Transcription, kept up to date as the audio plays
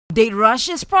Date Rush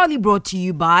is proudly brought to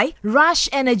you by Rush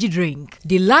Energy Drink,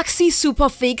 Deluxe Super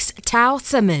Fix Tile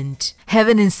Cement,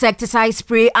 Heaven Insecticide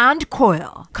Spray and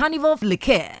Coil, Carnival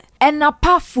Liquor, and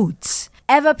Napa Foods,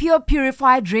 Everpure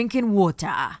Purified Drinking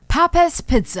Water, Papa's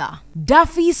Pizza,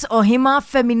 Duffy's Ohima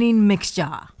Feminine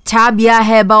Mixture, Tabia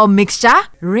Herbal Mixture,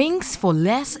 Rings for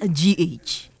Less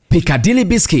GH, Piccadilly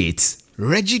Biscuits,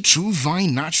 Reggie True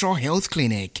Vine Natural Health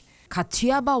Clinic,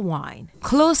 Katiaba Wine,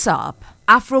 Close Up,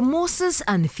 Afromosis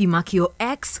and Fimakio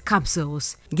X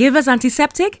capsules. Give us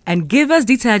antiseptic and give us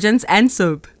detergents and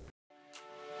soap.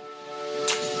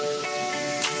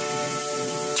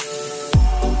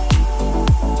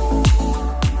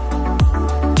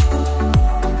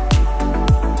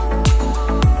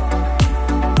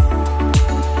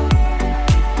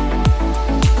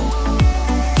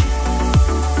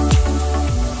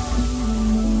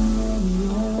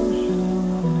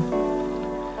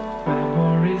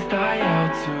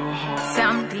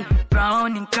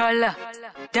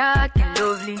 Dark and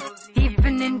lovely,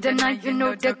 even in the night, you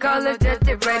know the colors just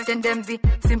the right and then be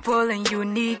simple and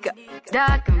unique.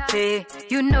 Dark and fair,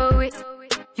 you know it,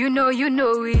 you know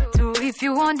it too. If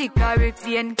you want the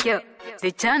Caribbean girl,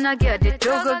 the China girl, the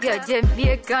Togo girl,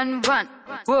 Jamaican one.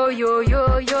 Oh yo,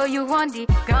 you want the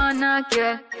Ghana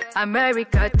girl,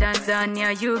 America,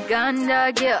 Tanzania,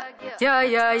 Uganda girl.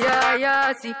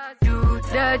 Yeah, see, do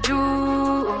the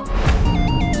do.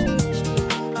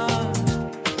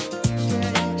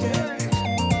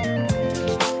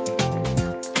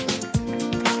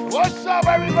 What's up,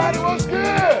 everybody? What's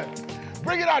good?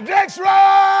 Bring it on, Dex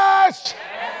Rush!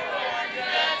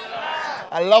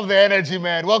 I love the energy,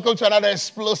 man. Welcome to another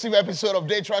explosive episode of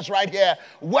Dex Rush right here,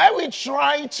 where we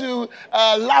try to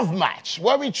love match,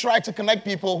 where we try to connect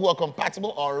people who are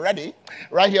compatible already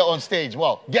right here on stage.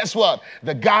 Well, guess what?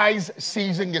 The guys'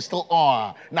 season is still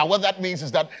on. Now, what that means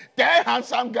is that they're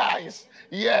handsome guys.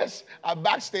 Yes, I'm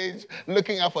backstage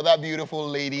looking out for that beautiful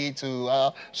lady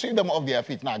to sweep them off their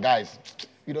feet. Now, guys,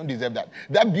 you don't deserve that.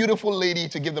 That beautiful lady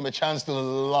to give them a chance to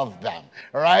love them,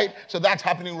 all right? So that's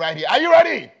happening right here. Are you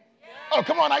ready? Yeah. Oh,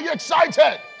 come on, are you excited?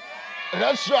 Yeah.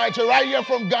 That's right. So right here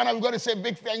from Ghana, we've got to say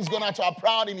big thanks going out to our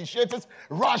proud initiators,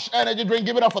 Rush Energy Drink.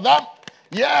 Give it up for them.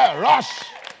 Yeah, Rush.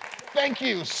 Thank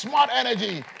you. Smart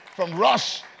Energy from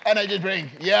Rush Energy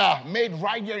Drink. Yeah, made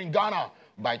right here in Ghana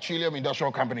by Trillium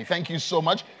Industrial Company. Thank you so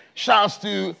much. Shouts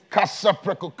to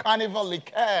Casapreco Carnival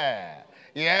Liquor.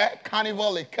 Yeah,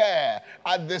 Carnival Liquor.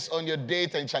 Add this on your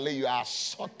date and Charlie, you are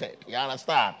sorted. You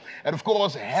understand? And of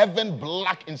course, Heaven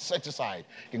Black Insecticide.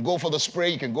 You can go for the spray,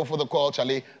 you can go for the coil,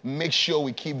 Charlie. Make sure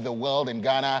we keep the world in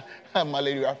Ghana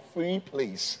malaria-free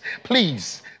place.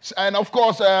 Please. And of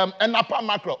course, Napa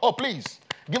Macro. Oh, please.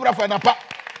 Give it up for Napa.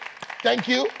 Thank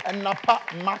you. And Napa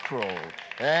Macro.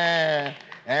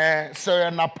 So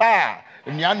Napa.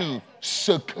 Nyanu,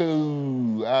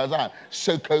 Soko.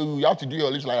 Soko. You have to do your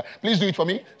lips like that. Please do it for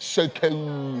me.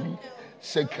 Soko.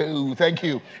 Soko. Thank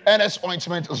you. NS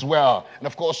Ointment as well. And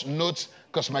of course, Notes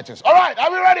Cosmetics. All right, are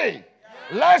we ready?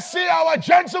 Yeah. Let's see our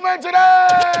gentlemen today.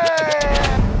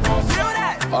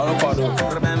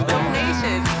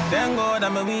 Thank God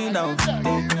I'm a winner.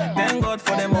 Thank God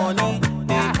for the money.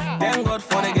 Thank God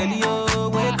for the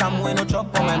girl. Wake come when no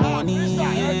chop on my money.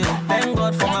 Thank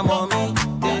God for my mommy.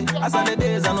 As on the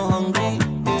days I'm not hungry,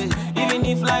 yeah. Even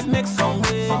if life makes some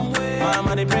way,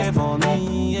 mama they pray for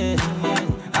me, yeah.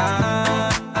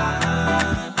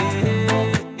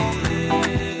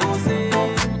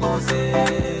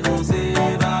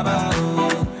 Baba,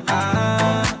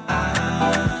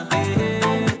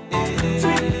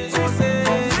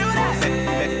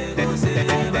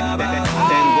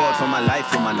 Thank God for my life,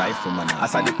 for my life, for my life.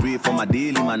 As I dey pray for my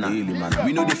daily man.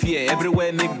 We know the fear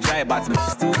everywhere make dry, but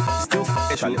still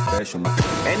fresh.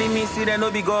 Enemies see they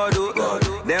no be God,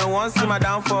 oh. They want see my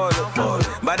downfall, oh.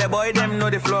 But the boy them know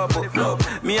the flop, oh.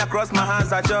 Me across my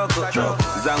hands I jog, oh.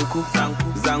 Zanku.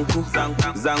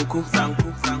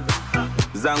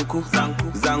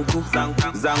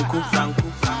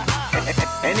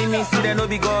 Enemies see they no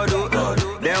be God,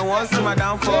 oh. They want see my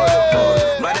downfall,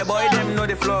 oh. But the boy them know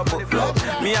the flop,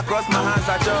 oh. Me across my hands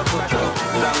I jog, oh.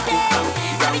 Zanku.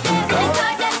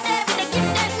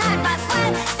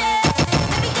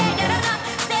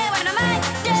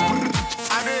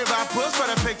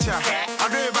 I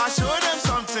do it by show them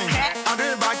something. I do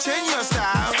it by change your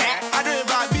style. I do it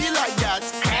by be like that.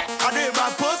 I do it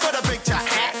by post for the picture.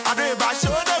 I do it by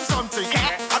show them something.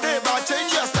 I do it by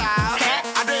change your style.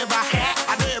 I do it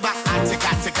by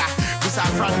Attica. This I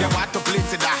from the water plate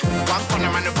to that. One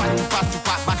corner man about to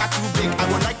pack. Back too big. I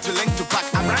would like to link to pack.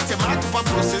 I'm right to man to pop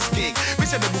process cake. We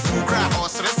should have full cry or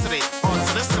stress.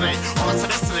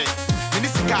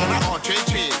 Minisicana or trade.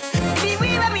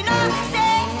 We let me know.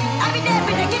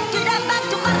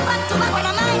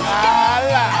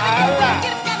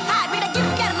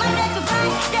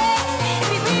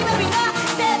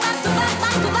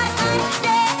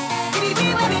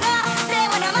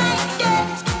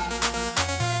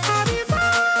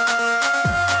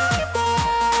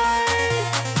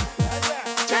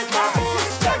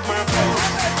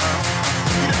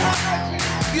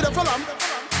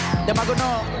 go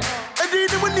no. I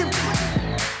did it with him.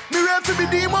 Me ready to be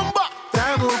demon back.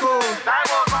 Time will go.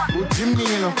 With Jimmy,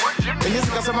 you know. And this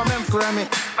is my man for me.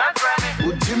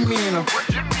 With Jimmy, you know.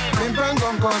 Me bang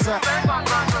on concert.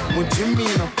 With Jimmy,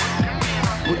 you know.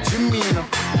 With Jimmy, you know.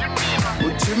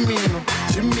 With Jimmy, you know.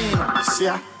 Jimmy, you know. See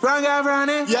ya.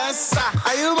 Running. Yes, sir.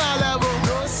 Are you my level?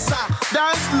 No, sir.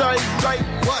 Dance like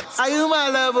what? Are you my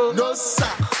level? No,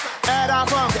 sir. Head off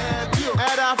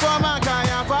from my guy.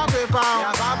 I'm popping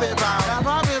pound.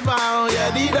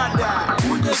 Yeah, did that.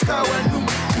 Who just got one?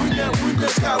 Who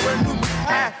just got one?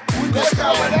 Who just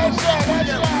got one? Who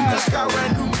just got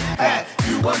one?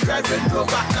 You want driving go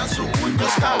back now, so who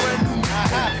just got one?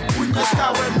 Who just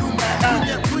got one?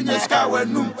 Who just got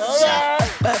one?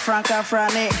 Franca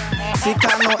Frane,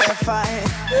 Sikano F.I.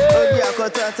 Odia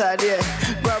Kotata there,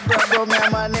 Bra, my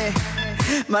money.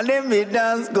 My name is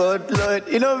Dance God, Lord.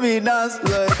 You know me, Dance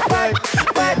Lord. Why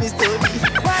me study?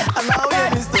 Allow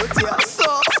me study.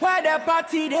 So, why the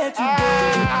party there today?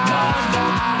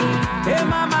 Hey,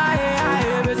 mama, hey, I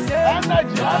ever say.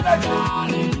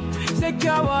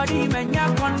 Secure body, man,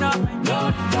 ya kona.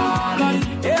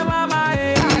 Hey, mama,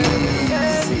 hey, I ever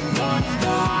say.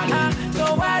 So,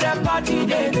 why the party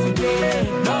there today?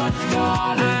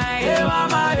 Hey,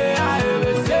 mama, hey, I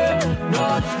ever say.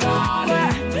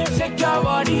 Shake your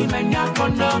body, man, ya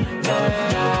kona.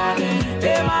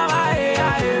 Hey, mama, hey, I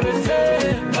ever say.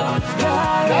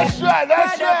 That's right.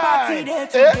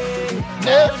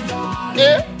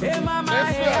 Hey, mama,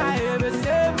 hey, I ever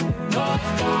say.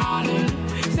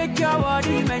 Shake your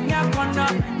body, man, ya kona.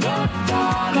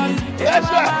 That's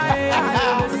right.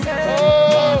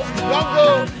 Oh, don't go.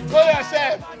 Go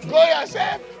yourself.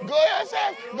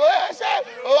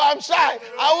 Oh, I'm shy.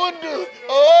 I won't do.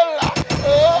 Hola.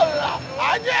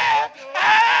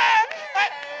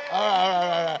 All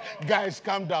right. Guys,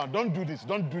 calm down. Don't do this.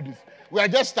 We are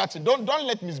just starting. Don't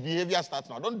let misbehavior start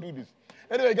now. Don't do this.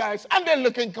 Anyway, guys, and they're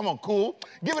looking, come on, cool.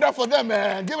 Give it up for them,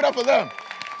 man. Give it up for them.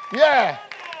 Yeah.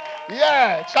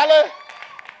 Charlie,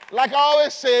 like I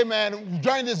always say, man,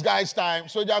 during this guy's time,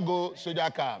 soldier go, soldier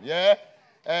come. Yeah?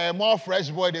 More fresh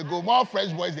boy they go, more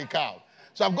fresh boys they come.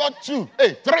 So I've got 3.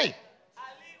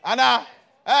 And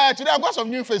today I've got some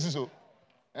new faces. So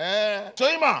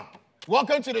Ima,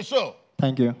 welcome to the show.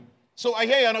 Thank you. So I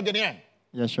hear you're not Ghanaian.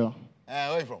 Yeah, sure. Where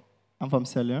are you from? I'm from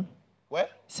Sierra Leone. Where?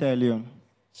 Sierra Leone.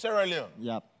 Sierra Leone?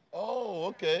 Yep. Oh,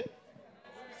 okay.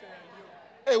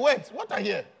 Hey, wait, what I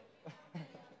hear?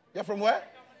 You're from where?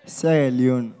 Sierra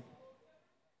Leone.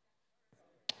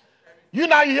 You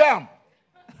now yam.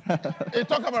 He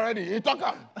talk him already. He talk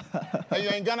him. And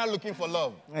you're in Ghana looking for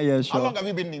love. Yeah, sure. How long have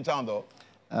you been in town, though?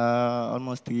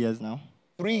 Almost 3 years now.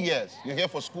 3 years. You're here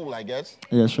for school, I guess?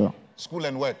 Yeah, sure. School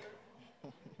and work.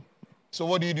 So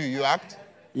what do? You act?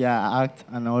 Yeah, I act,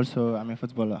 and also I'm a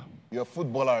footballer. You're a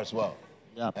footballer as well?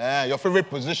 Yeah. Your favorite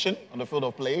position on the field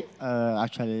of play?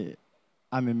 Actually,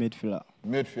 I'm a midfielder.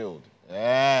 Midfield.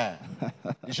 Yeah.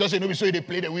 You sure say nobody saw they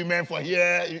play the women for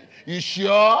here? You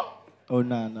sure? Oh,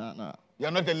 no.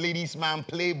 You're not a ladies' man,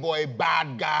 playboy,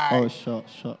 bad guy. Oh, sure.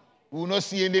 We will not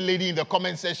see any lady in the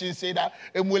comment section say that.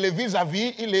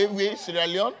 Vis-à-vis, il est oui, Sierra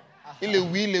Leone. Il est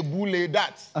oui, il est beau, il est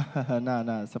that.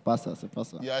 No, c'est pas ça.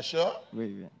 You are sure?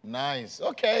 Oui. Nice.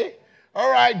 Okay.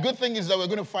 All right. Good thing is that we're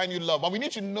going to find you love. But we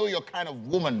need to know your kind of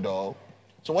woman, though.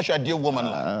 So what's your ideal woman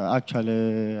like?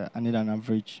 Actually, I need an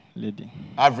average lady.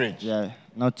 Average? Yeah,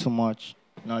 not too much,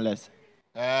 no less.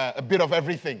 A bit of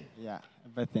everything? Yeah,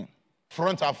 everything.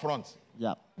 Front are front?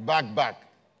 Yeah. Back?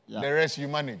 Yeah. The rest you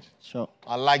manage? Sure.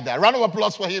 I like that. Round of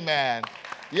applause for him, man.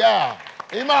 Yeah.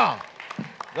 Imam,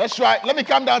 that's right. Let me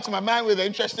come down to my man with an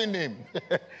interesting name.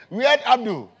 Weird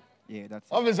Abdul. Yeah, that's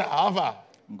it. Officer, how far?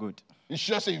 I'm good. You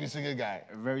sure say you're a single guy?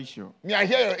 Very sure. Me, I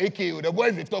hear your AK. The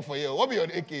boys, they talk for you. What be your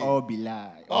AK? All be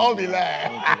lie. All be lie.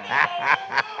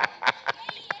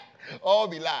 All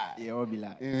be lie. Yeah, all be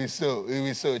lie. It is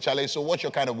so. Charlie, so what's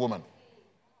your kind of woman?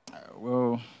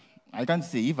 Well, I can't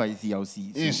say. If I see, I'll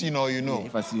see. So, you see, no, you know. Yeah,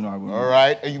 if I see, no, I will know. All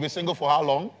right. And you've been single for how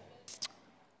long?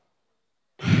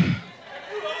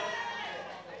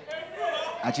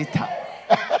 Ajita.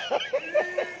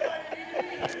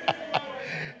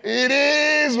 It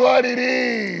is what it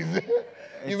is.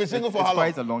 You've been single for how long?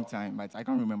 It's quite a long time, but I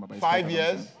can't remember. But 5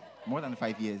 years? More than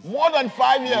 5 years. More than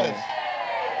 5 years?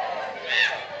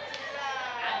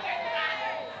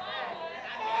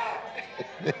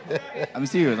 Yeah. I'm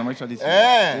serious. I'm actually serious.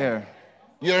 Yeah.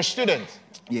 You're a student?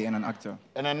 Yeah, and an actor.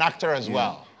 And an actor as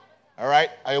well. All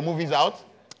right. Are your movies out?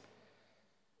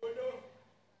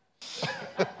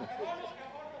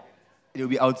 They'll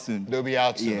be out soon. They'll be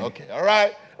out soon. Yeah. Okay. All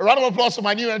right. A round of applause for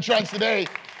my new entrance today.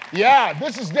 Yeah,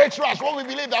 this is Day Trash. What we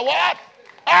believe that what?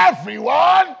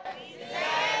 Everyone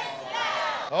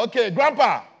Okay,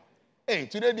 Grandpa. Hey,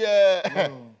 today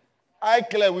the eye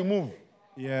clear, we move.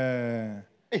 Yeah.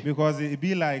 Because it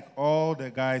be like all the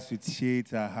guys with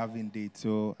shades are having dates,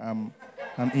 so I'm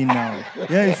in now.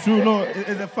 Yeah, it's true. No, it's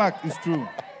a fact. It's true.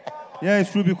 Yeah,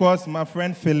 it's true because my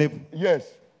friend Philip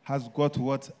has got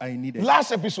what I needed.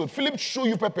 Last episode, Philip showed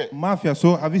you Pepe. Mafia.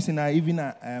 So have you seen? I even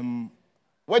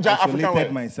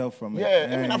isolated myself from it.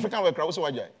 Yeah, even African work. Also,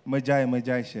 what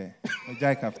Majai share.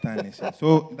 Majai kaftan share.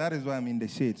 So that is why I'm in the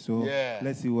shade. So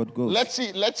let's see what goes.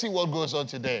 Let's see what goes on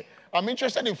today. I'm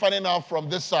interested in finding out from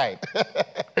this side.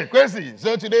 Kwesi,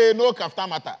 so today no kaftan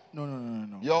matter. No.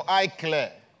 Your eye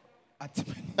clear.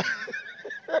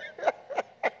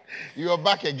 You're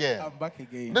back again. I'm back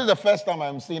again. This is the first time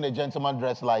I'm seeing a gentleman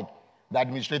dressed like the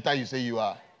administrator you say you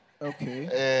are.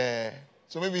 Okay.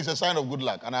 So maybe it's a sign of good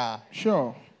luck.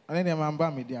 Sure. And then I'm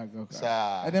back media.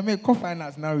 And then make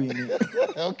co-finance now really.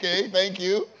 Okay, thank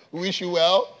you. Wish you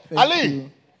well. Thank Ali,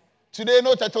 you. today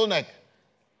no turtleneck.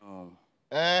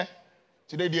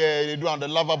 Today they do on the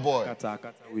lover boy.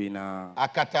 Akata we na.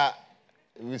 Akata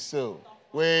we so.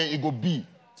 Where it go be?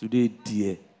 Today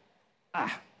dear.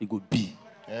 It go be.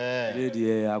 Today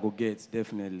dear I go get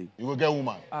definitely. You go get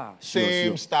woman.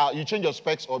 Sure. Style. You change your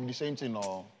specs or the same thing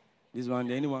or? This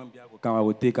one, anyone be able to come, I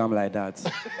will take him like that.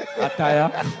 Attire.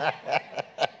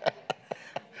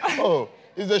 Oh,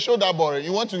 is the show that boring?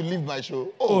 You want to leave my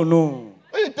show? Oh no.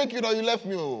 Where you take you now? You left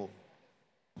me. Oh.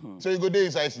 So you go there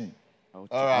is I see. All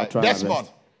right. Desmond.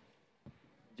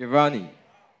 Giovanni.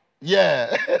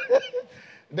 Yeah.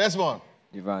 Desmond.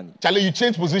 Giovanni. Charlie, you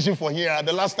changed position for here.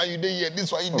 The last time you did here,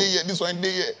 this one you did here, this one you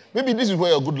did here. Maybe this is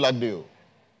where your good luck deal.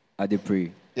 I did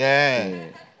pray. Yeah.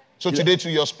 So today to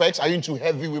your specs, are you into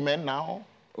heavy women now?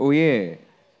 Oh yeah.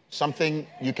 Something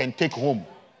you can take home.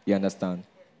 You understand?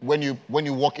 When you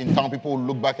walk in town, people will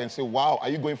look back and say, wow, are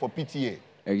you going for PTA?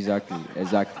 Exactly.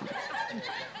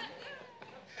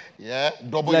 Yeah,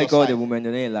 double like your all size. the women,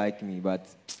 they ain't like me, but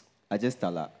I just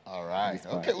tell her. All right.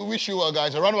 Okay, we wish you well,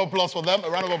 guys. A round of applause for them.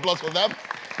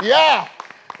 Yeah,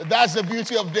 that's the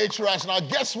beauty of Date Rush. Now,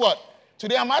 guess what?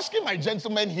 Today, I'm asking my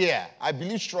gentlemen here. I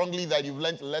believe strongly that you've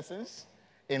learned lessons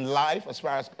in life as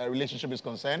far as a relationship is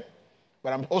concerned.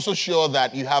 But I'm also sure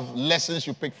that you have lessons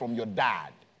you pick from your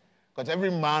dad. Because every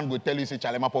man will tell you, say,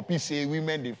 Charlie, my puppy say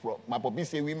women, they from. My puppy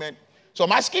say women. So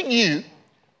I'm asking you,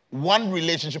 one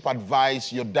relationship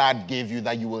advice your dad gave you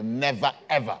that you will never,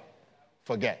 ever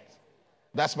forget.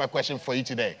 That's my question for you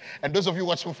today. And those of you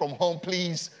watching from home,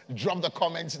 please drop the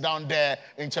comments down there,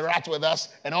 interact with us,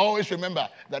 and always remember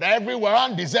that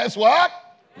everyone deserves what?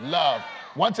 Love.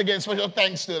 Once again, special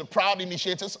thanks to the proud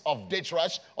initiators of Date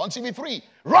Rush on TV3,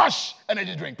 Rush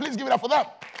Energy Drink. Please give it up for them.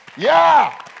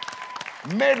 Yeah!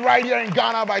 Made right here in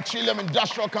Ghana by Trillium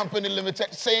Industrial Company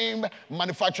Limited. Same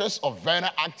manufacturers of Verna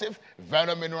Active,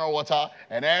 Verna Mineral Water,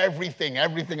 and everything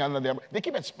under them. They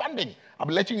keep expanding. I'll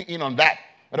be letting you in on that.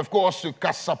 And of course, to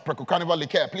Casa Preco Carnival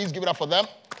Liqueur. Please give it up for them.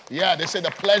 Yeah, they say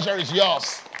the pleasure is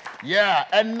yours. Yeah,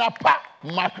 and Napa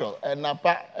mackerel. And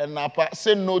Napa.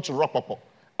 Say no to rock pop.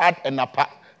 Add a Napa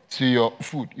to your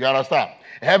food. You understand?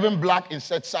 Heaven Black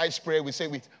insecticide spray. We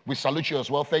say we salute you as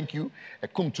well. Thank you.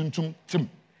 Kum tum tum tim.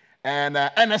 And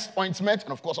Ernest Ointment,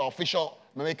 and of course our official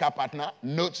makeup partner,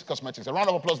 Notes Cosmetics. A round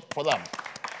of applause for them.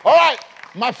 All right,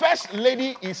 my first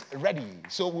lady is ready.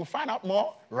 So we'll find out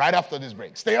more right after this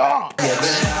break. Stay on.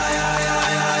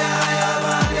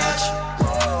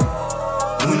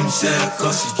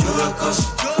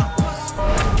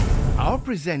 Our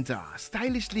presenter,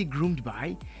 stylishly groomed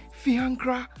by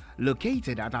Fiancra,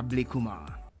 located at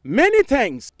Ablekuma. Many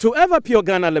thanks to Everpure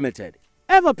Ghana Limited,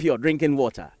 Everpure Drinking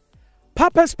Water,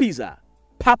 Papa's Pizza,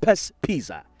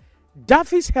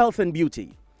 Duffy's Health and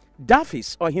Beauty,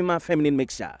 Duffy's Ohima Feminine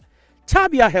Mixture,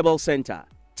 Tabia Herbal Center,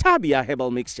 Tabia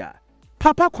Herbal Mixture,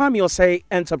 Papa Kwame Osei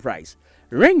Enterprise,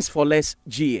 Rings for Less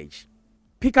GH,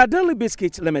 Piccadilly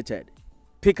Biscuit Limited,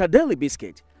 Piccadilly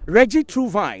Biscuit, Reggie True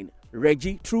Vine,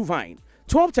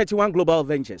 1231 Global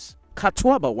Ventures,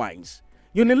 Katwaba Wines,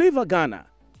 Unilever Ghana,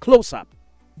 Close Up,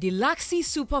 Deluxy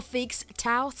Superfix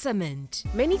Tile Cement.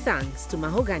 Many thanks to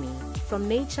Mahogany from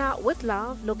Nature with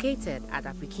Love, located at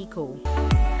Afrikiko.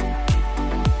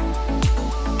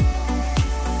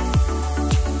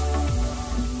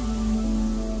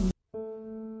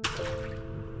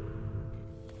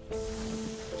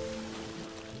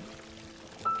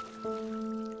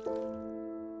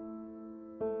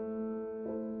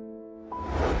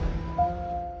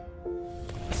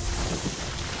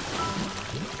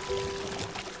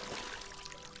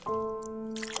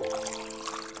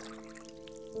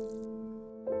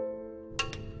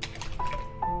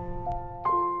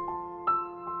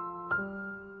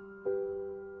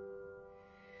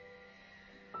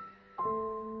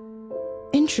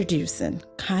 Introducing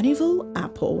Carnival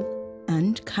Apple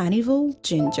and Carnival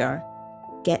Ginger.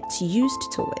 Get used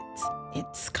to it.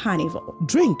 It's Carnival.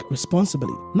 Drink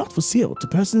responsibly. Not for sale to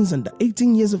persons under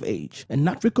 18 years of age and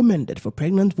not recommended for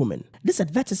pregnant women. This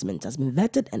advertisement has been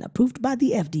vetted and approved by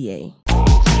the FDA.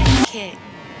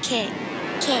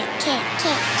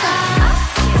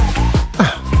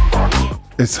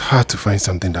 It's hard to find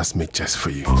something that's made just for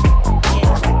you.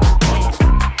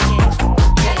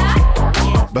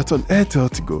 But on Airtel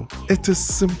Tigo, it is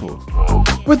simple.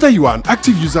 Whether you are an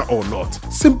active user or not,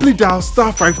 simply dial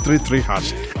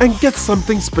 *533# and get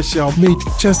something special made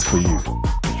just for you.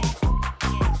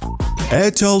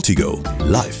 Airtel Tigo.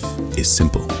 Life is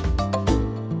simple.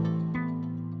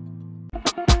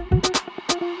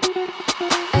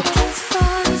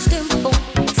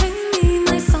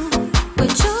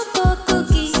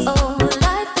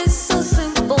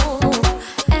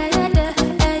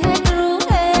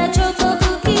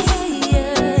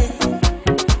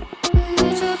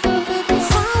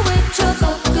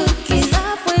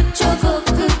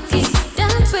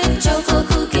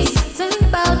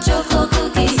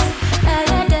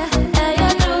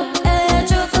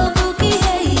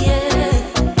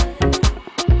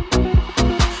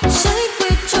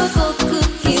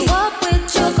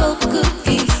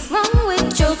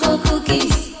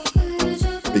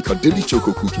 Piccadilly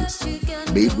Choco Cookies,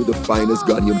 made with the finest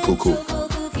Ghanaian cocoa.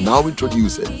 Now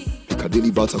introducing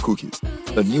Piccadilly Butter Cookies,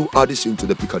 a new addition to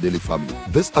the Piccadilly family.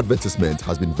 This advertisement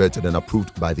has been vetted and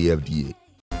approved by the FDA.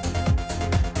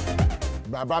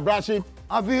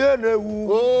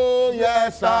 Oh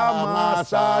yes,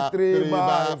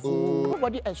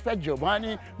 nobody expect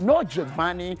Giovanni, no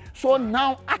Giovanni. So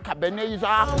now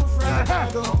Akabeneza.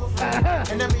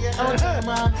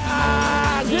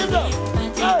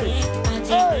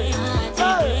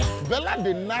 Bella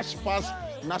the Nash pass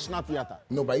National Theatre.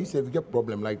 No, but you say if you get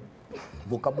problem like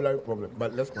vocabulary problem,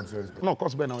 but let's consider it. No,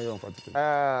 cause Ben on your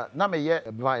particular. Na me ye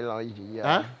violence.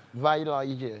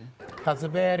 Violence. Happy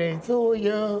birthday to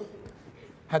you.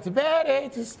 Happy birthday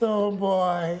to Stone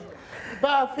Boy.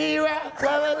 Bafira,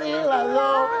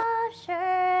 Love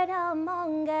shared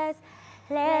among us.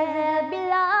 Let there be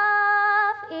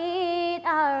love, eat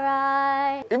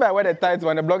alright. If I wear the tight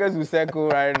one, the bloggers will circle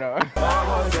right now.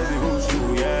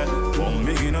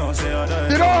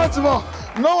 You know what, Mo?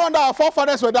 No wonder our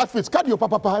forefathers were that fit. Cut your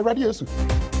papa ready.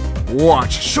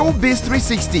 Watch Showbiz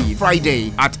 360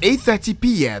 Friday at 8:30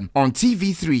 p.m. on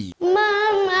TV3. Mama.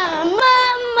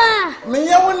 Me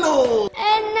no.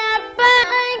 And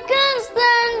I can't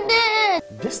stand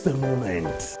it. Just a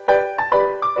moment.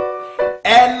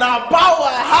 And now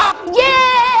power, huh?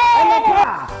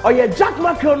 Yeah! Oh, yeah, Jack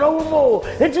Macron, no more.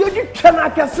 It's you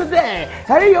cannot guess it there.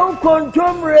 Hey, you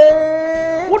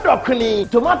contumely. What a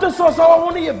tomato sauce, I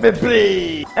want to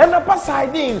be. And a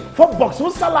pasadine for box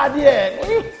with salad.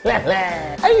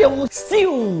 Hey, you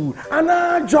stew and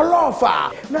a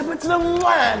jollofa. Never to the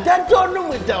one that don't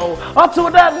know it though. Or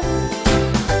to that.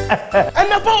 And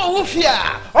the ball of here,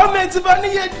 or meant to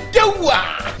bunny a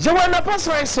doa. You want a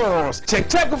pasta sauce? Check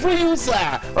for you,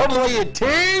 sir. Oh, more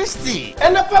tasty.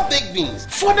 And a baked beans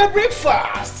for the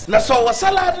breakfast. Na so a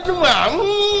salad in the man.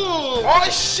 Oh,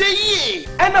 she.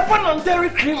 And a pan on dairy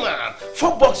creamer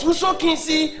for box with so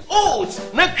kinsey oats,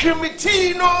 na creamy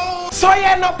tea, no.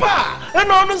 Soya na pa,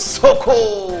 and on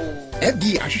soko.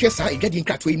 FD, I should say, getting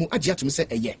cat way more adjust to me say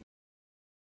a year.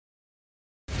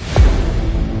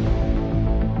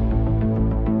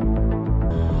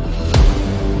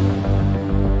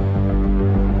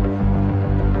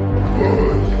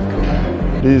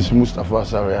 This is Mustafa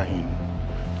Sariahin,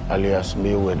 alias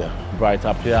Mayweather. Bright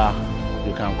up here,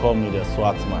 you can call me the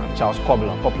SWAT man. Charles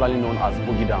Cobbler, popularly known as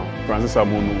Boogie Down. Francis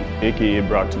Amonu, aka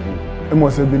Brad Tubu.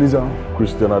 Amos Ebenezer.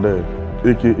 Christian Ade,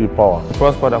 aka Power.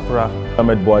 Prosper Dakura.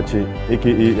 Ahmed Boache,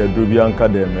 aka Edrubianka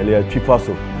Dem, Elia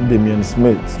Chifaso. Damian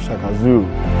Smith, Shaka Zulu.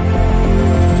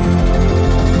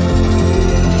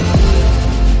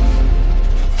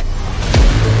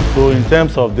 So in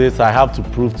terms of this, I have to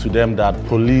prove to them that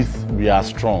police, we are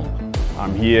strong.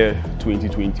 I'm here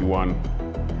 2021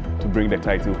 to bring the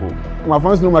title home. My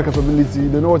fans know my capability,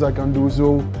 they know what I can do,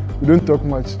 so we don't talk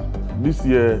much. This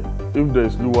year, if there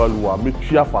is Lua, make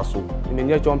sure Faso. In the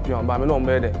near champion, but I'm not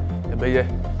better.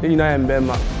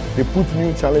 They put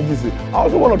new challenges in. I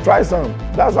also want to try some.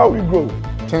 That's how we go.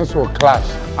 Thanks for clash.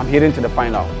 I'm heading to the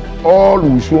final. All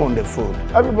will show on the phone.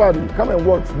 Everybody, come and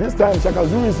watch. This time, Shaka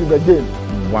Zulu is in the game.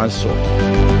 One shot.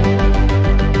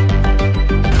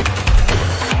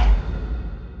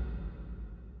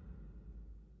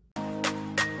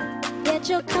 Get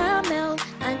your Carmel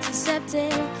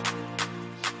antiseptic.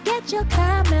 Get your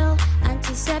Carmel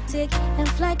antiseptic and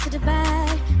fly to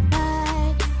Dubai.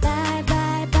 Bye.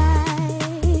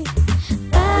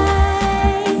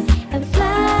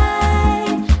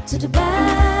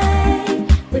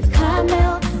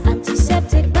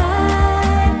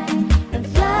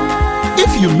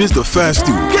 miss the first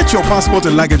two. Get your passport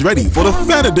and luggage ready for the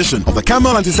third edition of the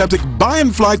Camel Antiseptic Buy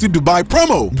and Fly to Dubai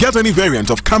promo. Get any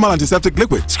variant of Camel Antiseptic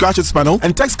Liquid, scratch its panel,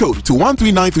 and text code to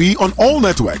 1393 on all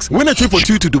networks. Win a trip for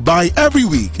two to Dubai every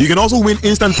week. You can also win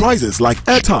instant prizes like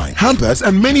airtime, hampers,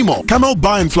 and many more. Camel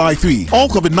Buy and Fly 3. All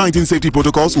COVID-19 safety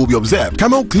protocols will be observed.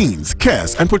 Camel cleans,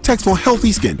 cares, and protects for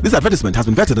healthy skin. This advertisement has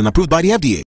been vetted and approved by the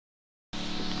FDA.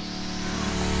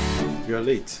 You're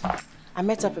late. I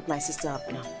met up with my sister up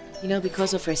now. You know,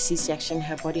 because of her C-section,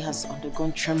 her body has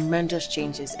undergone tremendous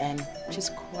changes and she's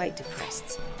quite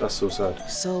depressed. That's so sad.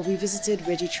 So we visited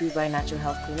Reggie Truvine Natural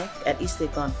Health Clinic at East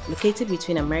Legon, located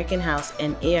between American House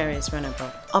and ARS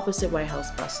Runabout, opposite White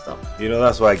House bus stop. You know,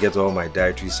 that's where I get all my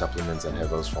dietary supplements and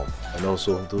herbals from. And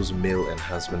also those male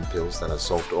enhancement pills that have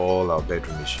solved all our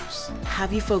bedroom issues.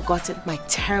 Have you forgotten my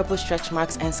terrible stretch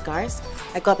marks and scars?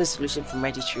 I got the solution from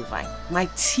Reggie Truvine. My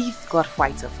teeth got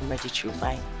whiter from Reggie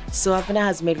Truvine. So Abena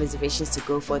has made reservations to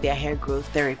go for their hair growth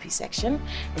therapy section,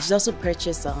 and she's also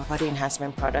purchased some body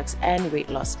enhancement products and weight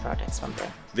loss products from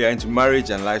them. They are into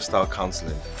marriage and lifestyle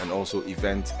counseling and also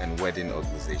event and wedding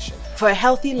organization. For a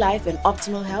healthy life and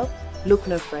optimal health, look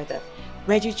no further.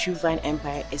 Reggie Truvine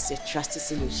Empire is a trusted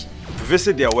solution.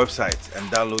 Visit their website and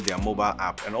download their mobile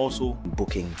app and also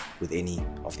booking with any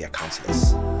of their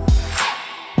counselors.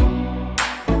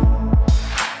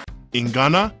 In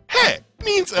Ghana, hair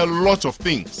means a lot of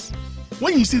things.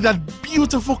 When you see that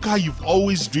beautiful car you've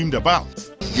always dreamed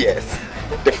about. Yes,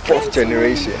 the fourth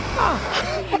generation.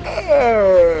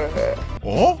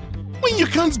 Or when you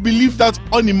can't believe that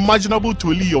unimaginable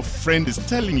toli your friend is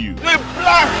telling you.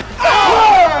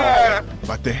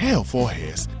 But the hair of all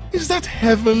hairs is that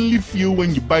heavenly feel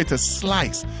when you bite a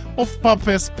slice of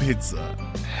Papa's Pizza.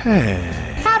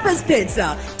 Hey. Papa's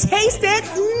Pizza. Taste it,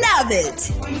 love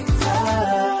it.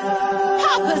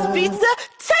 Papa's Pizza.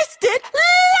 Taste it,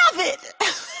 love it.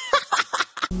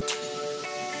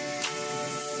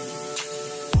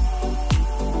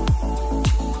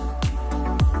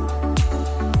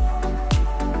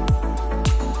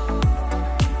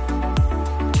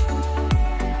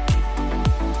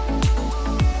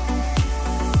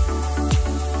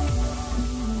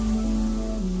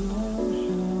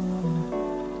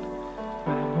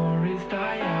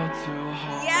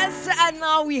 And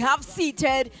now we have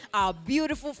seated our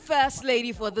beautiful first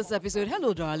lady for this episode.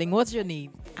 Hello, darling. What's your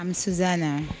name? I'm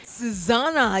Susanna.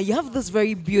 Susanna, you have this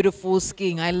very beautiful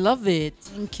skin. I love it.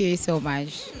 Thank you so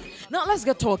much. Now let's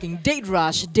get talking. Date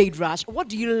Rush, Date Rush. What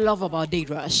do you love about Date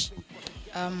Rush?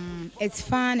 It's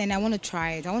fun and I want to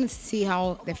try it. I want to see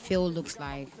how the feel looks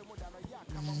like.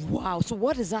 Wow. So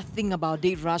what is that thing about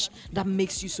Date Rush that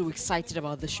makes you so excited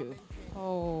about the show?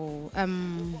 Oh,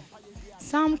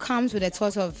 some comes with a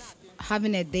thought of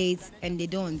having a date and they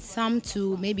don't. Some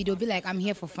too, maybe they'll be like, I'm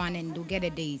here for fun and they'll get a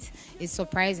date. It's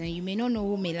surprising. You may not know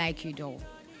who may like you though.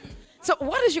 So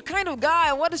what is your kind of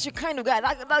guy? What is your kind of guy?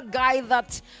 That guy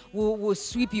that will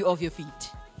sweep you off your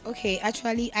feet? Okay,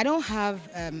 actually, I don't have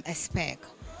a spec.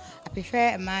 I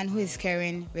prefer a man who is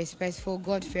caring, respectful,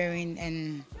 God-fearing,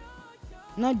 and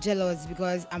not jealous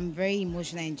because I'm very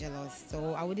emotional and jealous.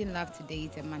 So I wouldn't love to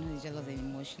date a man who is jealous and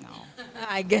emotional.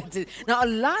 I get it. Now,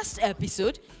 last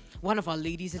episode, one of our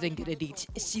ladies didn't get a date.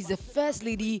 She's the first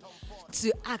lady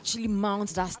to actually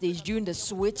mount that stage during the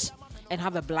switch and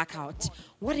have a blackout.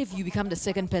 What if you become the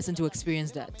second person to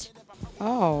experience that?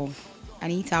 Oh,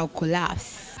 Anita, I'll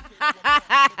collapse.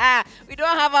 We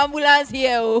don't have ambulance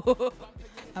here.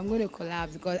 I'm going to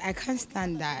collapse because I can't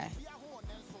stand that.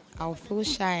 I'll feel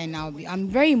shy and I'm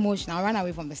very emotional. I'll run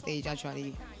away from the stage,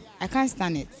 actually. I can't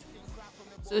stand it.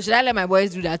 So should I let my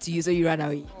boys do that to you so you run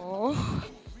away? Oh.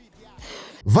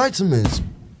 Vitamins,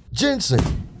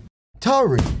 ginseng,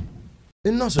 taurine,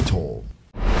 inositol.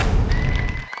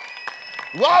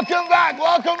 Welcome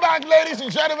back, ladies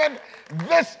and gentlemen.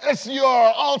 This is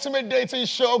your ultimate dating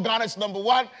show, Ghana's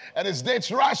 #1, and it's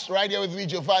Date Rush right here with me,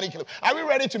 Giovanni Kilip. Are we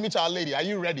ready to meet our lady? Are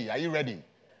you ready? Are you ready?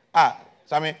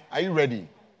 Sammy, are you ready?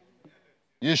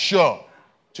 You sure?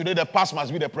 Today the past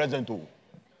must be the present too.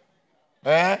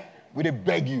 We dey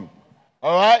beg you.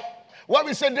 All right? What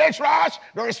we say, Date Rush,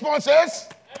 the response is?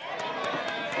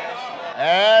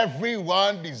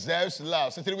 Everyone deserves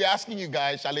love. So today we're asking you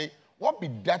guys, Charlie, what be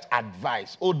that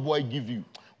advice old boy give you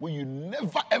when you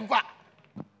never ever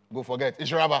go forget?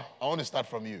 Ishiraba, I want to start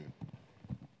from you.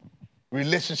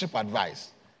 Relationship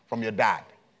advice from your dad.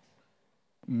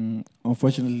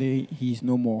 Unfortunately, he's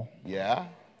no more. Yeah?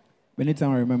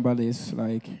 Anytime I remember this,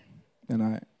 like,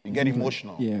 then you get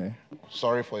emotional. Yeah.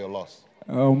 Sorry for your loss.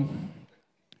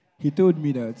 He told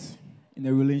me that in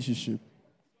a relationship,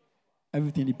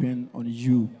 everything depends on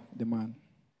you, the man.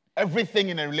 Everything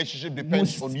in a relationship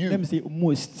depends on you? Let me say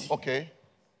most. Okay.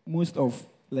 most of,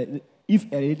 like, if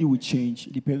a lady will change,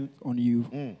 it depends on you.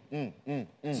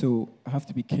 So I have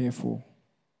to be careful.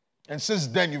 And since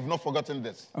then, you've not forgotten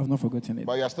this? I've not forgotten it.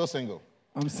 But you're still single?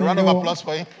 I'm A single. round of applause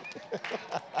for him.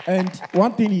 And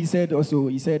one thing he said also,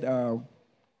 he said,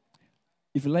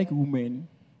 if you like women,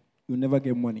 you'll never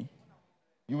get money.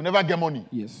 You will never get money?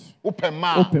 Yes. Open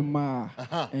ma. Open ma.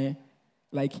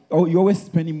 Like, oh, you're always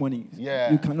spending money.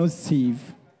 Yeah. You cannot save.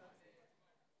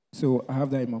 So I have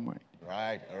that in my mind.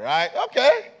 Right, all right.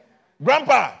 Okay.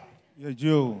 Grandpa. Yeah,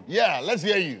 Joe. Yeah, let's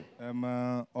hear you.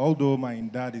 Although my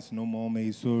dad is no more, may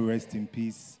his soul rest in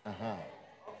peace.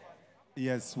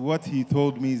 Yes, what he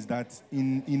told me is that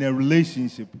in a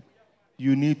relationship,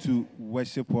 you need to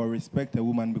worship or respect a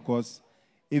woman, because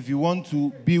if you want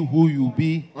to be who you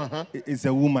be, it's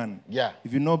a woman. Yeah.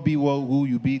 If you not be who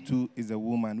you be too, it's a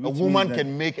woman. A woman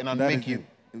can make and unmake you.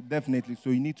 Definitely. So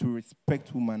you need to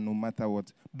respect woman no matter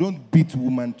what. Don't beat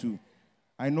woman too.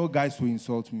 I know guys who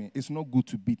insult me. It's not good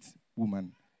to beat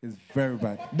woman. It's very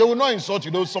bad. They will not insult you.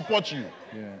 They will support you.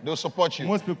 Yeah. They'll support you.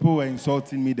 Most people were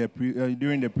insulting me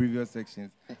during the previous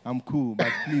sections. I'm cool, but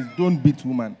please don't beat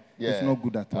woman. Yeah. It's not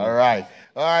good at all. All right.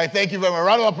 All right. Thank you very much.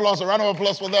 Round of applause. A round of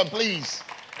applause for them, please.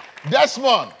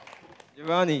 Desmond.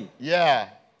 Giovanni. Yeah.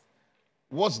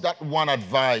 What's that one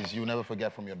advice you never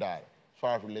forget from your dad as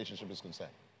far as relationship is concerned?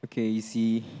 Okay, you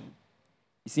see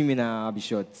me now, I'll be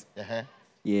short. Uh-huh.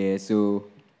 Yeah, so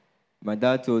my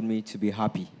dad told me to be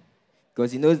happy.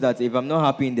 Because he knows that if I'm not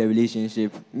happy in the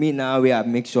relationship, me now, where I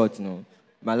make short,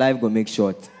 my life go make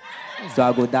short. So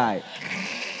I go die.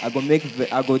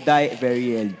 I go die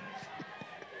very early.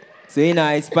 So you know,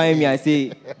 I inspire me, I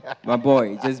say, my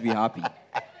boy, just be happy.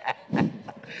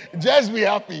 Just be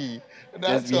happy.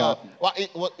 That's Just be happy.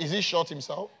 What, is he short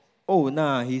himself? Oh,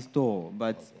 nah, he's tall.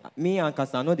 But me and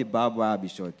Kasa, know the barb wire be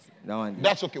short. That one.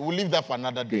 That's okay. We'll leave that for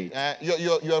another day.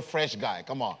 You're a fresh guy.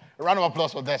 Come on. A round of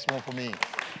applause for Desmond for me.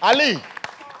 Ali,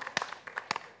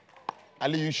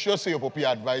 you sure say your puppy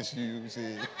advised you?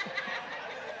 Say,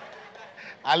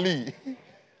 Ali,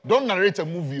 don't narrate a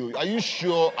movie. Are you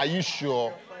sure? Are you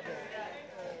sure?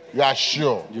 You are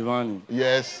sure? Giovanni.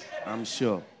 Yes. I'm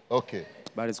sure. Okay.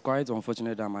 But it's quite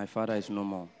unfortunate that my father is no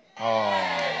more.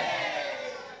 Oh.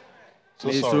 So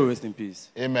May his sorry. soul rest in peace.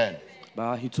 Amen.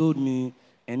 But he told me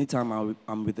anytime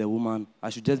I'm with a woman, I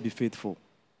should just be faithful.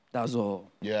 That's all.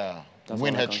 Yeah. That's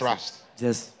Win all I her can trust. say.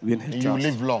 Just win her And trust.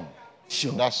 you live long.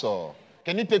 Sure. That's all.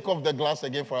 Can you take off the glass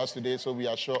again for us today so we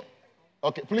are sure?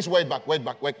 Okay, please wait back. Wait.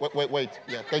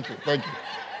 Yeah, thank you.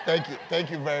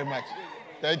 Thank you very much.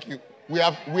 Thank you. We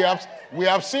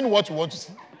have seen what you want to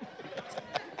see.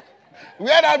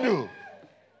 Where that do?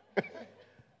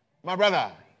 My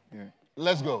brother,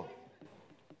 let's go.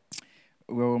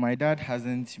 Well, my dad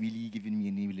hasn't really given me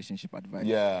any relationship advice.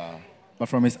 Yeah. But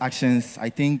from his actions, I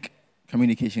think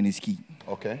communication is key.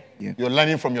 Okay. Yeah. You're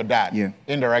learning from your dad. Yeah.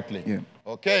 Indirectly. Yeah.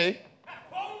 Okay.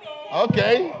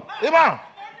 Iman.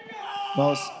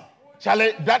 Boss.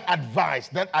 Charlie, that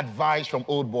advice from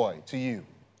old boy to you,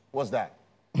 what's that?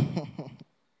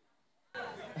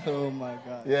 Oh my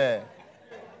God. Yeah.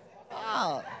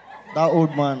 That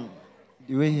old man,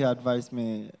 the way he advised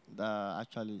me,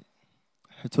 actually,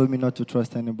 he told me not to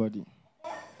trust anybody.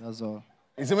 That's all.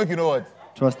 He said, make you know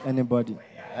what? Trust anybody.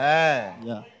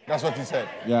 Yeah. That's what he said.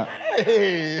 Yeah.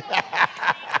 Hey.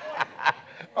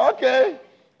 Okay.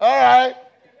 All right.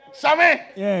 Sammy.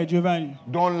 Yeah, Giovanni.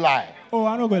 Don't lie. Oh,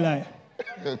 I'm not gonna lie.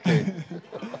 Okay.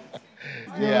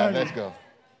 Yeah, let's go.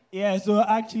 Yeah, so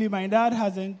actually my dad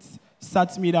hasn't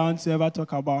sat me down to ever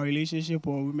talk about relationship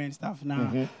or women stuff now.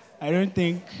 Mm-hmm. I don't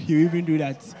think he'll even do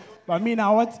that. But me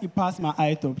now, what he passed my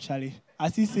eye top, Charlie.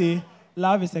 As he say,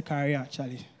 love is a career,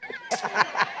 Charlie.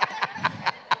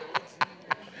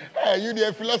 Hey, you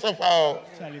the philosopher.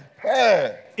 Charlie.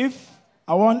 Hey. If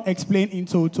I want to explain in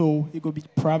total, it could be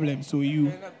problem. So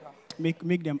you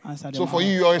make them answer them. So for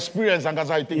you, your experience and that's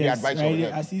how you take the advice right, of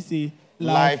them. as he say,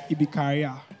 life, it be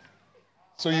career.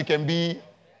 So you can be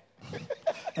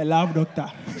a love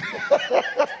doctor.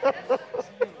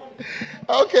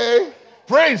 Okay.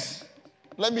 Prince,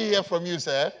 let me hear from you,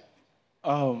 sir.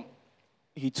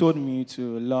 He told me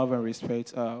to love and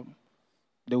respect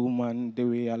the woman the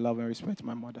way I love and respect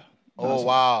my mother. Oh,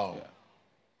 wow. Yeah.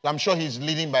 So I'm sure he's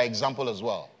leading by example as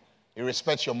well. He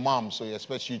respects your mom, so he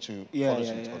expects you to follow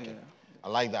suit. Okay. I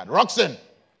like that. Roxanne.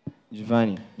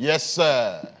 Giovanni. Yes,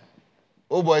 sir.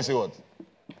 Oh, boy, say what?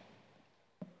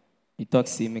 He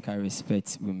talks say make I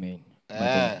respect women.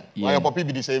 Why your puppy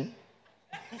be the same?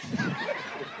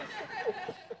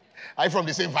 Are you from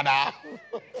the same father?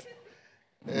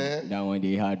 That one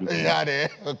they had. Yeah,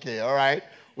 okay, all right.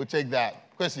 We'll take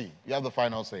that. Kwesi, you have the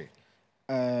final say.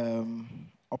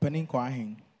 Opening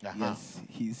Kwahin. Yes,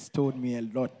 he's told me a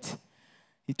lot.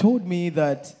 He told me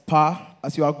that, Pa,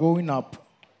 as you are growing up,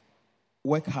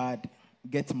 work hard,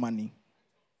 get money.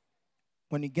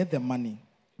 When you get the money,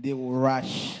 they will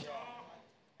rush.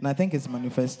 And I think it's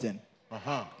manifesting.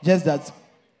 Just that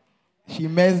she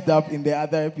messed up in the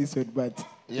other episode, but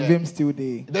the vim still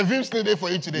there. The vim still there for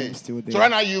you today. Vim still there. So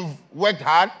right now you've worked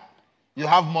hard, you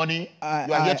have money,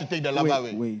 you are here to take the love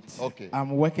away. Wait. Okay.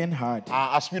 I'm working hard.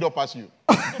 I'll speed up as you.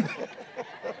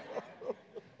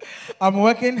 I'm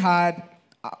working hard.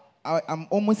 I'm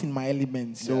almost in my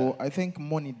element, so I think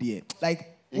money there.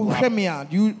 Like, do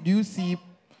you see?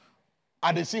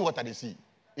 I dey see what I dey see.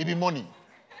 It be money.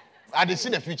 I dey see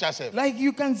the future self. Like,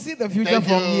 you can see the future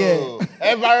from here.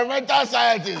 Environmental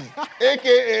scientist,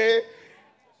 aka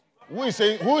who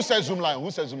says Zoomline?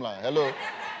 Who says Zoomline? Hello.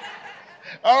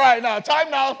 All right, now time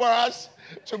now for us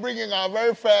to bring in our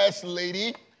very first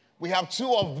lady. We have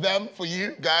two of them for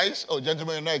you guys. Oh,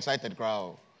 gentlemen, you're not excited,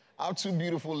 crowd. I have two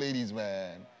beautiful ladies,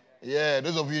 man. Yeah,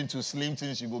 those of you into slim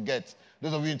things you go get.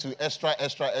 Those of you into extra,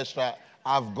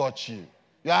 I've got you.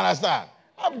 You understand?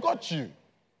 I've got you.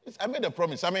 I made a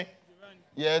promise. I mean,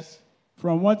 yes.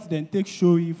 From what then take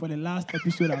show you for the last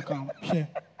episode I come share.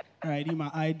 Right in my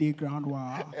ID ground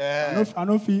wow. I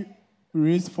know if you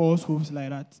raise false hopes like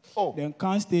that. Oh. Then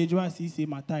can't stage where I see say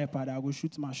my type I go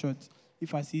shoot my shot.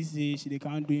 If I see say they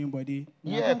can't do anybody.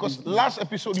 Yeah, because last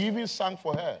episode you even sang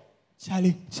for her.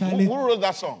 Charlie. Who wrote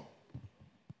that song?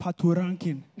 Pato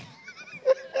Rankin.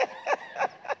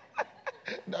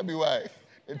 That be why.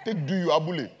 Take do you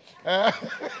abule.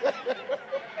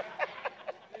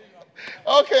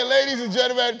 Okay, ladies and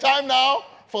gentlemen, time now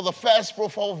for the first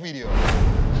profile video.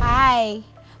 Hi,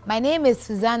 my name is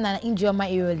Susanna Injoma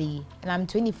Iroli, and I'm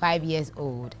 25 years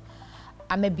old.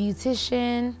 I'm a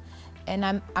beautician, and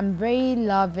I'm very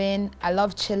loving. I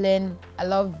love chilling. I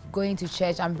love going to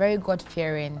church. I'm very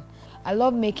God-fearing. I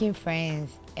love making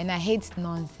friends, and I hate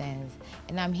nonsense.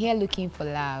 And I'm here looking for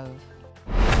love.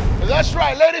 That's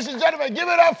right, ladies and gentlemen, give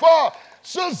it up for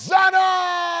Susanna!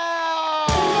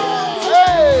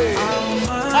 Hey!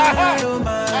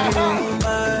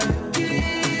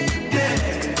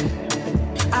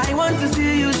 I want to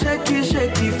see you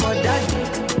shaky for that.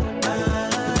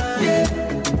 Yeah.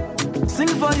 Sing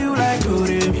for you like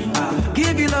Oremi.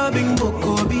 Give you loving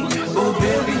Bokobi. Oh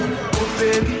baby.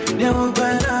 Never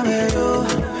gonna me yo.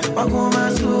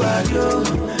 Wakuma suadio.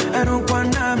 I don't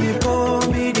wanna me po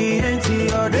me the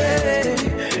empty all day.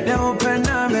 Never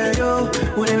gonna me yo.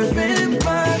 When I'm feeling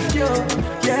bad yo.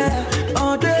 Yeah.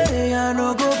 All day I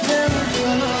no go play with you.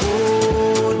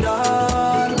 Oh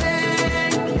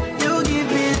darling. You give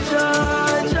me joy.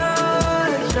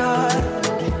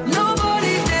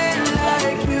 Nobody did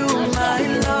like you, my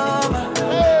love.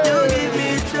 You give me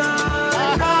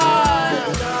joy.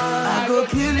 I go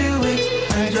kill you with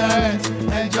enjoyment.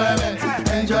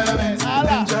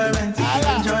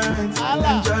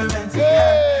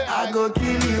 I go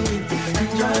kill you with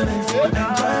enjoyment.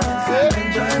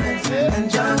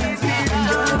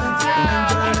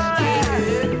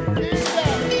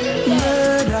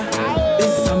 Murder,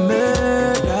 it's a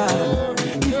murder.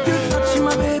 If you touch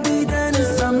my baby, then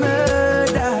it's a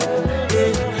murder.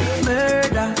 Yeah,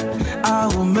 murder, I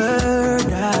will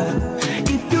murder.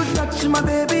 If you touch my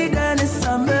baby, then it's a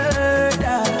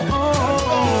murder.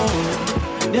 Oh,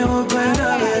 they won't find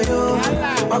out you.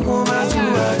 Wakuma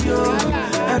suadio.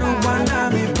 I don't wanna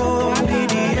be poor, be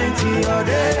the empty all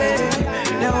day.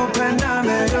 They won't find out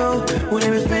you. When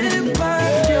they spend by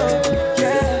you.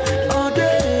 Yeah, all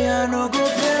day I no go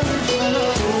play with you.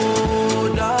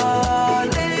 Oh,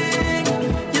 darling,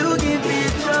 you give me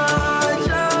joy.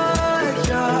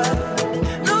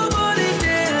 Nobody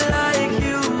did like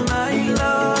you, my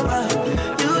lover.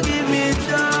 You give me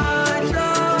joy.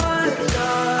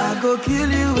 I go kill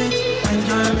you with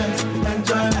enjoyment.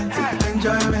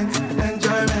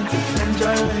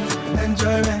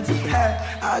 Hey,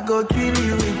 I go kill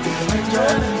you with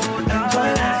enjoyment.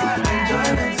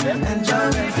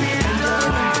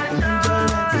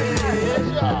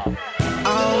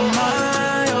 Oh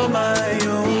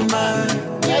my.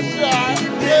 That's right.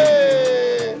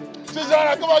 Yay!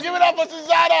 Susanna, come on, give it up for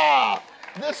Susanna.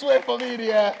 This way for me,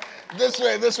 dear. This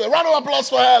way. Round of applause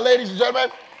for her, ladies and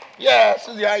gentlemen. Yeah,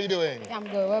 Susie, how you doing? I'm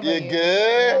good. What about you? You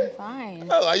Good? I'm fine.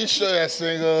 Oh, are you sure you're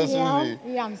single, Susie?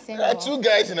 Yeah, I'm single. There are two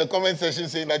guys in the comment section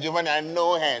saying that Giovanni, I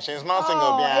know her. She's not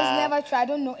single. It's never true. I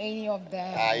don't know any of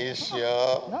them. Are you sure?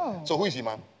 No. So who is he,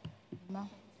 man? No.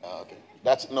 Oh, okay.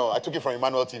 I took it from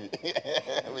Emmanuel TV.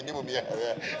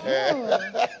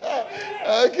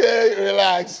 Okay,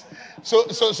 relax. So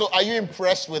are you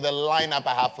impressed with the lineup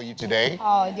I have for you today?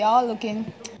 Oh, they're all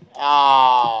looking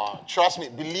Trust me,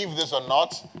 believe this or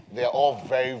not, they're all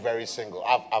very, very single.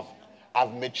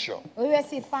 I've made sure. We will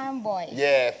see fine boy.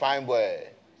 Yeah, fine boy.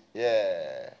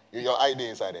 Yeah. Your ID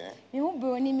inside there. Oh,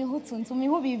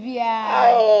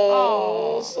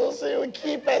 so you will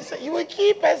keep person. You will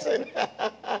keep person.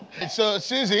 So,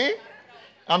 Susie,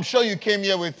 I'm sure you came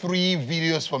here with 3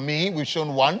 videos for me. We've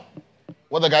shown 1.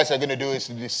 What the guys are going to do is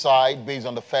to decide based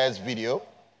on the first video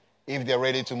if they're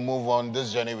ready to move on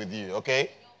this journey with you,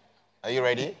 okay? Are you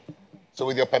ready? So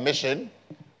with your permission,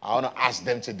 I want to ask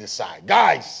them to decide.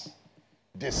 Guys,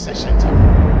 decision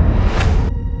time.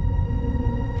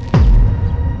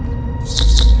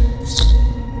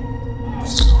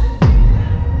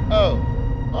 Oh,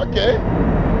 okay.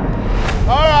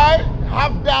 All right,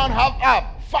 half down, half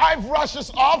up. 5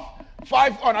 rushes off,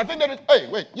 5 on. I think that is, hey,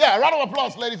 wait. Yeah, a round of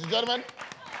applause, ladies and gentlemen.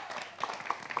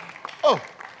 Oh,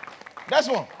 that's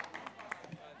one.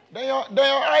 Then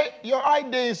your eye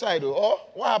day inside, though. Oh,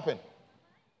 what happened?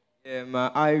 Yeah, my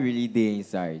eye really day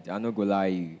inside. I'm not gonna lie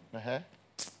you.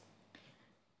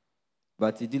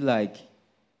 But it did like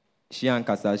she and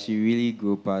Kasa, she really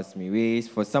grew past me. Ways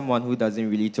for someone who doesn't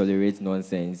really tolerate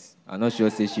nonsense. I'm not sure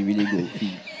say she really go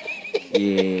feel.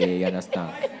 Yeah, you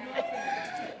understand.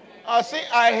 See,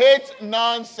 I hate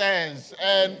nonsense,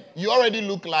 and you already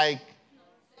look like.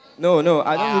 No,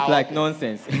 I don't look like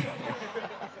nonsense.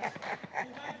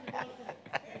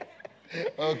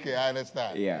 Okay, I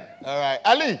understand. Yeah. All right,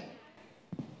 Ali.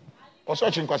 What's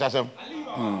watching Kwasasem?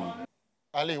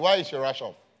 Ali, why is your rush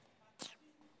off?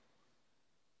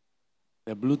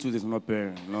 The Bluetooth is not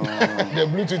pairing. No. The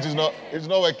Bluetooth is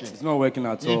not working. It's not working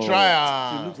at all. You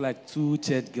try. She looks like 2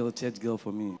 chat girl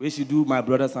for me. We should do my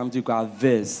brother something called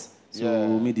verse.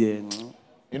 So me there.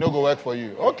 You know, go work for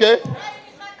you. Okay.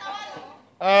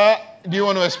 Do you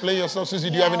want to explain yourself, Susie?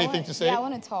 Do you have anything to say? Yeah, I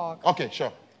want to talk. Okay,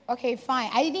 sure. Okay, fine.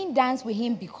 I didn't dance with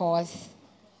him because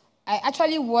I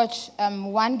actually watched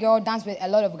one girl dance with a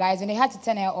lot of guys and they had to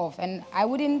turn her off. And I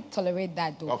wouldn't tolerate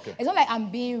that, though. Okay. It's not like I'm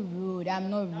being rude. I'm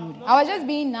not rude. I was just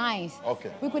being nice.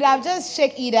 Okay. We could have just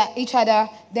shake each other.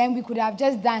 Then we could have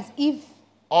just danced if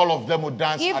all of them would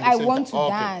dance if at the I same want time. to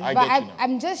dance. I But get you now.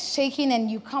 I'm just shaking and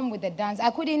you come with the dance. I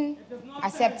couldn't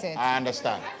accept it. I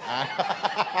understand.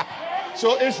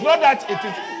 So it's not that it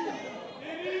is.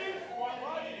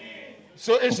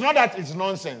 So it's not that it's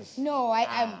nonsense. No,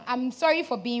 I'm sorry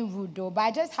for being rude, though, but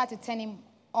I just had to turn him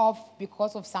off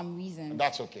because of some reason.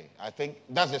 That's okay. I think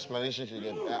that's the explanation she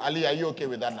gave. Ali, are you okay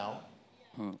with that now?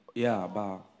 Yeah,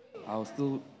 but I'll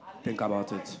still think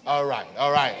about it. All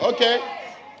right. Okay.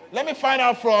 Let me find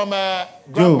out from Joe,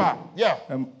 Grandpa. Yeah.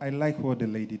 I like what the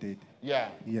lady did. Yeah.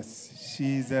 Yes,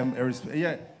 she's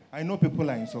yeah. I know people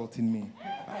are insulting me.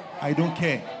 I don't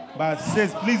care. But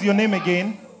says, please, your name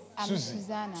again? I'm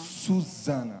Susanna.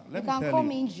 Susanna. Let You me can tell call you.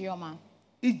 me Ijioma.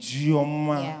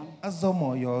 Ijioma. Yeah.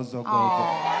 Azomo yozogo.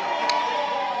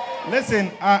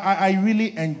 Listen, I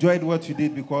really enjoyed what you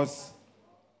did because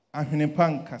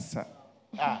Ahinipan Kasa.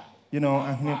 You know,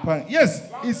 Ahinipan. Yes,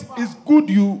 it's good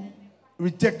you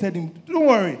rejected him. Don't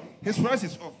worry. His rush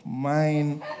is off.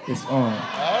 Mine is on.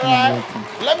 All right.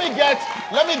 Let me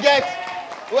get.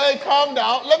 Well, calm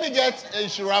down. Let me get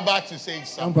Shiraba to say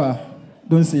something. Ampa,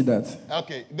 don't say that.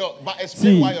 Okay, no, but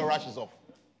explain why your rush is off.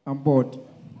 I'm bored.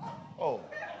 Oh.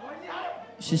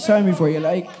 She shy me for you,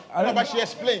 like. No, but she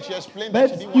explained. She explained But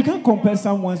that she didn't you want can't compare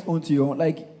someone's own to your own.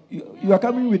 Like, you are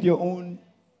coming with your own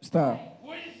style.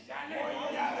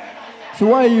 So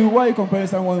why are you comparing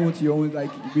someone own to your own?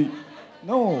 Like,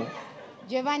 no.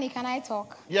 Giovanni, can I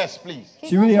talk? Yes, please.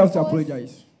 She really has to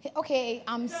apologize. Okay,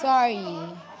 I'm sorry.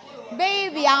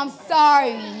 Baby, I'm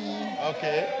sorry.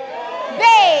 Okay.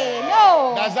 Babe,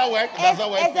 no. Does that work? Does that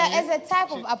work for you? It's a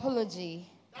type of apology.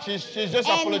 She's just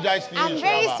And apologized to you. I'm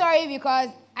very Shiraba. sorry because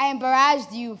I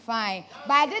embarrassed you, fine.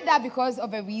 But I did that because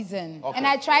of a reason. Okay. And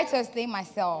I tried to explain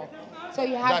myself. So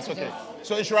you have That's to okay. just...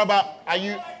 So, Shiraba, are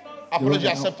you apology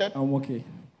accepted? I'm okay.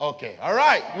 Okay. All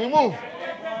right. We move.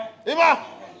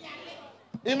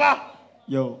 Ima.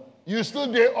 Yo. You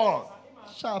still there on?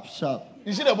 Sharp.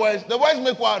 You see the boys? The boys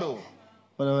make what though?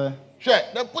 By the way. Sure.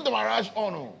 They put them a rush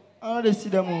on. Oh. I don't see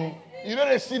them. You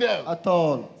don't see them? At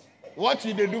all. What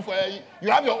did they do for you?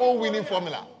 You have your own winning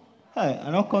formula. Hey,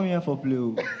 I don't come here for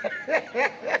play.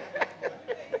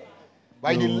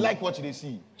 But you like what they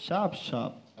see? Sharp.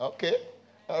 Okay.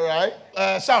 All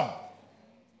right. Sam.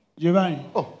 Giovanni.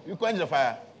 Oh, you quench the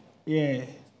fire. Yeah.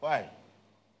 Why?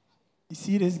 You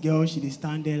see this girl, she dey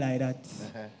stand there like that.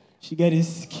 She get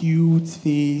this cute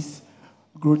face,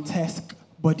 grotesque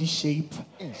body shape,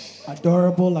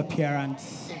 adorable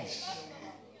appearance.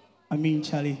 I mean,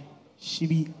 Charlie, she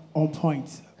be on point.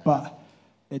 But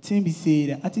The thing be say,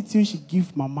 the attitude she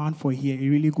give my man for here, it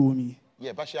really go me.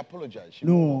 Yeah, but she apologized.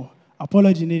 No,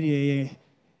 apology yeah.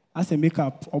 As a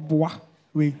makeup, obwa,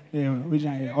 we,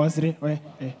 osre,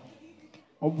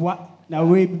 obwa. Now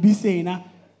we be saying na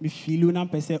me feel na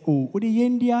pese oh, odi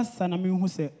yendia sana me who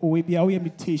say oh we be awe me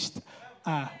taste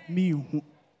me who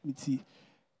me see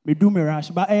me do me rush,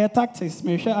 but tactics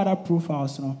me share other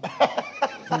profiles no.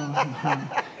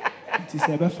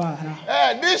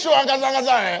 This show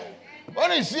Angasa. When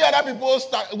you see other people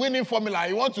start winning formula,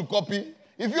 you want to copy.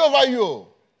 If you over you,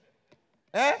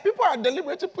 people are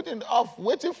deliberately putting it off,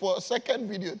 waiting for a second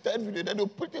video, third video, then they'll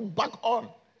put it back on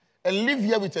and leave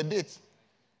here with a date.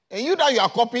 And you that you are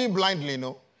copying blindly,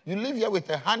 no? You leave here with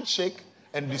a handshake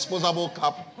and disposable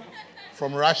cup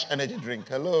from Rush Energy Drink.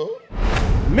 Hello?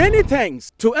 Many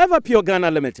thanks to Everpure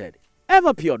Ghana Limited,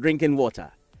 Everpure Drinking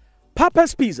Water,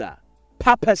 Papa's Pizza,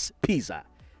 Papa's Pizza,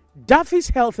 Duffy's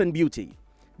Health and Beauty,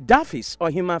 Duffy's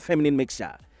Ohima Feminine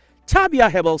Mixture,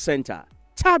 Tabia Herbal Center,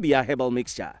 Tabia Herbal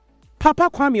Mixture, Papa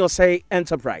Kwame Osei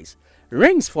Enterprise,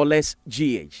 Rings for Less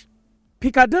GH,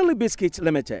 Piccadilly Biscuit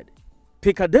Limited,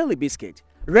 Piccadilly Biscuit,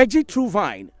 Reggie True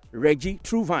Vine,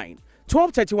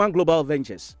 1231 Global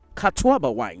Ventures,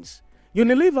 Katwaba Wines,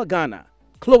 Unilever Ghana,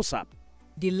 Close Up,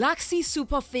 Deluxy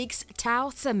Superfix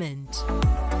Tile Cement.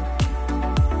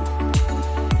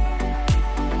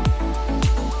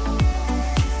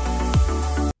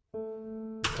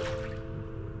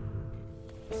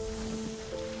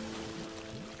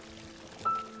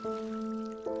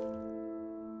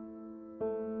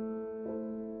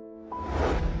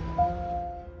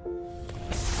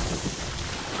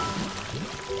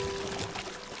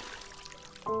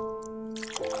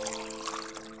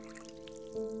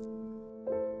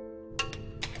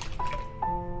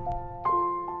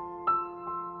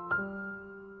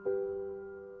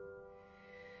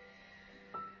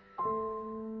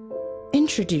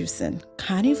 Introducing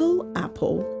Carnival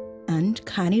Apple and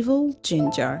Carnival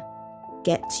Ginger.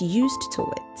 Get used to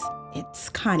it. It's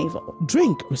Carnival.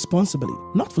 Drink responsibly.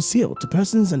 Not for sale to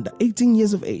persons under 18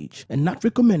 years of age and not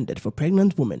recommended for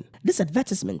pregnant women. This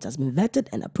advertisement has been vetted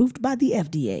and approved by the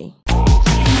FDA.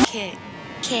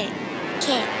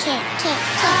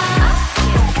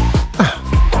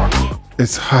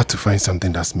 It's hard to find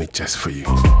something that's made just for you.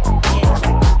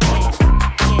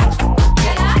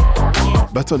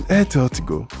 But on Airtel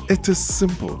Tigo, it is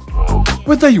simple.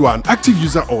 Whether you are an active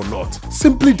user or not,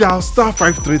 simply dial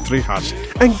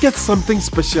 *533# and get something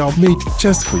special made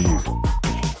just for you.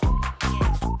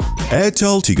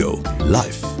 Airtel Tigo.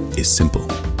 Life is simple.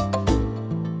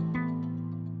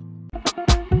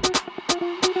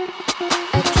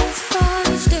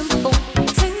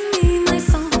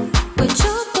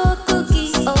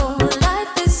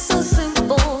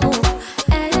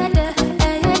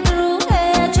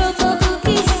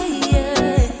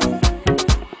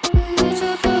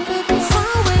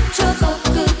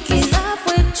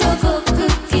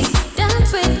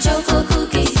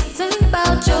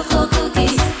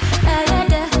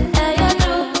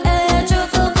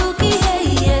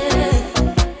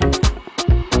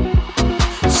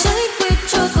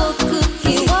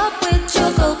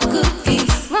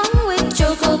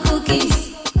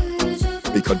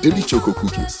 Piccadilly Choco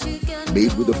Cookies,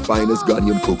 made with the finest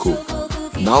Ghanaian cocoa.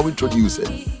 Now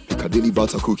introducing Piccadilly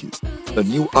Butter Cookies, a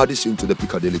new addition to the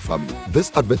Piccadilly family.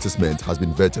 This advertisement has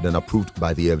been vetted and approved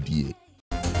by the FDA.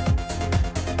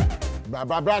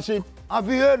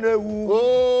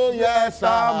 Oh yes,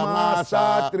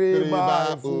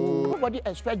 nobody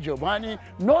expect Giovanni,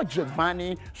 no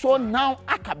Giovanni. So now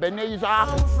Akabeneza.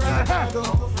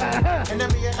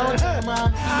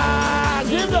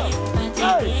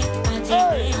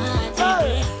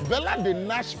 Bella the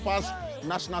Nash pass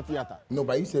National Theatre. No,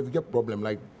 but you say we get problem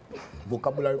like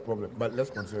vocabulary problem. But let's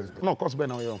consider it. No, cause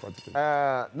Ben on your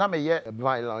na me ye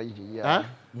violence.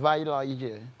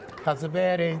 Violence. Happy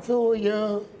birthday to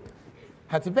you.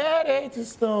 Happy birthday to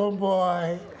Stone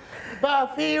Boy.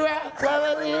 Bafira,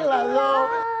 love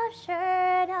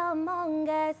shared among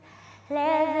us.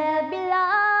 Let there be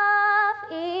love,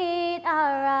 eat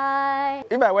alright.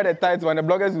 If I wear the tight one, the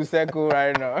bloggers will circle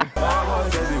right now.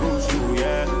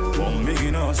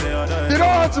 You know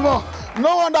what, Mo?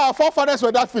 No wonder our forefathers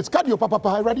were that fit. Cut your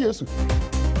papa ready.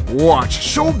 Watch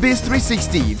Showbiz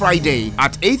 360 Friday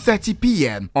at 8:30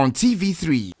 p.m. on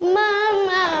TV3.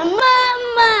 Mama.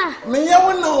 Me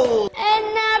no.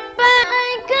 And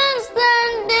I can't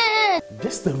stand it.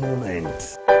 Just a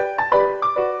moment.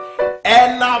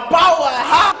 And now power,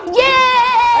 huh?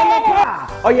 Yeah!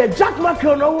 And oye Jack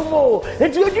Macron no mo.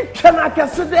 Enti oji twena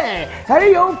kese de.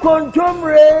 Hey yo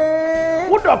kontomre.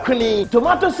 Udokni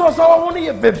tomato sauce awo no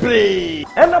ye bebre.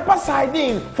 And a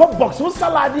sardine for box with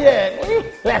salad here.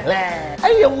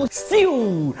 Hey yo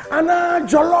stew ana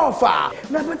jollof.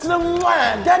 Na betina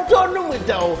mwa that don't know it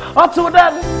though. Oto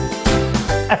that.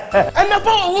 And a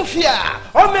bowl of ya.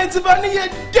 O meant to be near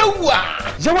Dewa.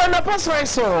 You want a soy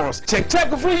sauce. Check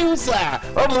for you, sir.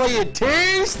 Oh, more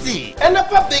tasty. And a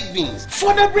baked beans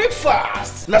for the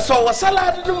breakfast. Na so a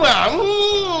salad no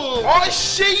oh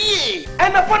she.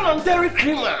 And a pan on dairy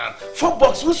creamer for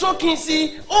box with so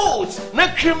kinsey oats. Na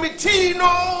creamy tea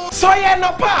no. Soya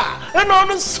na pa. And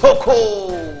on soko.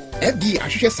 FD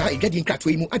ahwehwe sa edwadin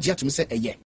kratwe mu agye atum se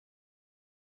eye.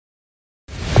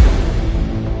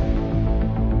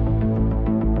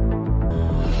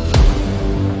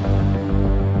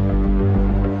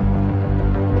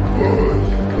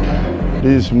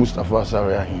 This is Mustafa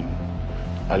Sariahin,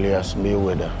 alias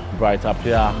Mayweather. Bright up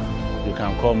here, you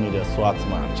can call me the SWAT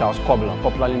man. Charles Cobbler,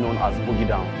 popularly known as Boogie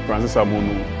Down. Francis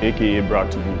Amonu, aka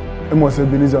Brad Tubu. Amos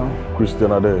Ebenezer.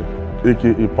 Christian Ade,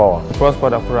 aka Power. Prosper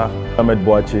Dakura. Ahmed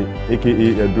Boache, aka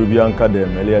Edrubian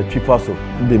Kadem, Elia Chifaso.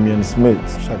 Damian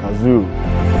Smith, Shaka Zulu.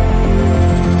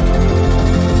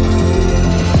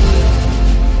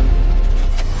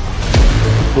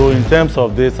 So in terms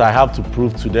of this, I have to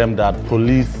prove to them that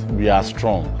police, we are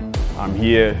strong. I'm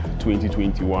here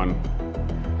 2021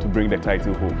 to bring the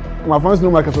title home. My fans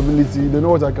know my capability, they know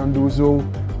what I can do, so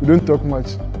we don't talk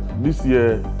much. This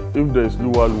year, if there is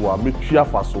Lua Lua, make sure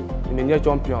Faso. In the near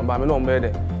champion, but I'm not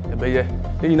better.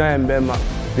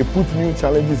 They put new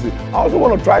challenges in. I also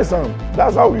want to try some.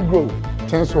 That's how we go.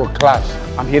 Thanks for clash.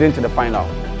 I'm heading to the final.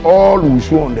 All will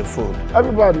show on the field.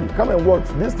 Everybody, come and watch.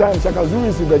 This time, Shaka Zulu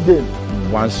is in the game.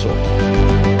 One shot.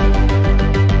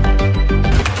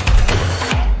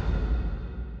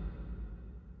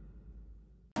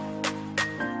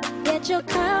 Get your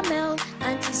Camel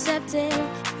antiseptic.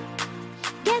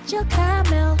 Get your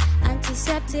Camel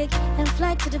antiseptic and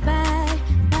fly to Dubai.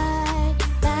 Bye,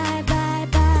 bye, bye,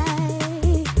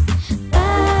 bye.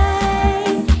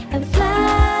 Bye and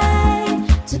fly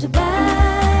to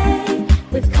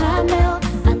Dubai with Camel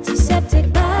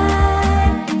antiseptic.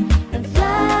 Bye and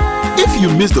fly. If you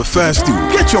missed the first two,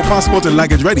 get your passport and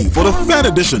luggage ready for the third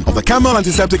edition of the Camel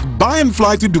Antiseptic Buy and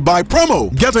Fly to Dubai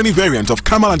promo. Get any variant of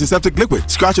Camel Antiseptic Liquid,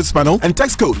 scratch its panel, and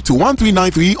text code to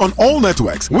 1393 on all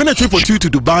networks. Win a trip for two to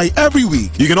Dubai every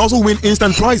week. You can also win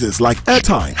instant prizes like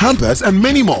airtime, hampers, and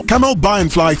many more. Camel Buy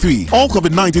and Fly 3. All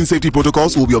COVID-19 safety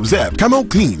protocols will be observed. Camel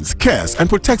cleans, cares, and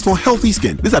protects for healthy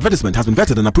skin. This advertisement has been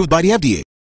vetted and approved by the FDA.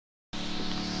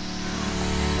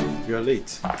 You're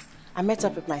late. I met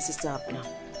up with my sister up now.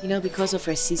 You know, because of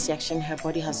her C-section, her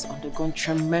body has undergone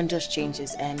tremendous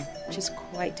changes and she's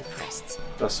quite depressed.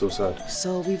 That's so sad.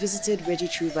 So we visited Reggie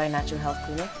Truvine Natural Health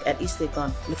Clinic at East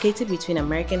Legon, located between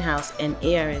American House and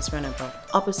ARS Runabout,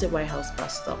 opposite White House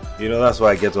bus stop. You know, that's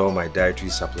where I get all my dietary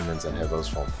supplements and herbals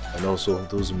from. And also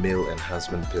those male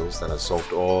enhancement pills that have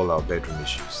solved all our bedroom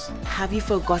issues. Have you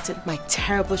forgotten my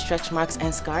terrible stretch marks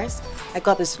and scars? I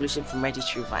got the solution from Reggie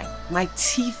Truvine. My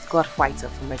teeth got whiter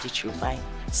from Reggie Truvine.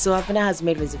 So Abena has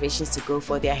made reservations to go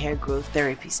for their hair growth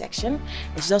therapy section,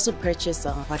 and she's also purchased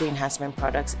some body enhancement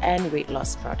products and weight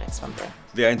loss products from them.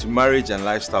 They are into marriage and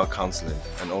lifestyle counseling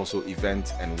and also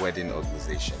event and wedding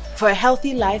organization. For a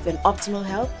healthy life and optimal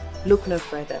health, look no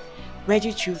further.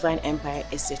 Reggie Truvine Empire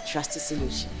is a trusted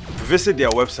solution. Visit their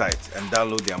website and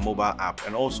download their mobile app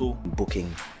and also booking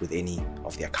with any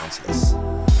of their counselors.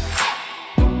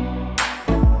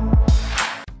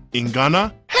 In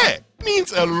Ghana, hair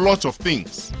means a lot of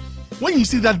things. When you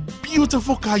see that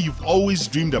beautiful car you've always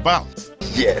dreamed about.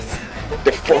 Yes,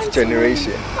 the fourth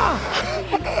generation.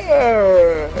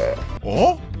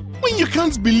 Or when you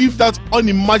can't believe that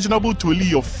unimaginable toli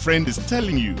your friend is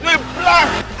telling you.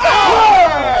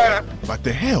 But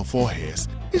the hair of all hairs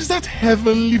is that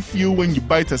heavenly feel when you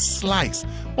bite a slice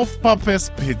of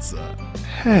Papa's Pizza.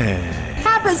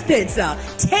 Papa's Pizza.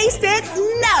 Taste it,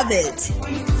 love it.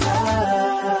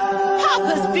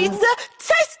 Papa's Pizza.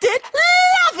 Taste it,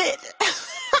 love it.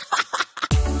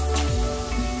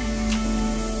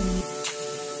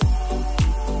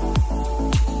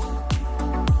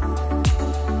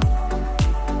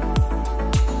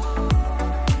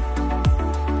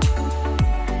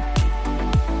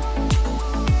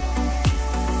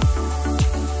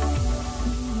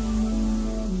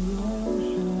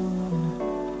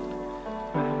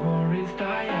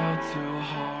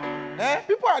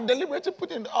 People are deliberately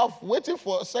putting it off, waiting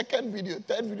for a second video,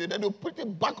 third video, then they'll put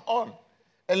it back on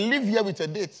and leave here with a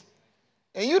date.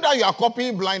 And you now you are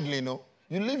copying blindly, no?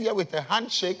 You leave here with a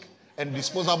handshake and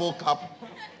disposable cup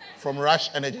from Rush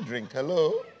Energy Drink.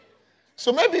 Hello?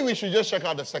 So maybe we should just check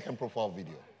out the second profile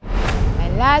video. My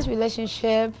last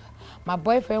relationship, my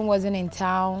boyfriend wasn't in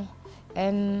town,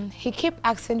 and he kept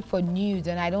asking for nudes,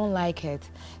 and I don't like it.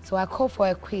 So I called for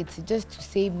a quit just to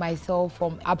save myself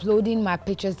from uploading my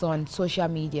pictures on social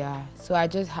media. So I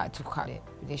just had to cut the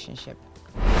relationship.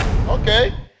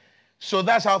 Okay, so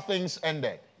that's how things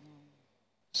ended.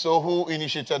 So who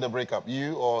initiated the breakup,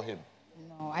 you or him?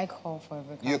 No, I called for a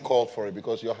breakup. You called for it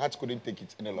because your heart couldn't take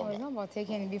it any No, longer. it's not about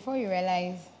taking it. Before you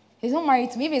realize, he's not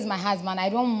married to me. If he's my husband, I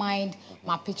don't mind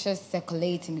my pictures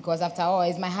circulating because after all,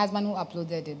 it's my husband who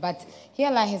uploaded it. But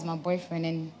here, like, he's my boyfriend,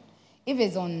 and if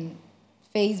it's on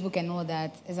Facebook and all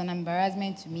that, it's an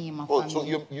embarrassment to me and my family. So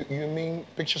you mean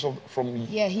pictures from...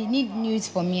 Yeah, he need news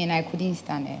for me, and I couldn't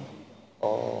stand it.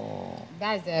 Oh.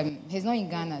 That's he's not in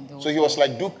Ghana though. So he was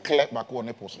like, do collect back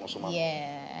on post.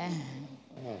 Yeah.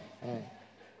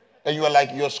 And you were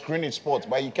like, your screen is sports,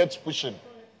 but he kept pushing.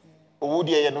 Oh,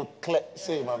 dear, you know,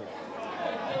 say, man.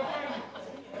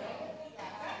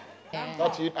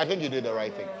 I think you did the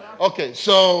right thing. Okay,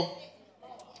 so,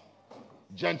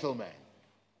 gentlemen,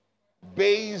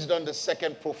 based on the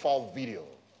second profile video,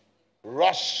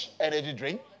 Rush Energy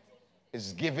Drink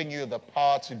is giving you the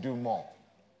power to do more.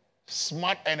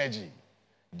 Smart energy.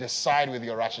 Decide with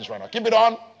your rations right now. Keep it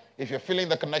on if you're feeling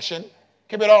the connection.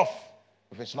 Keep it off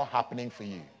if it's not happening for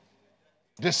you.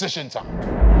 Decision time.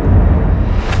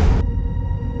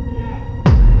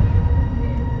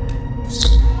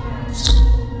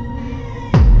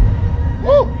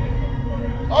 Woo!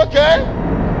 Okay.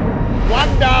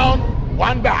 One down,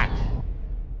 one back.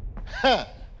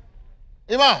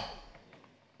 Imam,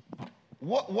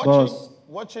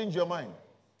 what changed your mind?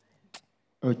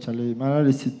 Oh, Charlie, man, I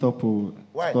sit up.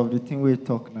 Why? Of the thing we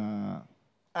talk now.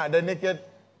 The naked.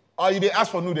 Oh, you did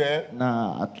ask for nude there?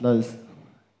 Nah, at least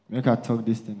make I talk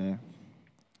this thing there.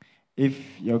 If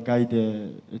your guy there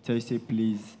tell you say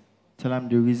please, tell him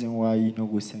the reason why you no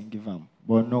go send give him,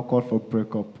 but no call for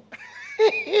breakup.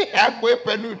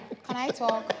 Can I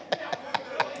talk?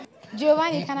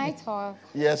 Giovanni, can I talk?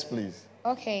 Yes, please.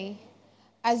 Okay.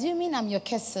 Assuming I'm your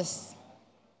kisses,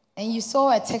 and you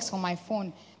saw a text on my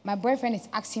phone, my boyfriend is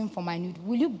asking for my nude.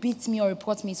 Will you beat me or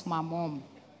report me to my mom?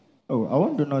 Oh, I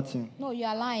won't do nothing. No, you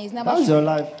are lying. It's never true. That's your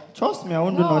life. Trust me, I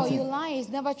won't do nothing. No, you're lying. It's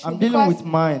never true. I'm dealing with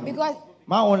mine. Because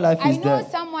my own life is there. I know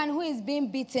someone who is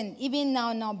being beaten even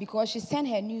now because she sent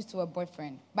her news to her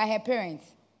boyfriend by her parents.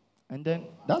 And then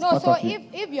that's no, part so of it.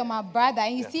 if you're my brother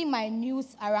and you see my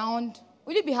news around,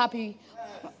 will you be happy?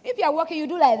 If you're working, you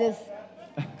do like this.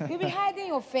 You'll be hiding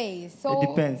your face. So it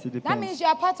depends. That means you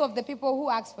are part of the people who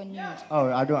ask for news. Oh,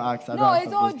 I don't ask. No,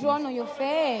 it's all drawn on your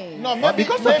face. No, but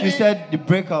because of you said the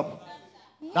breakup,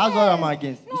 that's what I'm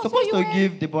against. You're supposed to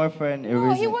give the boyfriend a reason.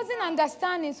 No, he wasn't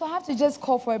understanding, so I have to just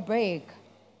call for a break.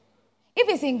 If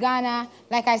it's in Ghana,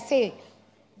 like I say,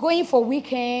 going for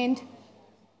weekend,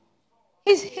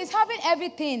 he's having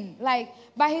everything,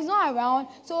 but he's not around.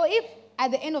 So if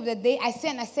at the end of the day I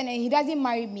send and he doesn't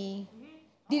marry me,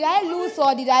 did I lose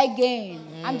or did I gain?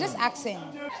 I'm just asking.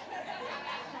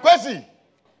 Kwesi,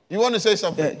 you want to say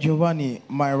something? Giovanni,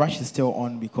 my rush is still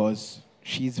on because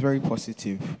she's very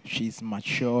positive. She's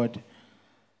matured.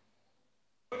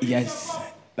 Yes,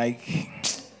 like,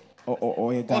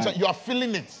 you are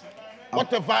feeling it.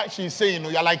 Whatever she's saying,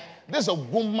 you're like, there's a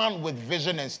woman with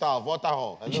vision and style.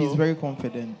 Hello? She's very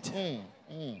confident.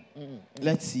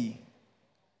 Let's see.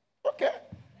 Okay.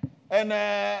 And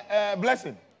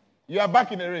Blessing, you are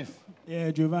back in the race.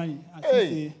 Yeah, Giovanni. I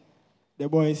see the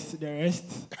boys, the rest,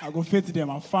 I go fit them.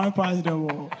 I find past them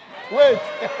all. Wait.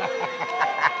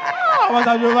 What's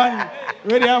up, Giovanni?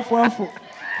 Where they are for?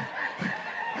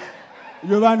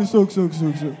 Giovanni, so.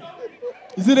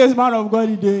 You see this man of God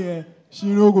today, she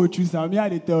no go choose them. Me,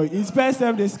 I tell you. Inspect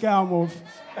them, they scare him off.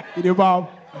 In the bar.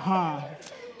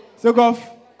 So,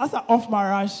 as I off my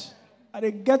rush, I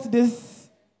get this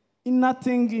inner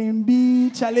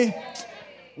tingling, Charlie.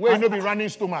 Where you no be running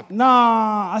stomach?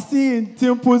 Nah, I see in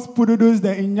Timpus, Pududus,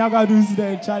 the Inyagadus,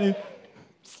 the Charlie.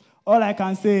 All I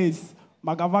can say is,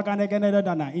 Magavaka negeneda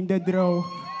dana in the drill.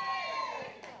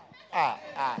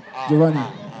 Giovanni.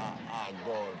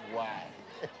 God, why?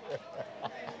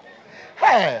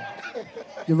 Hey.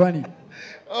 Giovanni.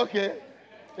 Okay.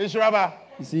 It's Rabba.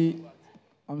 You see,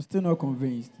 I'm still not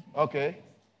convinced. Okay.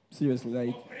 Seriously,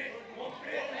 like.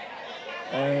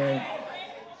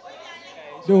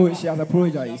 Though she has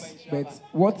apologized, but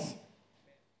what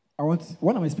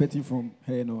I'm expecting from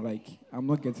her, I'm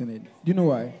not getting it. Do you know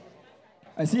why?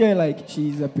 I see her like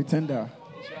she's a pretender.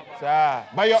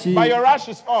 But your rush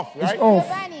is off, right? It's off.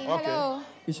 Giovanni, hello.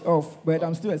 It's off, but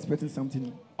I'm still expecting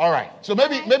something. All right. So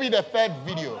maybe the third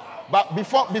video. But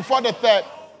before the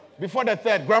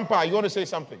third, Grandpa, you want to say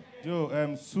something?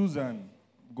 Joe, Susan,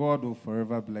 God will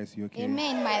forever bless you, okay?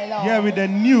 Amen, my Lord. Yeah, with the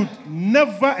nude,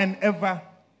 never and ever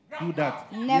do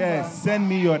that. Never. Yes, send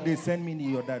me your this, send me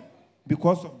your that.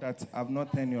 Because of that, I've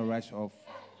not turned your rush off.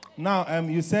 Now,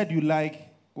 you said you like,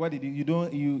 what did you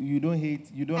don't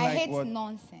hate, you don't like what? I hate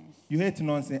nonsense. You hate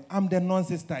nonsense. I'm the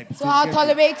nonsense type. So I'll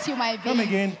tolerate you, my baby. Come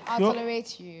again. I'll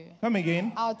tolerate you. Come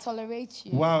again. I'll tolerate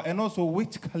you. Wow, and also,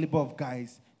 which caliber of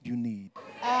guys do you need?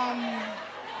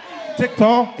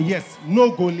 TikTok, yes,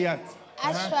 no Goliath.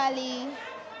 Actually,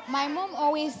 my mom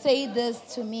always say this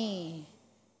to me.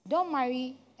 Don't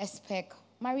marry a speck,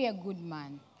 marry a good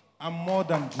man. I'm more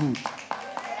than good.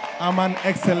 I'm an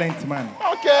excellent man.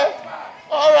 Okay.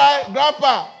 All right,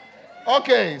 Grandpa.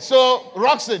 Okay, so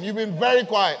Roxanne, you've been very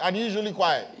quiet, unusually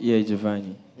quiet. Yeah,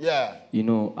 Giovanni. Yeah. You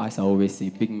know, as I always say,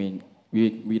 big men,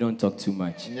 we don't talk too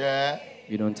much. Yeah.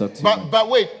 We don't talk too much. But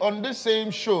wait, on this same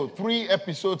show, 3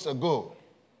 episodes ago,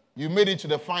 you made it to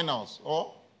the finals,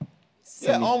 or?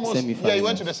 Almost. Yeah, you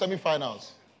went to the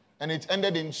semi-finals. And it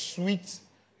ended in sweet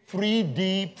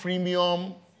 3D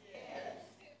premium.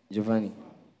 Giovanni,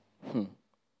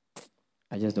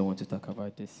 I just don't want to talk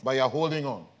about this. But you're holding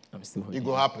on. I'm still holding on. It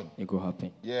will happen. It will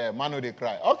happen. Yeah, man, they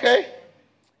cry. Okay.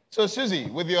 So, Susie,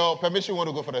 with your permission, we want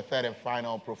to go for the third and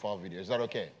final profile video. Is that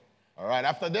okay? All right,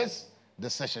 after this, the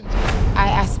session.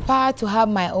 I aspire to have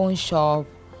my own shop,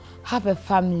 have a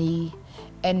family,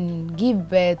 and give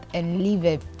birth and live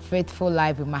a faithful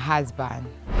life with my husband.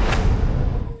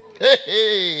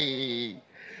 Hey,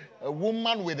 a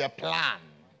woman with a plan.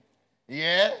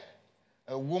 Yeah?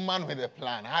 A woman with a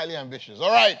plan. Highly ambitious.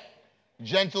 All right,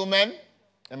 gentlemen,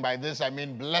 and by this I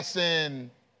mean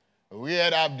Blessing,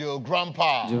 Weird Abdul,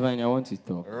 Grandpa. Giovanni, I want to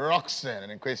talk. Roxanne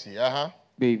and Kwesi,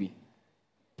 Baby,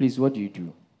 please, what do you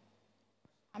do?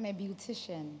 I'm a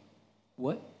beautician.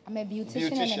 What? I'm a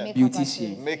beautician and a makeup Beautician.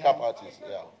 artist. Makeup artist,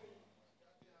 yeah.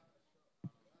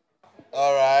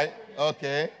 All right,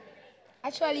 okay.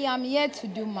 Actually, I'm here to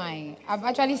do mine. I've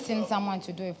actually seen someone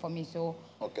to do it for me, so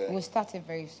we'll start it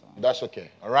very soon. That's okay,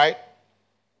 all right?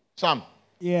 Sam.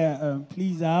 Yeah,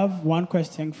 please, I have one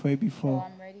question for you before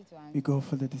I'm ready to answer. we go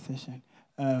for the decision.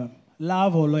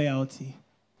 Love or loyalty?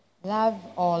 Love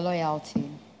or loyalty?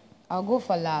 I'll go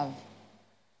for love.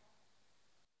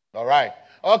 All right,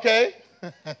 okay.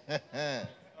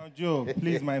 Joe,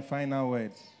 please, my final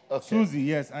words. Okay. Susie,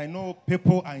 yes, I know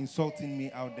people are insulting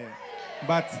me out there,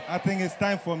 but I think it's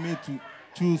time for me to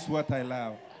choose what I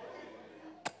love.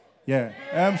 Yeah.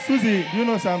 Susie, do you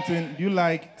know something? Do you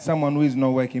like someone who is not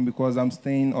working because I'm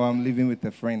staying or I'm living with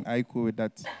a friend? Are you cool with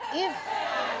that?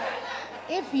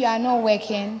 If you are not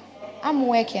working, I'm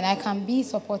working. I can be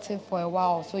supportive for a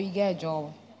while so you get a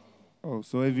job. Oh,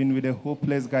 so even with a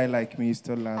hopeless guy like me, you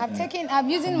still love me? I'm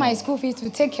using my school fees to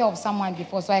take care of someone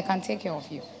before, so I can take care of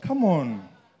you. Come on.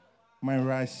 My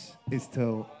rush is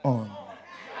still on.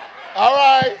 All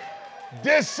right.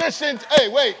 Decision. Hey,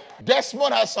 wait.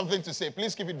 Desmond has something to say.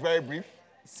 Please keep it very brief.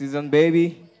 Susan,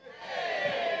 baby.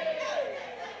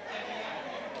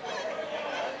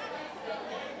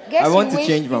 Guess I want to wish,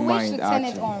 change my you mind, wish to turn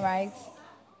actually. it on, right?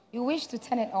 You wish to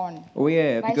turn it on. Oh,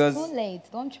 yeah, But because... it's too late.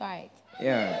 Don't try it.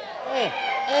 Yeah.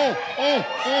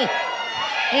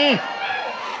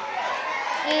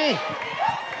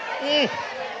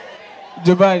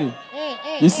 Giovanni,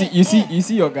 you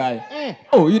see your guy.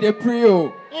 Oh, you the pray.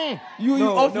 You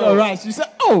off your rights. You say,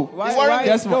 oh, why?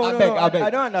 That's I beg. I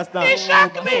don't understand. He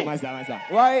shocked me. Master.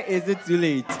 Why is it too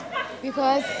late?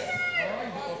 Because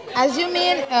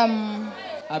assuming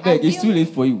I beg, it's too late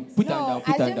for you. Put that down.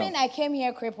 Put that assuming down. I came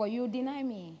here crippled, you deny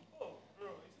me.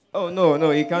 Oh no,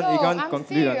 you can't. No, you can't I'm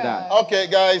conclude on serious. that. Okay,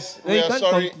 guys, No, we you are can't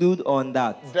sorry. conclude on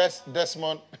that.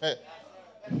 Desmond,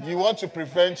 you want to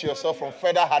prevent yourself from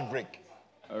further heartbreak.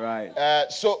 All right.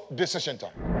 So, decision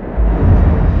time.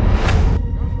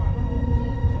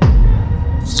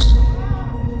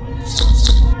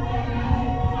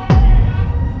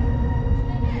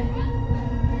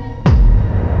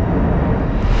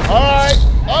 All right.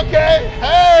 Okay.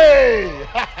 Hey.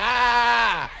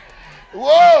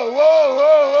 Whoa.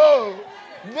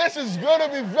 This is going to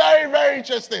be very, very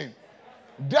interesting.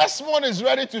 Desmond is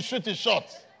ready to shoot his shot.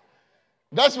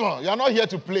 Desmond, you're not here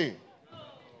to play.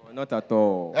 Not at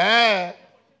all.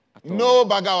 No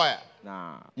bagawaya.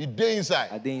 Nah. You day inside.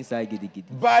 I day inside, giddy.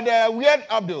 But Weird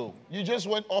Abdul, you just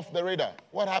went off the radar.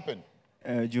 What happened?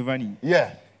 Giovanni.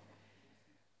 Yeah.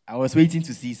 I was waiting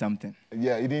to see something.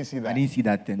 Yeah, you didn't see that. I didn't see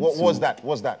that thing. What was that?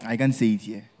 What's that? I can't say it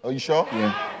here. Are you sure?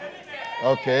 Yeah.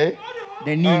 Okay.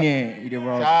 The Nine,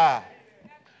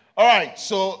 All right,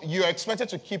 so you're expected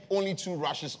to keep only 2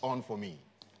 rushes on for me.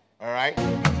 All right?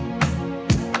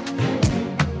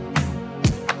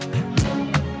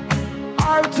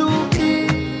 R2P,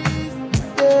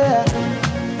 yeah.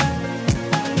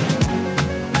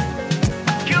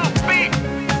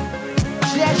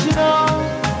 Yes, you know.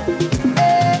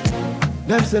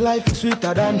 Them say life is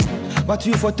sweeter than, but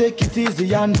you for take it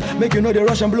easy and make you know the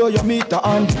rush and blow your meter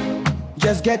on.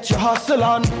 Just get your hustle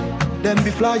on, then be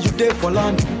fly you day for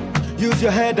land. Use your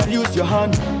head and use your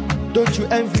hand. Don't you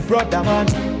envy brother man?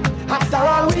 After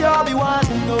all we all be one.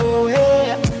 No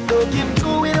hey, don't keep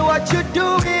doing what you're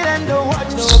doing and don't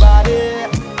watch nobody.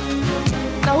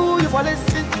 Now who you for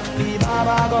listen to me,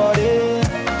 Baba God?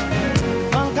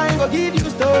 Mankind go give you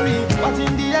story, but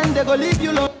in the end they go leave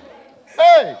you alone.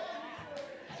 Hey!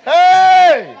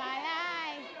 Hey!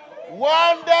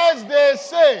 Wonders they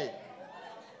say.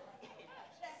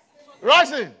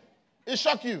 Roxy, it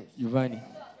shocked you. Giovanni,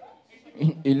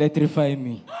 electrify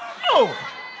me. Oh!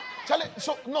 Charlie,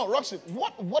 so, no, Roxy,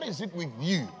 what is it with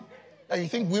you that you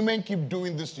think women keep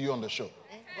doing this to you on the show?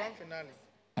 Grand finale.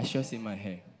 I sure see my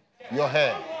hair. Your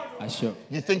hair? I sure.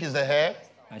 You think it's the hair?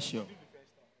 I sure.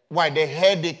 Why, the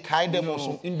hair, they kind them or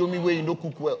some Indomie way you don't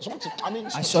cook well? Something, I mean,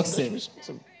 I shock say.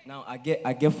 Now, I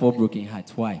get 4 broken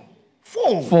hearts. Why?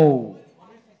 4? 4.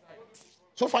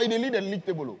 So far, you didn't lead the league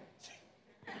table.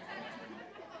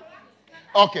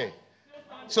 Okay.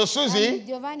 So, Susie.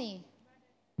 Giovanni,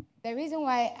 the reason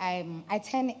why I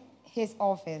attend his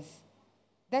office,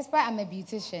 despite I'm a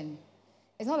beautician,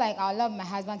 it's not like I love my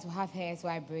husband to have hair, so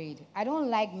I braid. I don't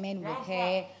like men with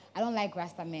hair. I don't like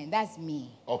Rasta men. That's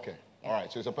me. Okay. All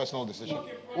right. So it's a personal decision.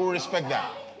 We'll respect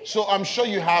that. So I'm sure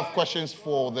you have questions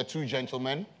for the 2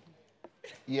 gentlemen.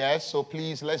 Yes. So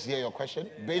please, let's hear your question.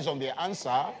 Based on the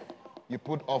answer, you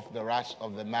put off the rash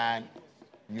of the man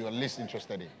you are least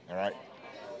interested in. All right.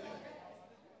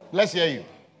 Let's hear you.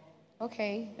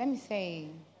 Okay. Let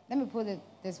me put it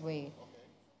this way.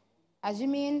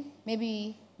 Assuming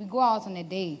maybe we go out on a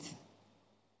date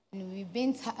and we've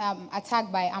been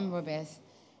attacked by armed robbers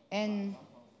and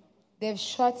they've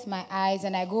shut my eyes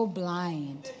and I go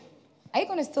blind. Are you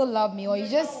going to still love me or you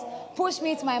just push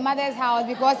me to my mother's house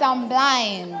because I'm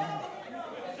blind?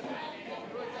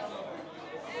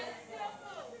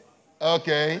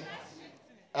 Okay.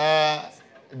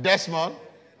 Desmond.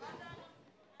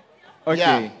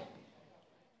 Okay.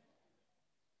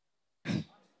 Yeah.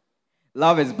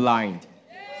 Love is blind.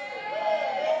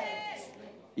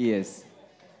 Yes.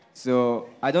 So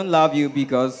I don't love you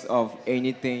because of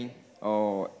anything,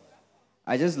 or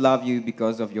I just love you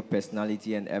because of your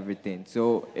personality and everything.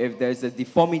 So if there's a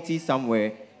deformity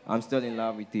somewhere, I'm still in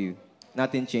love with you.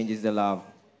 Nothing changes the love.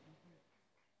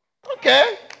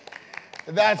 Okay.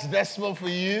 That's Desmond for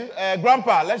you.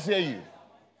 Grandpa, let's hear you.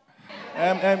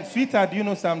 Sweetheart, do you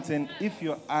know something? If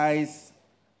your eyes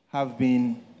have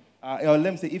been, or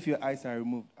let me say, if your eyes are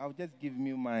removed, I'll just give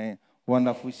you my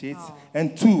wonderful shades. Oh.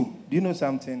 And 2, do you know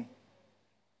something?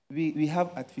 We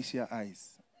have artificial eyes.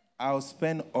 I'll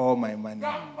spend all my money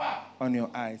on your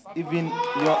eyes. Even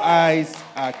your eyes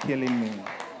are killing me.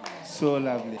 So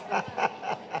lovely.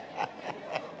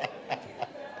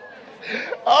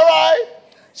 All right.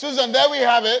 Susan, there we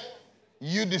have it.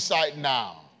 You decide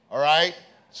now. All right?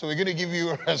 So we're going to give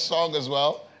you a song as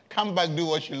well. Come back, do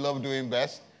what you love doing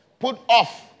best. Put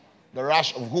off the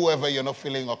rush of whoever you're not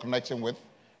feeling or connecting with.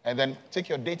 And then take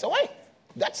your dates away.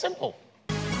 That's simple.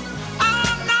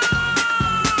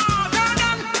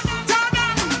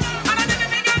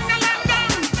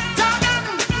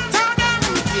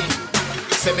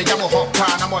 Say me jamo hot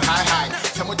pan, I'm high high.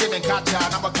 Some of them catch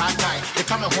I'm a kai. They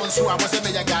come home so I was a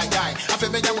guy. I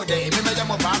feel me jamo day, me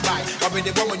jamo bye bye. I be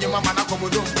the woman your mama na come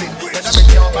do thing. But I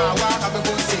be your ba wa I be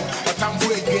going sing. But I'm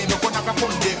for a game, no na come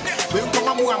dem. We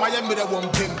come am I am me the one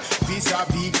pim. Visa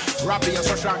B, rap your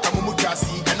social come mu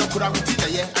kasi. I no kura wuti da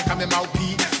ye, I come mau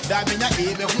P. Da me nya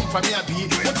e me hu fa me abi.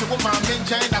 What you want me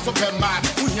China so pemba.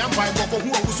 Who yam by go who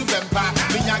usu bempa.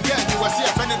 Me nya girl you was here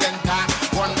friend denta.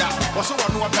 Wonder, what's one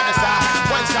more penisa.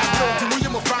 Once I go to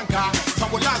William Franca,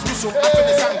 some will last me so after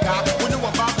the Sanka. When you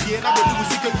were back here, I will do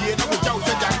sick again, I will tell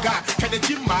the Janka. Can the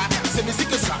Jimma, send me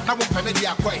sick as I will permit the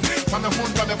acquaint. From a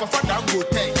phone, from a father, go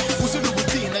take. Who's in the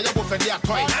routine, I will for the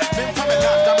acquaint. Then come and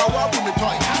laugh, I'm a walk with the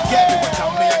toy. Get me what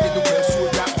I'm made to wear so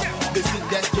that. This is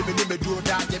that, give me the do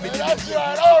that, give me the. That's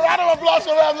right. Oh, round of applause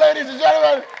for them, ladies and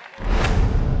gentlemen.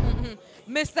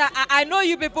 Mister, I know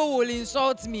you people will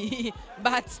insult me,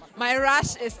 but my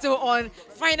rush is still on.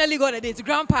 Finally got a date.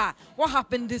 Grandpa, what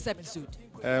happened this episode?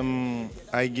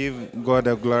 I give God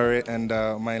the glory and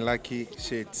my lucky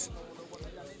shades.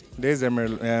 There's a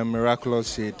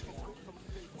miraculous shade.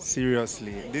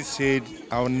 Seriously, this shade,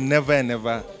 I'll never and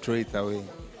never throw it away.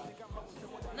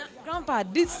 Now, Grandpa, Grandpa,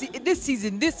 this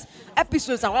season, this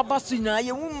episodes are about to now.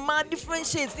 You want different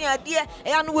shades. Now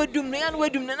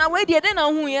where then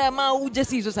who ya ma just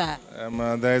see so sir.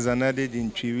 There is an adage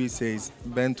in Chiwi says,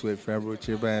 "Bent to a fabro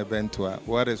chiba, bent to a."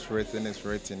 What is written is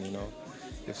written. You know,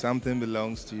 if something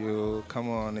belongs to you, come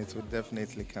on, it will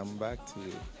definitely come back to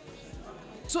you.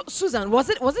 So Susan, was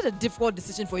it a difficult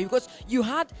decision for you because you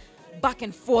had back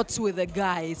and forth with the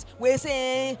guys? Where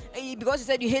saying because you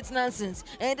said you hate nonsense,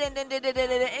 and then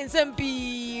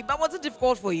SMP. But was it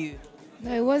difficult for you?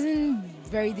 No, it wasn't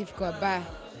very difficult. But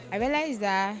I realized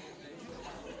that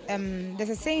there's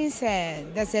a saying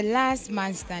said, "There's a last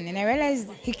man standing." I realized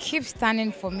he keeps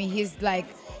standing for me. He's like,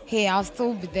 "Hey, I'll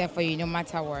still be there for you no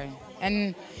matter what."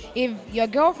 And if your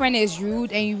girlfriend is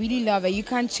rude and you really love her, you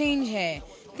can change her.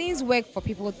 Things work for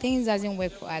people, things doesn't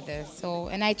work for others. So,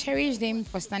 and I cherish them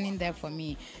for standing there for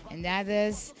me. And the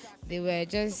others, they were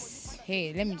just,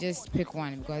 hey, let me just pick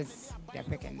one because they're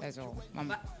picking, that's all.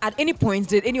 Mama. At any point,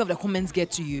 did any of the comments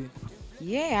get to you?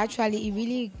 Yeah, actually, it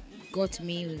really got to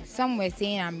me. Some were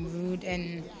saying I'm rude,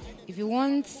 and if you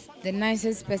want the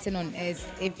nicest person on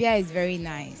earth, Efia is very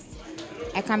nice.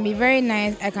 I can be very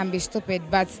nice, I can be stupid,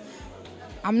 but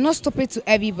I'm not stupid to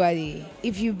everybody.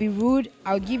 If you be rude,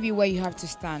 I'll give you where you have to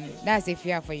stand. That's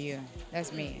Efia for you.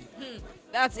 That's me.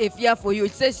 That's Efia for you.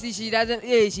 It says she doesn't.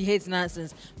 She hates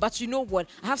nonsense. But you know what?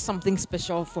 I have something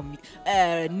special for me.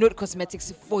 Note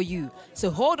Cosmetics for you. So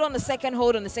hold on a second.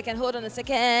 Hold on a second. Hold on a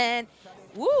second.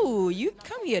 Woo! You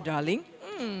come here, darling.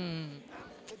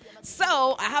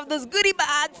 So I have this goodie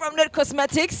bag from Note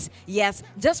Cosmetics. Yes,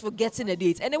 just for getting a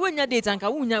date. And when you date,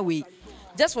 Anka, we.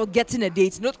 Just for getting a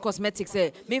date, Note Cosmetics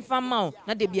say, "Me famau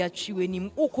na de be achiwe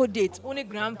nim oko date only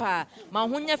grandpa ma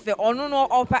hunya fe ono no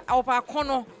opa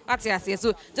kono ati.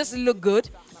 So just look good."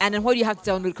 And then what do you have to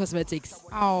tell Note Cosmetics?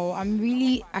 Oh, I'm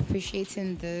really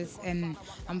appreciating this and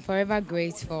I'm forever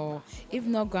grateful. If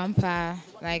not grandpa,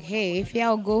 like, hey, if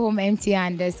y'all go home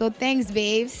empty-handed. So thanks,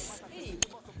 babes.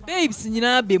 Babes,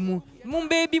 nyina be mu. Mun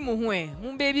baby mu hu e.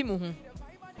 Mun baby mu hu.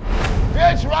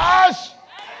 Bitch Rush!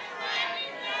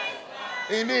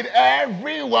 Indeed,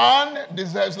 everyone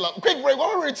deserves love. Quick break.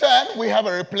 When we return, we have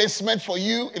a replacement for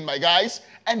you in my guys.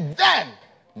 And then,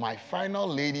 my final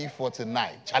lady for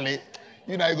tonight. Charlie,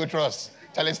 you know you go trust.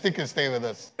 Charlie, stick and stay with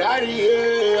us.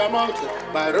 Daddy, I'm out.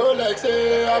 My Rolex,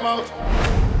 I'm out.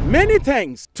 Many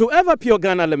thanks to Everpure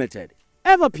Ghana Limited.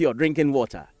 Everpure Drinking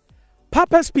Water.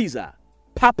 Papa's Pizza.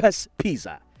 Papa's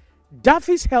Pizza.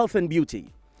 Duffy's Health and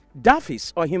Beauty.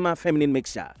 Duffy's Ohima Feminine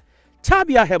Mixture.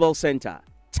 Tabia Herbal Center.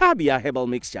 Tabia Herbal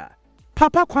Mixture.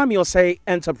 Papa Kwame Osei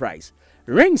Enterprise.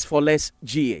 Rings for Less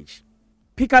GH.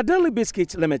 Piccadilly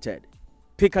Biscuit Limited.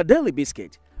 Piccadilly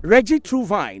Biscuit. Reggie True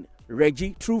Vine.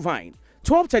 Reggie True Vine.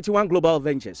 1231 Global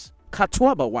Ventures.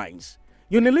 Katuaba Wines.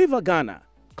 Unilever Ghana.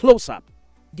 Close Up.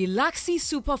 Deluxy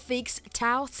Superfix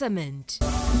Tile Cement.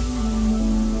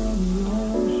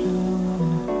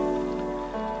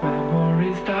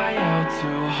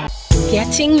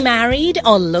 Getting married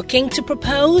or looking to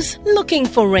propose? Looking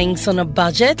for rings on a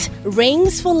budget?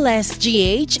 Rings for Less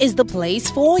GH is the place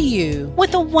for you.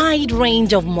 With a wide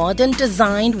range of modern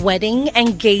designed wedding,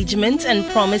 engagement and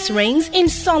promise rings in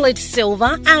solid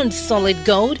silver and solid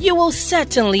gold, you will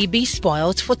certainly be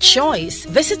spoiled for choice.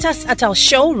 Visit us at our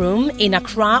showroom in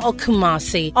Accra or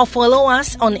Kumasi or follow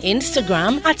us on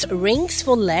Instagram at Rings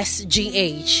for Less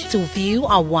GH to view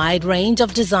our wide range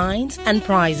of designs and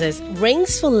prices.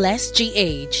 Rings for Less GH.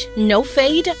 No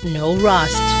fade, no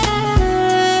rust.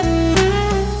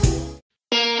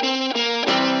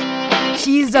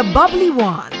 She's the bubbly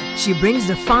one. She brings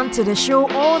the fun to the show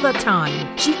all the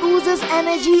time. She oozes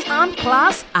energy and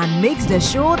class and makes the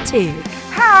show tick.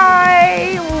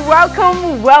 Hi!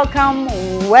 Welcome, welcome,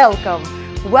 welcome.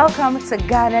 Welcome to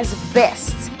Ghana's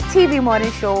best TV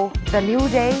morning show, The New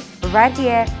Day, right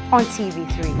here on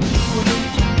TV3.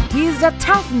 He's a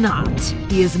tough nut.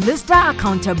 He is Mr.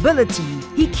 Accountability.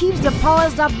 He keeps the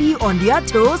powers that be on their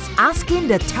toes, asking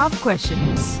the tough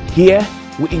questions. Here,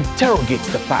 we interrogate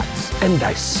the facts and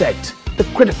dissect the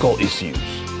critical issues.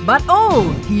 But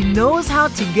oh, he knows how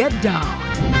to get down.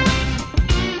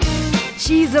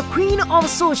 She is a queen of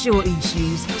social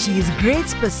issues. She is great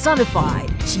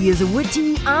personified. She is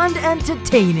witty and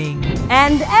entertaining.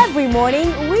 And every morning,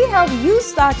 we help you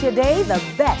start your day the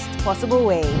best possible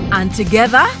way. And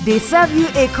together, they serve you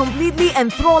a completely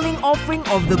enthralling offering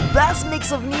of the best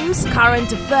mix of news,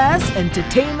 current affairs,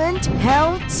 entertainment,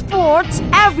 health, sports,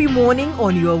 every morning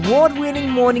on your award-winning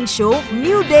morning show,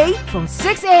 New Day, from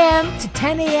 6 a.m. to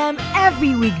 10 a.m.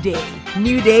 every weekday.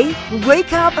 New Day,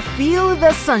 wake up, feel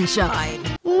the sunshine.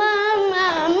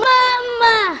 Mama,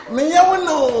 Mama! Me, I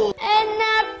know. And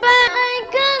I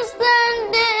can't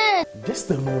stand it. Seize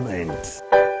the moment.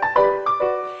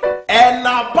 And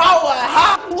now power,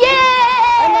 huh? Yeah!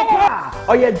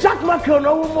 Oh, yeah, Jack Macron,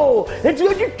 no more. It's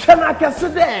you cannot guess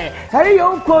it there. Hey,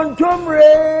 you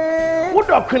contumre. What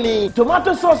docking?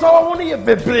 Tomato sauce, I want you,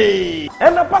 baby.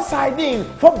 And a pass hiding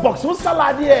for box with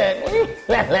salad here.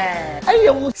 Hey,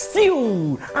 you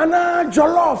stew. And a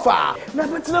jollofa.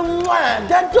 Never to the one.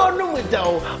 That don't know it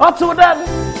though. Up to that.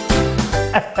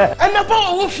 And the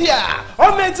ball of ya,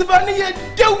 or meant to bunny a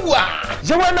doa.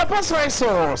 You want a pass rice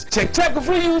sauce? Check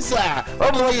for you, sir.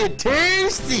 Oh, more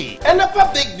tasty. And a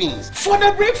baked beans for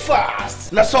the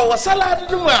breakfast. Now, so a salad,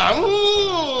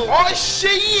 oh,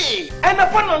 she. And a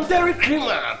pan on dairy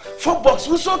creamer for box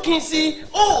with so kinsey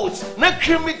oats, na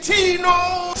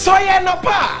cremitino, soya na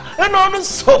pa, and on the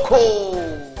soko.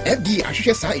 FD, I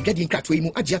should say, getting cut to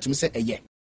him, I just to say a year.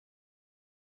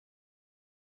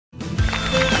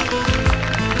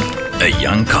 A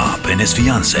young cop and his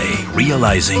fiancée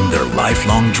realizing their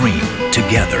lifelong dream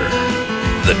together.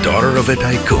 The daughter of a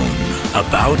tycoon,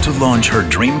 about to launch her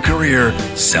dream career,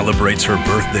 celebrates her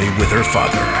birthday with her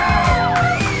father.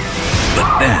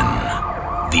 But then,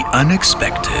 the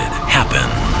unexpected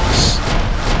happens.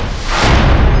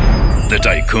 The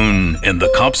tycoon and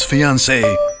the cop's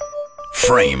fiancée,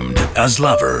 framed as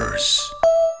lovers.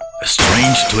 A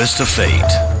strange twist of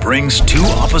fate brings two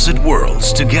opposite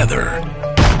worlds together.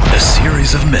 A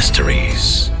series of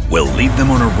mysteries will lead them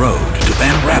on a road to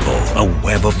unravel a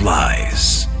web of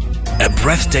lies. A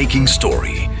breathtaking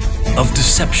story of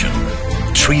deception,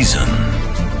 treason,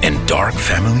 and dark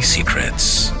family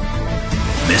secrets.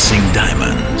 Missing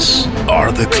diamonds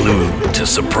are the clue to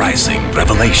surprising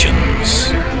revelations.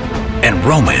 And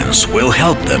romance will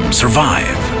help them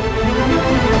survive.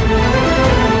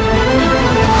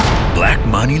 Black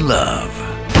Money Love.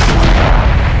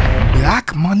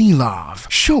 Black Money Love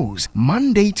shows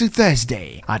Monday to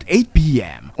Thursday at 8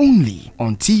 p.m. only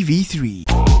on TV3.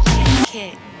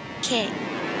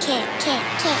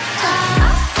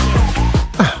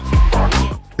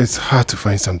 It's hard to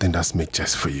find something that's made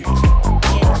just for you.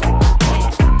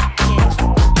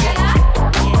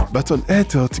 But on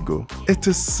Airtel Tigo, it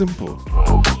is simple.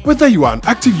 Whether you are an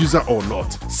active user or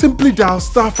not, simply dial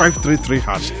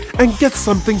 *533# and get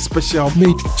something special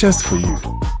made just for you.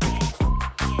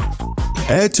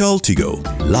 Airtel Tigo.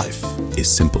 Life is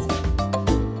simple.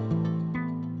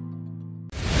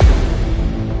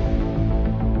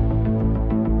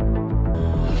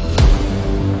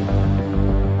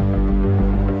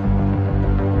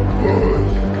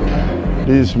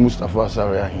 This is Mustafa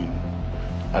Sariahin,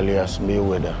 alias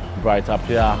Mayweather. Right up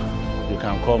here, you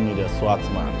can call me the SWAT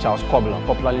man. Charles Cobbler,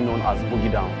 popularly known as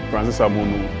Boogie Down. Francis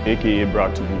Abunu, aka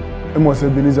Brad Tubu. Amos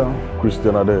Ebenezer.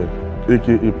 Christian Ade,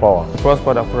 aka Power.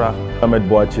 Prosper Dakura. Ahmed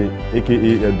Boache,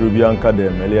 aka Edrubian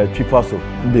Kadem, Elia Chifaso.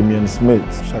 Damian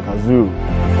Smith, Shaka Zulu.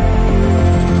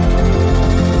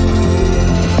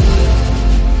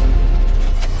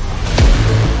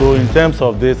 So in terms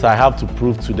of this, I have to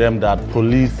prove to them that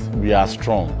police, we are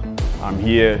strong. I'm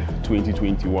here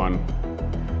 2021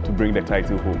 to bring the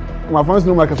title home. My fans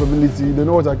know my capability, they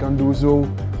know what I can do, so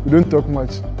we don't talk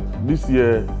much. This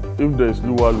year, if there is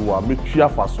Lua Lua, make sure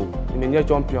Faso. In the year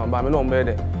champion, but I'm not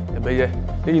better.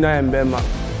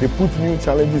 They put new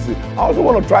challenges in. I also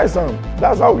want to try some.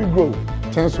 That's how we grow.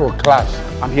 Chance for clash.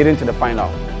 I'm heading to the final.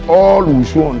 All will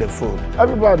show on the field.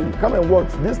 Everybody, come and watch.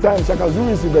 This time, Shaka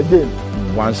Zulu is in the game.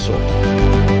 One shot.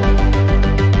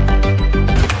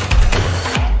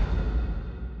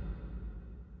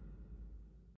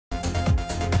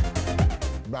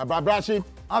 Brashi.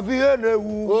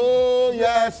 Oh,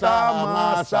 yes,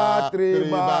 I'm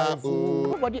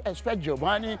Nobody expect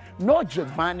Giovanni, no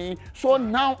Giovanni. So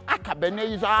now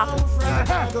Akabeneza.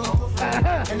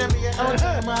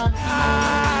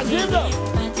 Give them.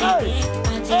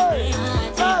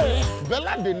 Hey.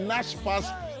 Bella the Nash pass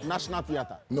National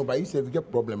Theatre. No, but you say we get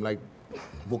problem like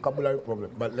vocabulary problem.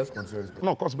 But let's consider it.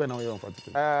 No, cause Ben on your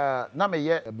particular. Na me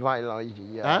ye violence.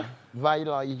 Huh?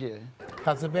 Violence.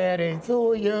 Happy birthday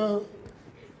to you.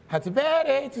 Happy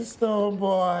birthday to Stone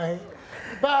Boy.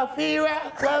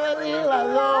 Bafira,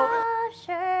 Love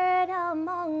shared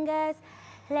among us.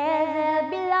 Let there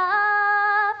be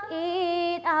love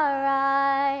in our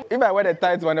eyes. If I wear the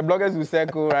tights one, the bloggers will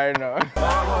circle right now.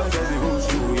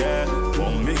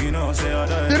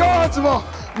 You know what, Mo?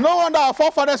 No wonder our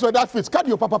forefathers were that fit. Cut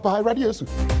your papa ready.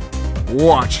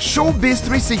 Watch Showbiz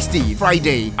 360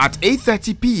 Friday at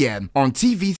 8:30 p.m. on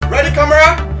TV. Ready,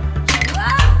 camera?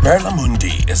 Berla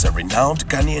Mundi is a renowned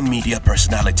Ghanaian media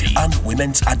personality and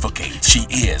women's advocate. She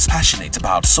is passionate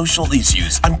about social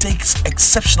issues and takes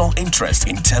exceptional interest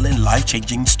in telling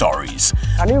life-changing stories.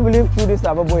 Can you believe through this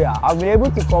Ababoya, I've been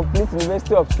able to complete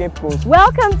University of Cape Coast.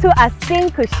 Welcome to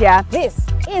Asinkushia. This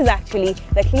is actually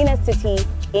the cleanest city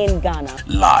in Ghana.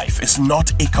 Life is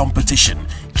not a competition.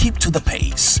 Keep to the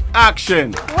pace.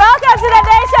 Action! Welcome to the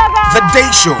Day Show, guys! The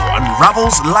Day Show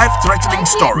unravels life-threatening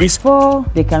stories. Before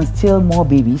they can steal more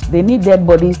babies, they need dead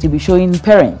bodies to be showing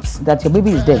parents that your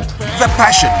baby is dead. The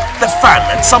passion, the fun,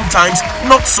 and sometimes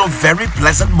not so very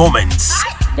pleasant moments.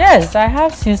 Yes, I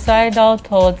have suicidal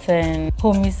thoughts and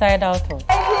homicidal thoughts.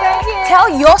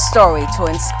 Tell your story to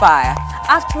inspire.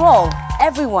 After all,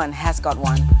 everyone has got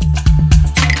one.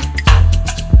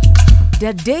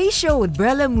 The Day Show with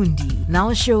Berla Mundi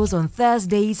now shows on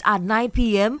Thursdays at 9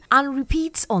 p.m. and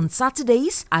repeats on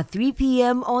Saturdays at 3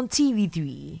 p.m. on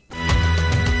TV3.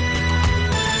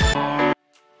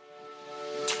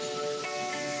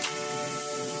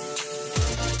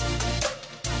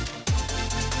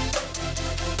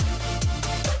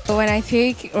 When I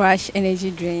take Rush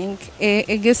energy drink,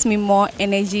 it gives me more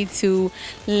energy to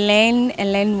learn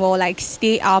more, like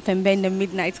stay up and burn the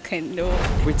midnight candle.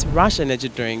 With Rush energy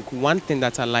drink, one thing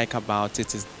that I like about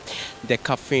it is the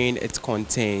caffeine it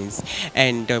contains.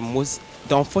 And the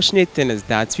unfortunate thing is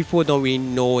that people don't really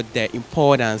know the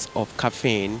importance of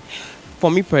caffeine. For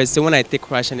me personally, when I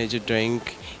take Rush energy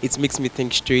drink, it makes me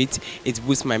think straight, it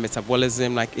boosts my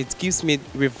metabolism, like it gives me,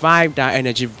 revive that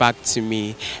energy back to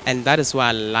me, and that is why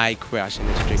I like Rush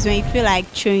energy drink. So when you feel like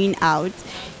throwing out,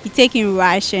 you take in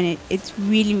Rush and it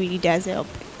really does help.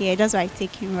 Yeah, that's why I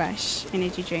take in Rush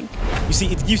energy drink. You see,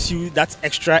 it gives you that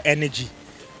extra energy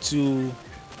to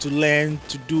learn,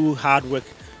 to do hard work.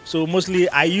 So mostly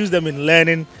I use them in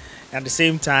learning, and at the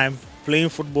same time playing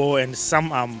football and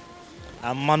some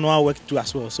manual work too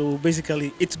as well. So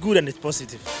basically it's good and it's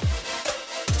positive.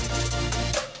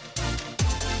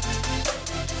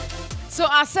 So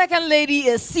our second lady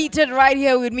is seated right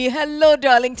here with me. Hello,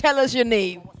 darling. Tell us your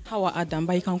name. Hawa Adam,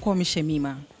 but you can call me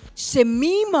Shemima.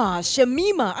 Shemima. I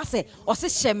say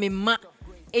Shemima.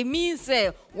 It means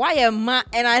why am I?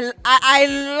 And I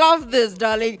love this,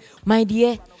 darling. My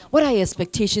dear, what are your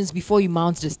expectations before you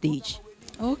mount the stage?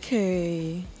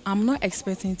 Okay, I'm not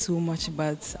expecting too much,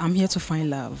 but I'm here to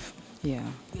find love. Yeah.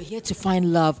 You're here to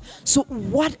find love. So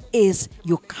what is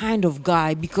your kind of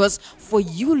guy? Because for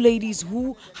you ladies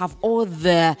who have all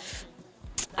the,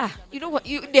 you know what,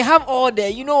 they have all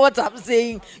the, you know what I'm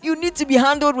saying? You need to be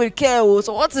handled with care.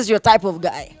 So what is your type of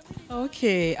guy?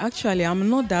 Okay, actually, I'm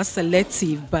not that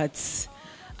selective, but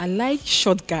I like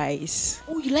short guys.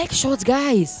 Oh, you like short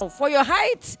guys? For your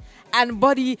height and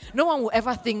body, no one will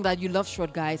ever think that you love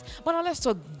short guys. But now let's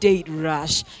talk date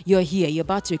Rush. You're here, you're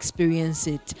about to experience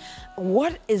it.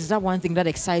 What is that one thing that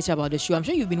excites you about the show? I'm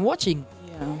sure you've been watching.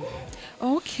 Yeah.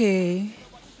 Okay.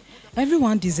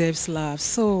 Everyone deserves love,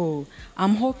 so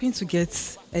I'm hoping to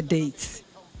get a date.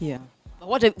 Yeah.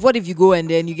 But what if you go and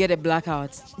then you get a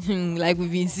blackout, like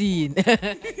we've been seeing?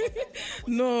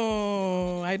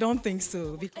 No, I don't think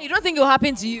so. You don't think it will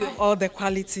happen to you? All the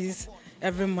qualities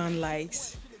every man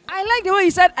likes. I like the way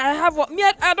you said I have what me.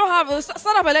 I don't have a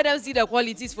stand up and let them see the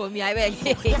qualities for me. I beg.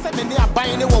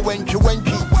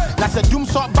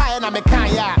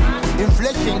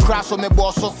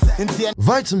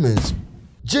 Vitamins,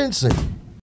 ginseng,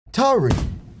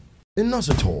 taurine,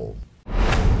 inositol.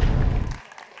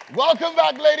 Welcome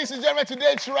back, ladies and gentlemen.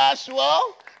 Today, Trash.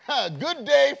 Well, good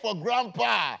day for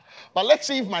Grandpa. But let's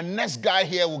see if my next guy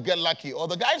here will get lucky, or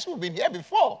the guys who've been here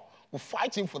before will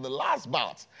fight him for the last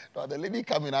bout. Now, the lady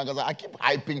coming out, because I keep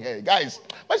hyping her. Guys,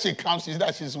 when she comes,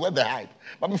 she's worth the hype.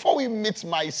 But before we meet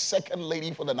my second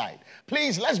lady for the night,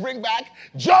 please, let's bring back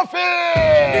Joffy!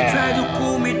 They try to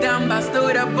pull me down, but still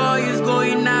that boy is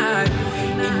going out.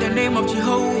 In the name of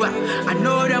Jehovah, I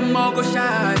know them all go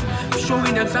shy.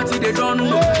 Showing them something they don't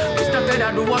know. They started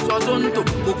at the what was on to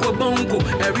Boko Bongo,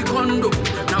 every condo.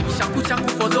 Now we shaku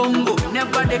for Zongo.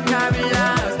 Never they carry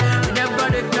last. Never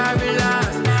they carry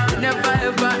last. Never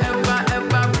ever, ever,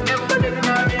 ever. Never they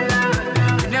carry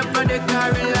last. Never they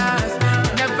carry last.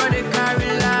 Never they carry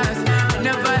last.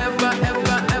 Never ever,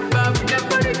 ever, ever.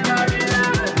 Never they carry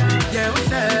last. Yeah, we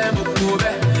say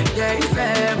Mokube. Yeah, we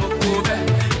say Mokube.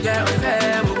 Yeah, we say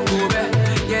Mokube.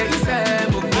 Yeah, we say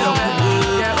Mokube.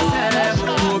 Yeah, we say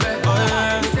Mokube.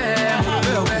 Yeah, we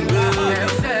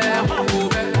say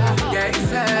Mokube. Yeah, we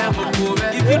say Mokube.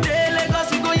 If you dare Lagos,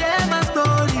 you go hear my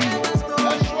story.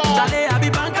 Charlie, I be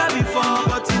banker before,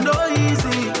 but it's no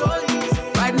easy.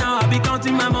 Right now, I be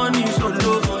counting my money so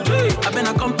low. I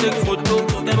better come take photo.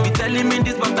 Them be telling me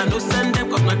this, but I no send them,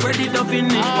 cause my credit don't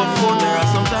finish for phone. There are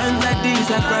some times Times like this,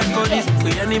 I cried for this.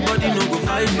 Will anybody no go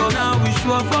fight for? Now we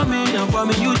sure for me, and for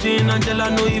me, Eugene, Angela,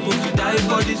 no even if you die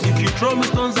for this. If you throw me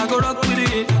stones, I go rock with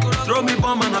it. Throw me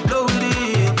bomb and I blow with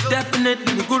it.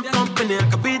 Definitely the good company, I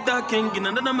could be that king in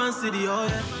another man's city. Oh,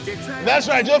 yeah. That's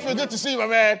right, Geoffrey, good to see you, my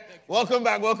man. Welcome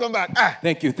back, welcome back. Ah,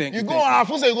 thank you. You go on, I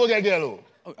say you go get girl.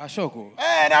 Oh, I sure go.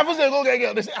 Hey, I say go get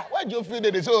girl. They say, why Geoffrey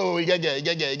did this? Oh, you get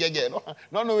girl.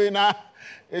 No, now,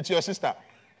 it's your sister.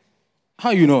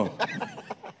 How you know?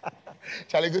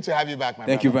 Charlie, good to have you back, my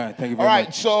Thank you, man. Thank you very much. All right,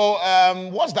 much. so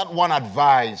what's that one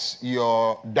advice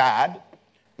your dad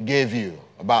gave you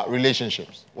about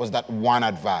relationships? What's that one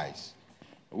advice?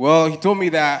 Well, he told me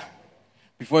that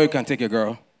before you can take a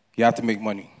girl, you have to make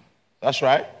money. That's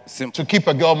right. Simple. To keep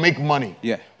a girl, make money.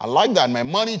 Yeah. I like that, man.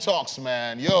 Money talks,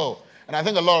 man. Yo. And I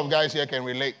think a lot of guys here can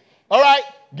relate. All right,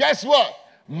 guess what?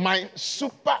 My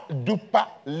super duper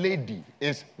lady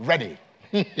is ready.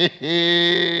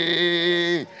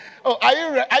 Oh, are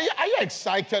you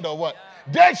excited or what?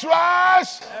 Date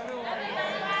Rush!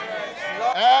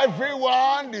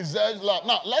 Everyone deserves love.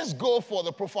 Now, let's go for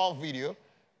the profile video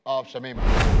of Shamima.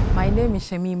 My name is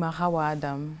Shamima Hawa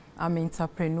Adam. I'm an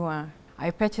entrepreneur.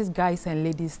 I purchase guys and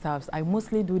ladies stuffs. I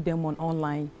mostly do them on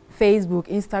online, Facebook,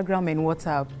 Instagram, and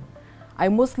WhatsApp. I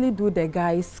mostly do the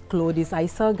guys' clothes. I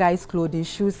sell guys' clothing,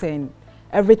 shoes, and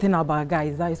everything about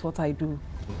guys. That is what I do.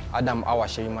 Adam Awa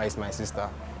Shamima is my sister.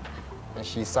 And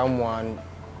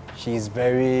she's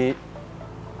very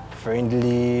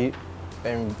friendly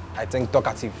and I think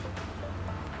talkative.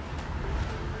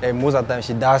 And most of the time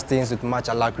she does things with much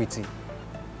alacrity.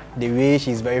 The way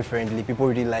she's very friendly, people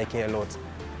really like her a lot.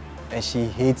 And she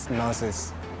hates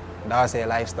nonsense. That's her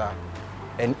lifestyle.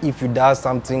 And if you do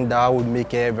something that would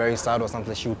make her very sad or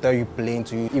something, she'll tell you plain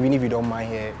to you. Even if you don't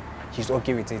mind her, she's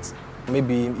okay with it.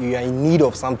 Maybe you are in need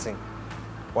of something.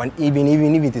 Or even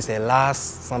if it is a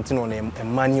last something on a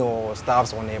money or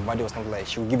stuffs on her body or something like that,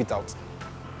 she'll give it out.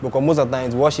 Because most of the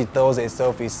times what she tells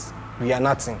herself is, we are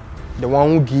nothing. The one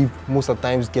who gives most of the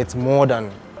times gets more than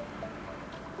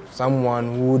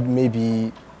someone who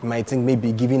might think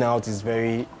maybe giving out is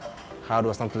very hard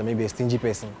or something, like maybe a stingy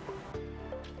person.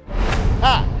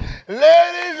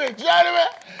 Ladies and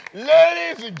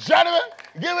gentlemen,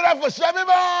 give it up for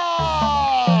Shamima!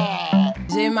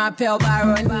 Je m'appelle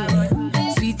Baroni.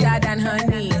 Sweeter than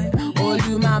honey, oh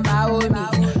you mama oh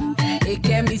me, it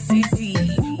can be CC.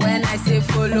 When I say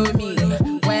follow me,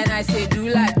 when I say do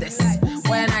like this,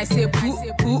 when I say poo,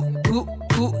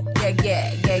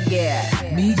 yeah.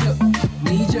 Need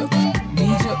you.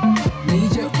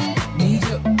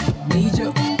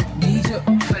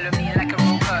 Follow me like a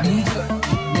robot. Need you.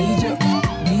 Follow me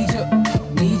like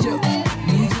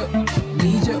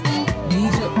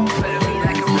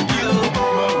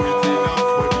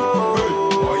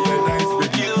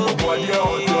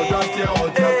a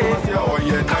robot.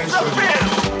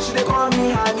 She dey call me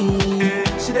honey,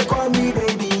 she dey call me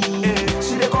baby,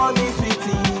 she dey call me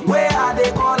sweetie. Where I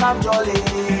dey call am jolly.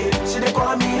 She dey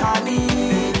call me honey,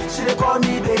 she dey call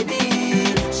me baby,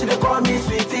 she dey call me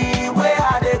sweetie. Where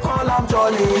I dey call am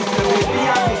jolly. Baby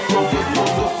I so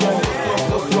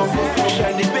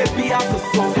Shiny baby I so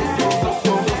baby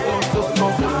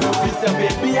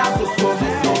I so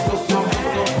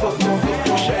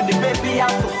Shiny baby I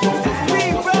so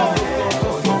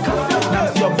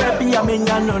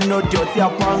no dirty a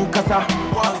pankasa.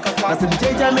 Nasi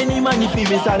mjeja meni mani fi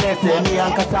misanese mi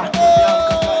ankasa.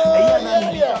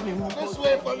 This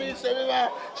way for me,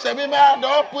 Shamima,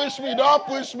 don't push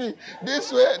me.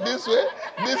 This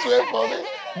way for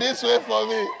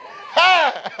me.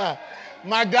 Ha!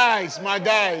 My guys.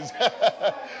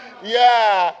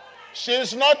 Yeah,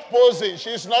 she's not posing,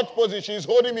 she's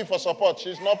holding me for support,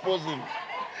 she's not posing.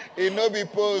 It no be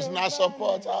pose, not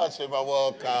support. Ah, Shema,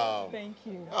 welcome. Thank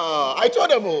you. I told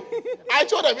them,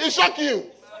 it shock you.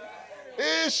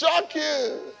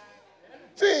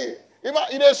 See, you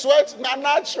know, sweat, not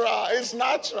natural. It's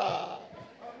natural.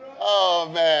 Oh,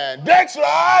 man. Date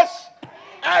Rush!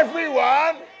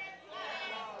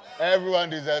 Everyone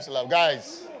deserves love.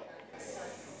 Guys,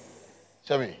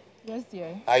 Shemi. Yes,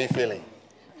 dear. How are you feeling?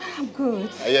 I'm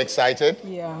good. Are you excited?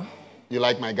 Yeah. You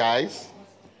like my guys?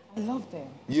 I love them.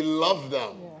 You love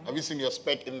them? Yeah. Have you seen your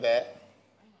spec in there?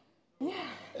 Yeah.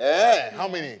 Yeah. How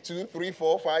many? 2, 3,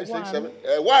 4, 5, 6, 7?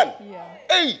 1? Yeah.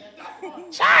 8.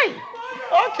 Chai!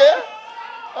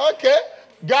 Okay.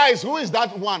 Guys, who is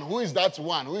that one?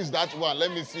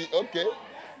 Let me see. Okay.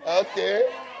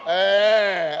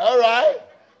 All right.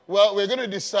 Well, we're going to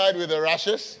decide with the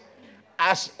rashes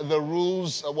as the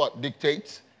rules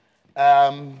dictate.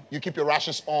 You keep your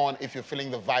rashes on if you're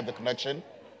feeling the vibe, the connection.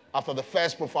 After the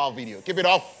first profile video. Keep it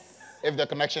off if the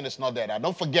connection is not there. Now,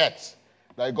 don't forget,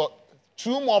 that you got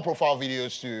 2 more profile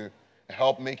videos to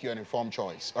help make you an informed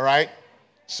choice. All right?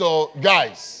 So,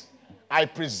 guys, I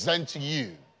present to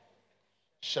you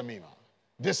Shamima.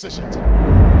 Decision time.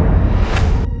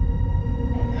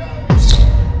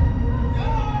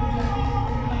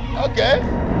 Okay.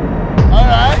 All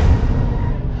right.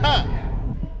 Huh.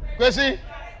 Kwesi,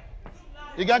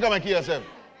 you can't come and kill yourself.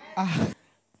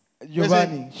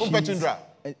 Giovanni. Petundra.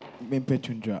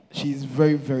 Petundra. She's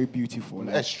very, very beautiful.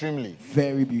 Like, extremely.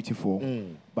 Very beautiful.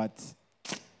 But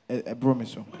I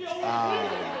promise you.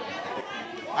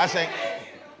 I say,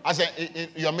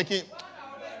 you're making.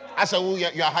 I say,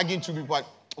 you're hugging 2 people.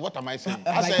 What am I saying?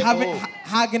 I like say,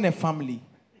 hugging a family.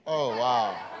 Oh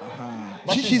wow.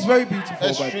 But She's very beautiful.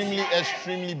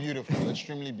 Extremely beautiful.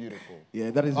 Extremely beautiful. Yeah,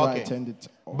 that is why I turned it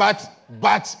off.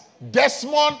 But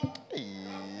Desmond,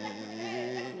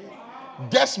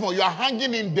 you are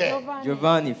hanging in there.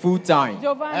 Giovanni, full time.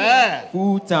 Giovanni.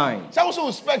 Full time.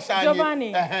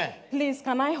 Giovanni, please,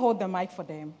 can I hold the mic for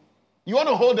them? You want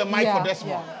to hold the mic for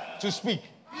Desmond to speak?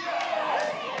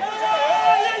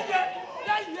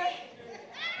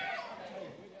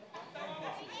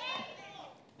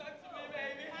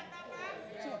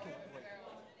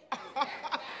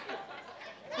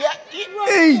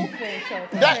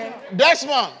 Hey,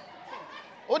 Desmond.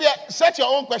 Oh, yeah. Set your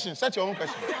own question. Just set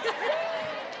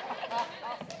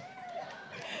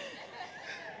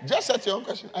your own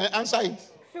question and answer it.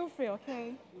 Feel free,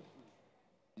 okay?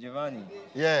 Giovanni.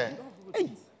 Yeah. Hey.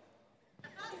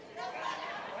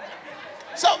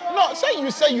 So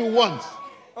you say you want.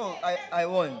 Oh, I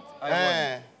want.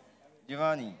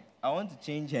 Giovanni, I want to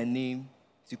change her name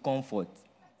to Comfort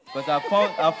because I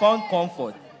found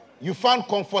comfort. You found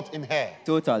comfort in her?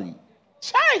 Totally.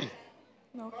 Chai!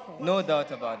 Okay. No doubt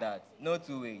about that. No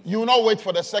 2 ways. You will not wait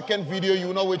for the 2nd video. You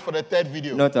will not wait for the 3rd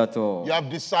video. Not at all. You have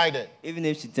decided. Even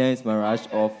if she turns my rash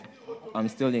off, I'm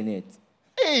still in it.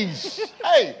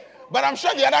 Hey, but I'm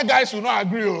sure the other guys will not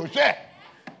agree. Oh, sure.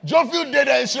 Jofield did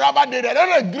it, Shiraba did it. They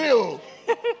don't agree. Oh.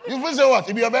 You will say what?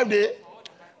 It'll be your birthday.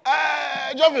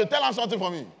 Jofield, tell us something for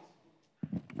me.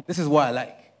 This is what I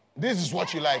like. This is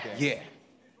what you like. Yeah.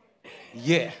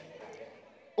 Yeah.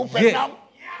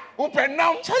 Open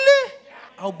now. Charlie,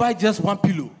 I'll buy just 1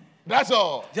 pillow. That's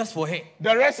all. Just for her.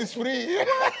 The rest is free.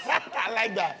 I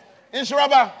like that.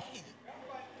 Inshuraba.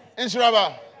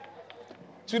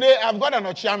 Today I've got an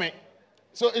Ochiame.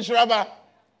 So Inshuraba,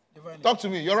 talk to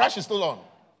me. Your rash is still on.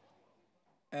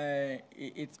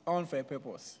 It's on for a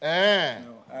purpose. No,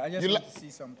 I just want to see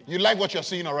something. You like what you're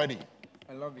seeing already?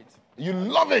 I love it. You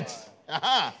love it.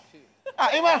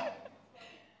 Ima.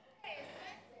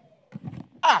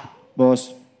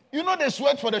 Boss. You know they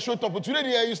sweat for the show top, but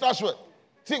today you start sweat.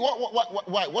 See,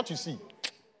 what you see?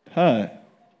 Hey.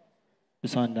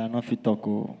 This one, they're not fit talk.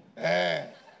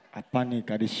 I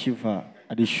panic, I the shiver,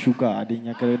 I the sugar, I the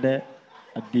nyakere,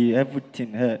 I the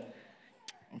everything. Hey.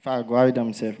 In fact, go out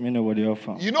themselves, me know what they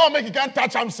offer. You know, make he can't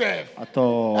touch himself. At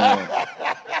all.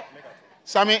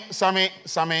 Sammy,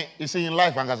 you see, in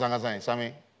life,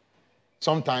 Sammy,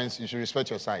 sometimes you should respect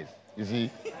your size, you see.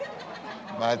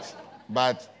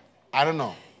 But I don't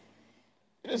know.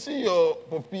 You see your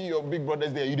puppy, your big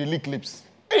brothers there, you lick lips.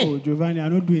 Oh, Giovanni, I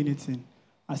don't do anything.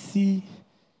 I see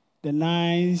the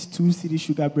nice 2 cedi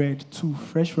sugar bread, 2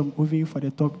 fresh from oven for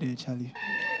the top there, Charlie.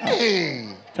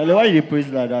 Hey. Charlie, why you praise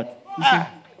like that?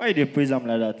 Why you praise him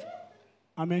like that?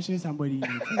 I mentioned somebody in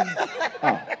it.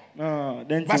 No,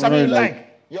 then but something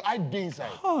like your eye day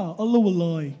inside. Allah will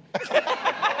lie.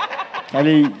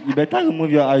 Charlie, you better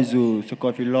remove your eyes, so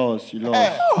if you lost.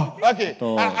 Okay.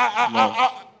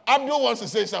 Abdul wants to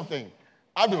say something.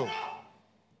 Abdul.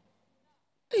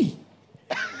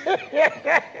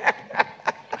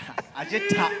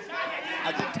 Ajita.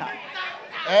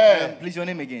 Please, your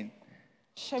name again.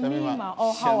 Shamima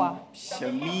or Hawa.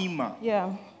 Shamima. Yeah.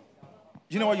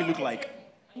 Do you know what you look like?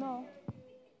 No.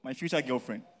 My future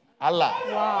girlfriend. Allah.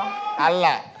 Wow.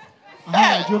 Allah.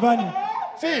 Giovanni.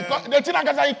 See, the thing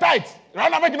is tight. Right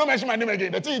now, make you no mention my name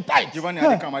again. The thing is tight. Giovanni,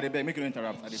 I come at the bed. Make you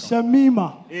interrupt.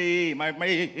 Shamima. Hey,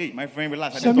 my friend,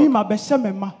 relax. Shamima,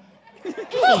 Beshamema.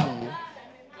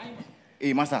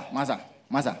 Hey, Masa,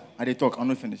 I dey talk. I'm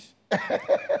not finished.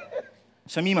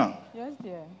 Shamima. Yes,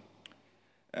 dear.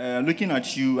 Looking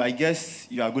at you, I guess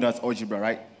you are good at algebra,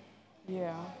 right?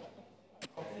 Yeah.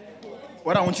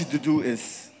 What I want you to do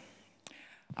is,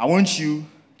 I want you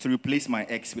to replace my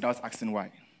ex without asking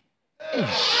why.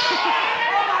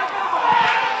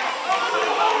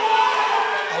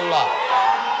 Allah.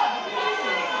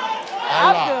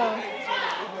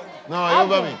 No, you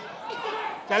got me.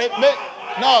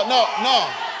 No.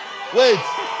 Wait.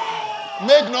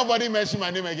 Make nobody mention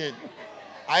my name again.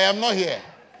 I am not here.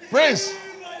 Prince.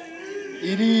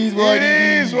 It is what it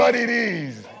is. What it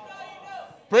is.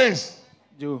 Prince.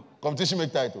 Joe. Competition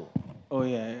make title. Oh,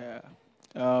 yeah.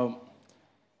 I'm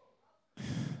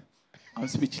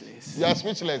speechless. You are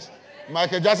speechless.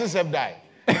 Michael Jackson said die.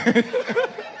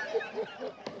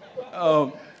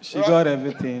 She got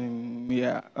everything.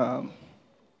 Yeah.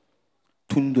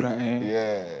 Tundra.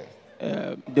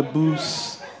 The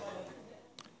boost.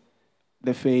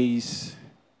 The face.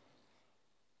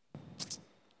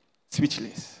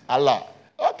 Speechless. Allah.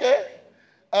 Okay.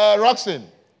 Roxanne,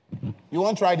 you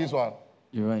want to try this one?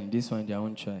 You're right. This one, I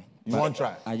won't try. You won't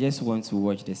try? I just want to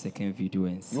watch the second video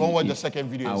and see. You want to watch the second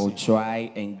video I and will see?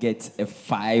 try and get a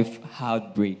 5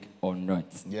 heartbreak or not.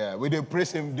 Yeah, we dey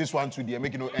praise him this one today,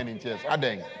 make it no end in tears.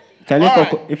 Adeng. Charlie, All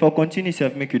right. if I continue,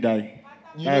 self make you die.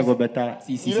 I go better.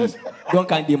 See. Don't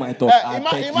can't do my talk.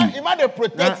 Ima dey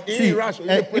protect in rush.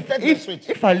 They protect the switch.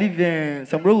 If I leave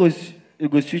some bros, you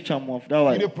go switch them off. That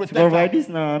way. You dey protect But right am. this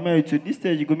now, I'm married to this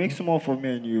stage. You go make small for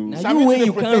me and you. Now you way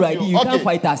you can't ride it, you can't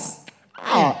fight us.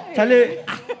 Charlie.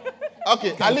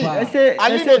 Okay, Ali. I say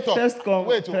no talk. first come,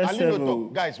 Wait, first Ali no serve.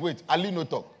 talk. Guys, wait. Ali no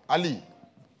talk. Ali.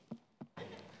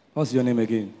 What's your name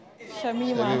again?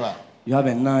 Shamima. You have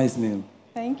a nice name.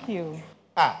 Thank you.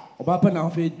 Obapa now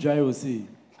fe dry will say.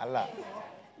 Allah.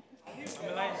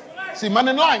 See,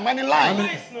 money line. Money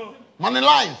lines.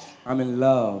 I'm in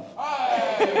love.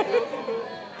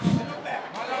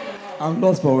 I'm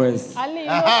lost for words. Ali, you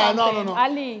know something. No.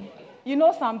 Ali, you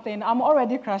know something. I'm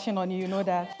already crashing on you. You know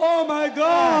that. Oh my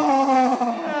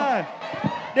God!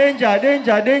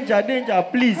 Danger.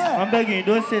 Please, I'm begging you,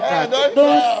 don't say that.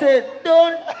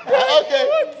 Don't.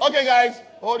 Okay, guys,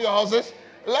 hold your horses.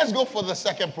 Let's go for the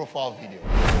second profile video.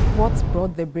 What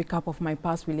brought the breakup of my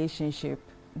past relationship?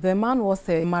 The man was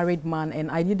a married man, and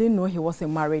I didn't know he was a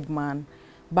married man.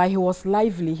 But he was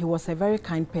lively. He was a very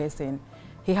kind person.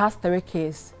 He has 3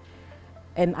 kids,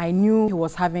 and I knew he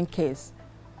was having kids.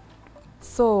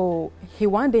 So he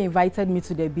one day invited me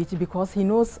to the beach because he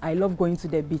knows I love going to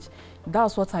the beach.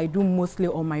 That's what I do mostly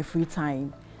on my free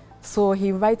time. So he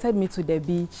invited me to the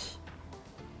beach.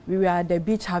 We were at the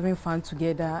beach having fun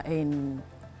together, and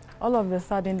all of a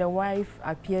sudden the wife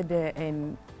appeared there,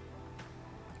 and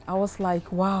I was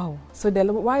like, wow. So the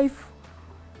wife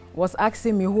was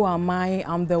asking me, who am I?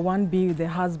 I'm the one being the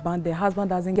husband. The husband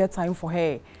doesn't get time for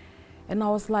her. And I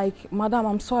was like, Madam,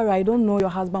 I'm sorry, I don't know your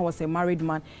husband was a married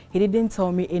man. He didn't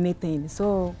tell me anything,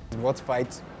 so. What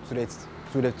fight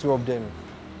to the two of them,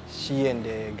 she and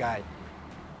the guy.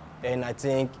 And I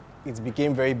think it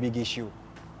became a very big issue.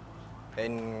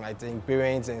 And I think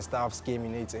parents and staffs came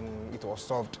in it, and it was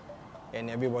solved. And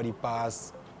everybody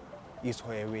passed his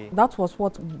or her way. That was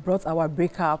what brought our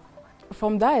breakup.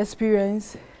 From that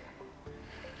experience,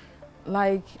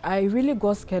 like, I really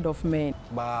got scared of men.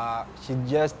 But she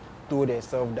just told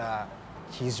herself that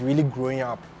she's really growing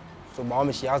up. So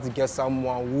by she has to get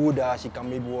someone who that she can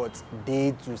maybe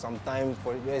date to sometimes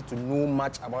for her to know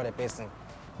much about the person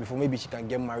before maybe she can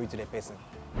get married to the person.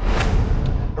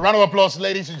 A round of applause,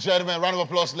 ladies and gentlemen. Round of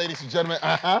applause, ladies and gentlemen.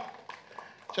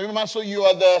 Shamima, so you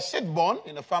are the sixth born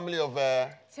in a family of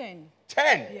 10.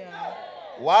 10? Yeah.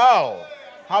 Wow.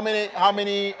 How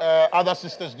many other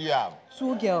sisters do you have?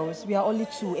 2 girls. We are only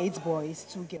 2, 8 boys,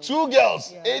 2 girls. 2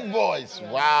 girls, Yeah. 8 boys.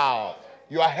 Yeah. Wow.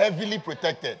 You are heavily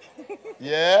protected.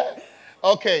 Yeah?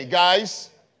 Okay, guys.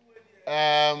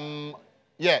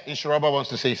 Inshuraba wants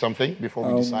to say something before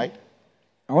we decide.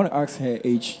 I want to ask her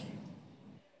age.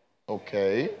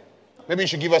 Okay. Maybe you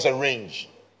should give us a range.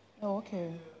 Oh,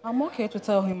 okay. I'm okay to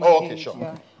tell him my okay, age. sure.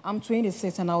 Yeah. I'm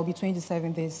 26 and I'll be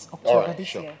 27 this All October right, this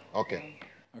sure. year. Okay.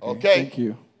 Thank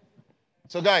you.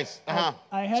 So, guys, I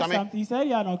heard Shami? something. He said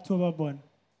you're an October born.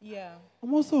 Yeah.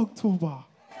 I'm also October.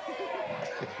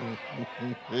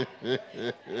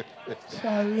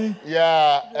 Charlie.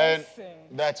 Yeah, and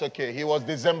that's okay. He was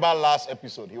December last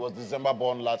episode. He was December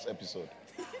born last episode.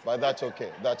 But that's okay.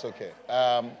 That's okay.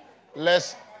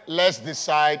 Let's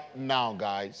decide now,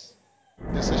 guys.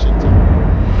 Decision time.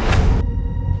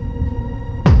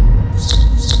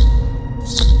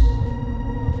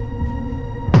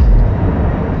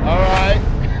 All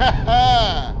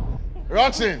right.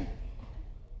 Roxanne,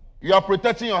 you are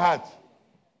protecting your heart.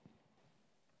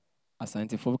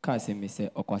 Asante for kasi me say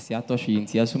okwasi atosho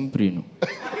yinti asumpre no.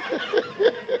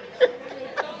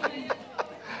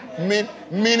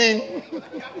 Meaning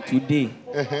today.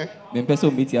 Me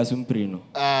person meet asumpre no.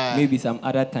 Maybe some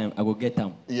other time I go get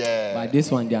them. Yeah. But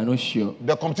this one they are not sure.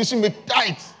 The competition be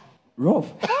tight.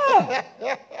 Rough.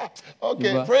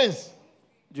 Okay, Prince.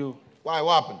 Joe. Why?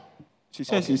 What happened? She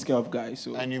says she's scared of guys,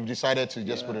 so. And you've decided to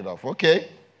just put it off. Okay.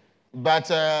 But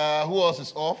who else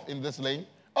is off in this lane?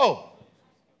 Oh,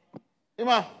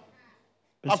 Ima.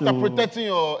 After So- protecting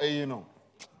your, you know.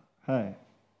 Hi.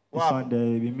 What This one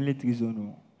the military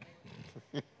zone.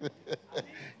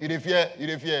 You dey fear? You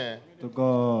dey fear? To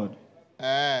God.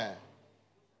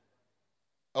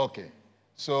 Okay.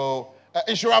 So,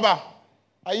 Inshuraba,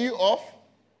 are you off?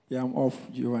 Yeah, I'm off,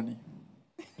 Giovanni.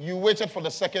 You waited for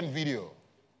the second video.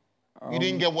 You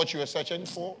didn't get what you were searching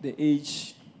for? The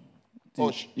age.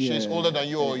 Oh, she's older than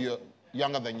you or you're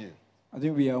younger than you? I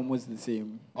think we are almost the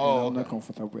same. Oh, I'm okay. not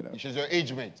comfortable with that. She's your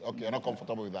age mate. Okay, you're not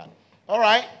comfortable with that. All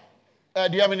right.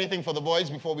 Do you have anything for the boys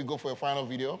before we go for a final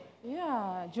video?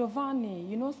 Yeah, Giovanni,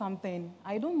 you know something?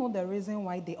 I don't know the reason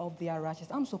why they off their rashes.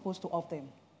 I'm supposed to off them.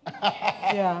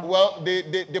 Yeah. Well, they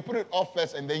put it off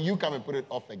first and then you come and put it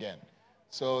off again.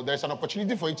 So there's an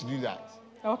opportunity for you to do that.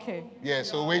 Okay. Yeah,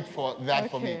 so wait for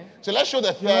that for me. Okay. So let's show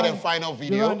the third and final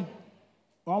video. Giovanni,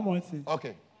 one more thing.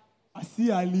 Okay. I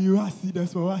see Ali, I see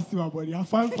this one, I see my body. I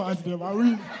find past them, I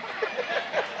win.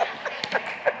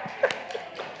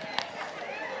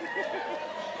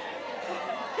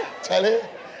 Charlie,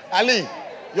 Ali,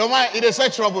 your mind, it is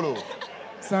such trouble. Though.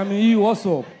 Sammy, you, what's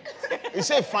up? He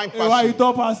said fine Hey, why you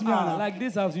talk past me, Anna? Like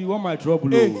this house, you want my trouble.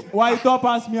 Hey, why you talk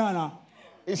past me, Anna?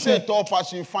 He said tall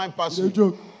pass you, fine pass you.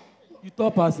 joke. You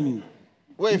talk past me.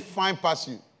 Wait, fine pass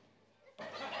you.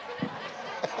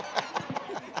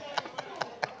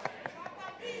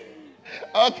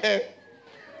 Okay.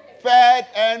 Third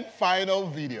and final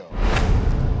video.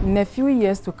 In a few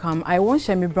years to come, I want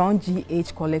Shemi Brown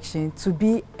GH collection to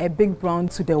be a big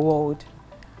brand to the world.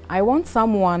 I want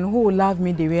someone who will love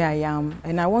me the way I am,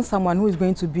 and I want someone who is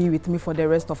going to be with me for the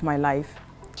rest of my life.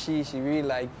 She really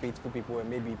likes faithful people and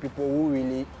maybe people who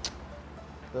really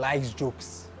likes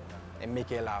jokes and make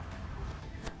her laugh.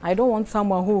 I don't want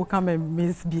someone who will come and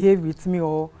misbehave with me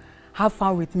or have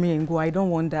fun with me and go. I don't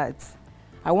want that.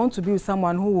 I want to be with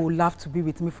someone who will love to be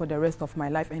with me for the rest of my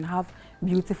life and have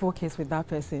beautiful kids with that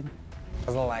person.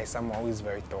 Doesn't like someone who is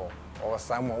very tall or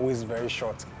someone who is very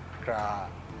short.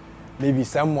 Maybe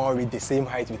someone with the same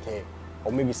height with her,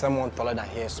 or maybe someone taller than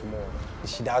her, small.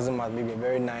 She doesn't matter, maybe a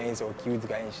very nice or cute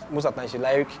guy. Most of the time she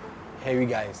like hairy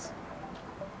guys.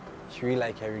 She really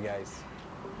like hairy guys.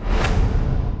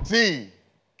 See,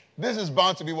 this is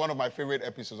bound to be one of my favorite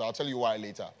episodes. I'll tell you why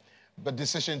later. But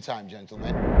decision time,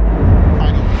 gentlemen.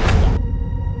 Final video.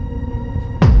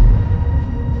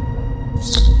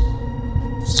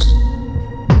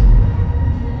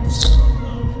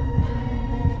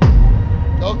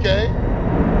 Okay.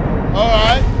 All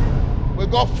right. We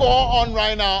got 4 on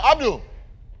right now. Abdul,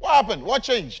 what happened? What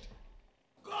changed?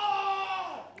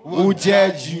 Who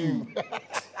judge you?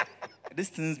 This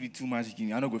things be too much,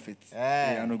 Jimmy. I don't go fit.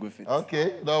 Yeah, I don't go fit.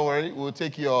 Okay, don't worry. We'll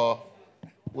take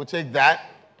that.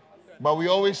 But we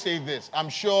always say this. I'm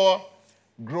sure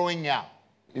growing up,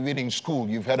 even in school,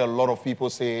 you've heard a lot of people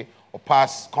say or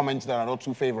pass comments that are not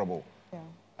too favorable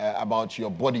about your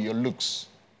body, your looks.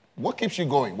 What keeps you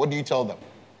going? What do you tell them?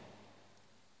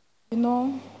 You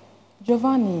know,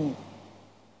 Giovanni,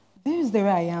 this is the way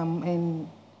I am, and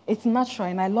it's natural,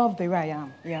 and I love the way I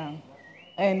am. Yeah.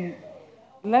 And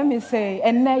let me say,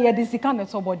 and yeah, this is kind of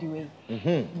somebody way.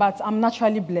 But I'm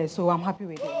naturally blessed, so I'm happy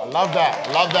with it. I love that.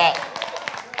 I love that.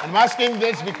 I'm asking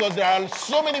this because there are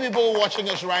so many people watching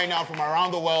us right now from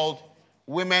around the world,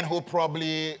 women who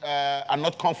probably are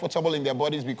not comfortable in their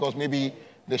bodies because maybe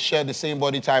they share the same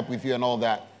body type with you and all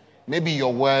that. Maybe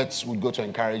your words would go to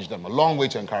encourage them, a long way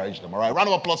to encourage them, all right? Round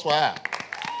of applause for her.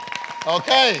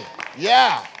 Okay,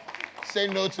 yeah. Say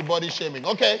no to body shaming.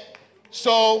 Okay,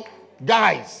 so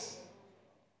guys,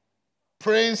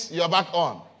 Prince, you're back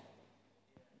on.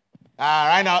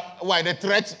 Right now, why, the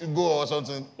threat go or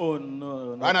something? Oh,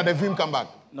 no. Right now, the film come back?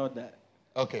 Not that.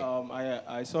 Okay.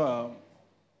 I saw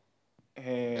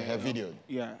her video?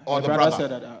 Yeah. Or my the brother brother?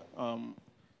 said that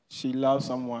she loves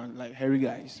someone like hairy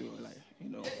guys, so like, you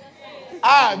know.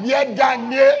 Beard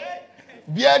gang, yeah.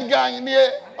 Beard gang, yeah.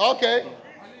 Okay.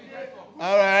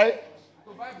 All right.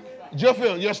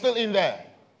 Jophil, you're still in there?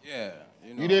 Yeah.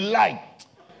 You didn't like?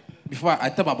 Before I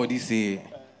tell my body, say,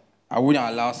 I wouldn't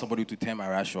allow somebody to tear my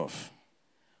rash off.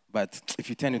 But if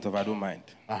you turn it off, I don't mind.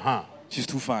 She's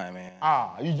too fine, man.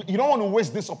 You don't want to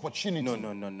waste this opportunity.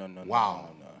 No. Wow.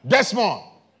 No. Desmond,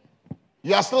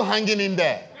 you are still hanging in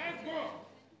there.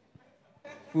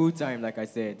 Full time, like I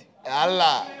said.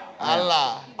 Allah.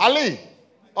 Ali,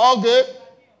 all good?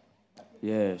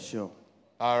 Yeah, sure.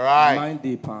 All right. Mind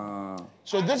deep.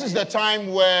 So this is the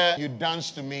time where you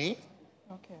dance to me.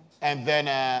 Okay. And then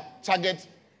target,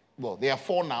 well, there are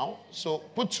 4 now. So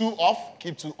put 2 off,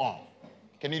 keep 2 on.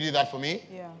 Can you do that for me?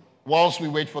 Yeah. Whilst we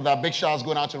wait for that, big shouts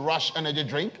going out to Rush Energy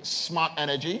Drink, Smart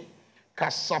Energy,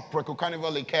 Casa Preco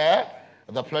Carnival Liqueur.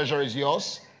 The pleasure is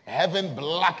yours. Heaven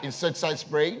Black Insecticide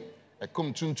Spray, a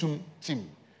Kum Tum Tum Team.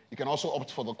 You can also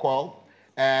opt for the coil.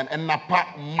 And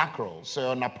Napa Mackerel.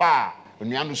 So Napa,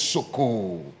 Nyanu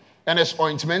Soko. NS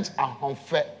Ointment,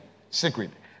 Ahonfe Secret.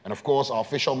 And of course, our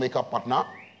official makeup partner,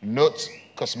 Note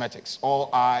Cosmetics. All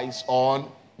eyes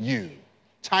on you.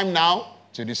 Time now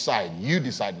to decide. You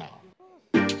decide now.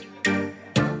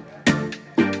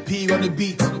 P on the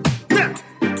beat.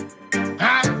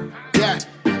 Huh? Yeah.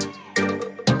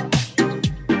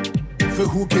 For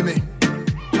who came me?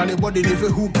 Charlie body for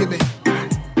who came me?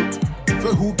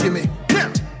 For who came me?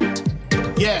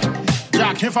 Yeah.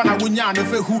 Jack Hefana Wunyano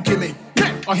for who came me?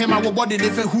 Or him our body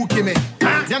for who came me?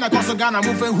 Then I also Ghana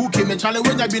move for who came me? Charlie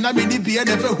when I be na mini be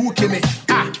for who came me?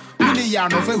 Ah,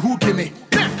 Miliano for who came me?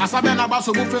 Asabena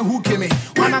baso move for who came me?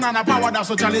 One and a power that's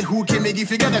so Charlie who came me?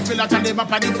 If you get the feel Charlie my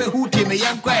party for who came me?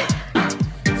 Yeah, quite.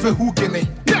 For who came me?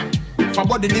 For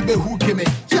body live who came me?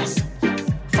 Yes.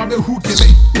 For be who came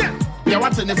me? Yeah,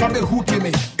 what's in the for be who came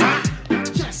me?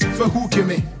 Yes. For who came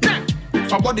me?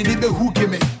 For body live who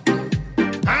came me?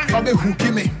 For be who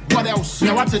came me? What else?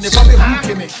 Yeah, what's in the for be who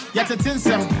came me? Yet it's in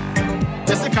some.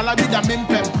 Just a calabida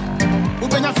mimpem.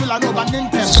 Ubenya feel no but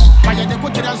nintem. But you the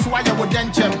quick and swire you would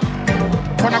denchem.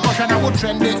 For a caution I would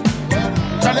trend it.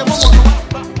 Charlie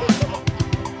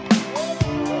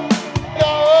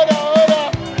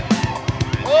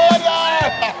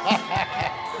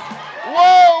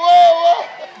Whoa.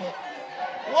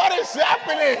 What is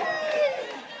happening?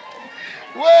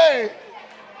 Wait.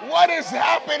 What is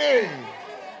happening?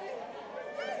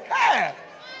 Hey.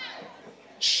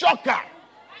 Shocker.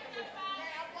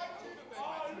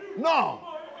 No.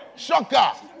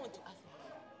 Shocker.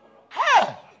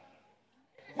 Hey.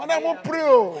 Madam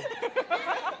Oprio.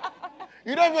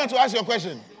 You don't even want to ask your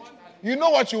question. You know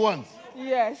what you want.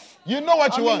 Yes. You know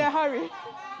what you want. I'm in a hurry.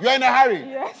 You're in a hurry?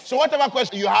 Yes. So whatever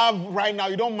question you have right now,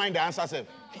 you don't mind the answer, Seth?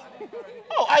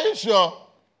 Oh, are you sure?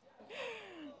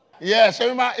 Yes,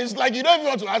 Sherima, it's like you don't even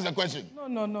want to ask a question.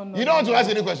 No. You don't want to ask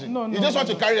any question? No. You just want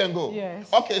to carry and go?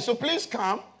 Yes. Okay, so please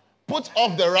come, put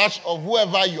off the rush of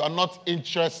whoever you are not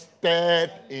interested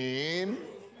in,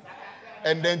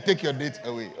 and then take your date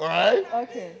away, all right?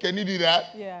 Okay. Can you do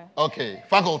that? Yeah. Okay,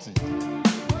 faculty.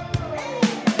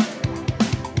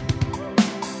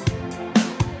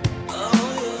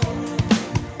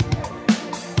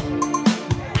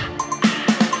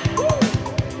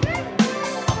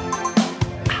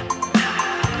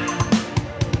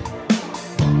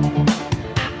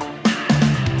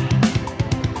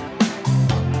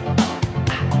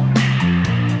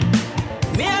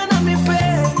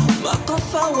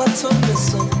 What's on the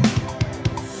sun?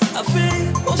 I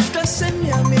feel Oscar send me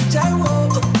a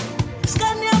mijawo.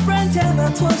 Scania brand and I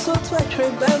was so to a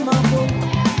trip by my home.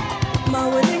 My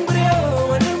wedding brio.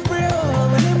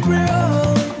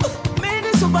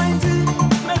 Many so binding,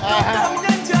 make up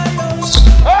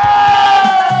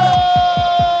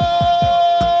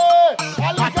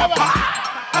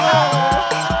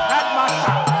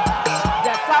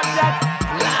The subject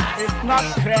is not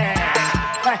clear.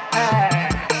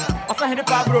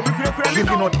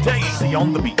 Giving a daisy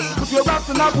on the beat. Put your bounce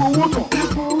on up with water.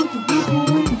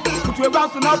 Put your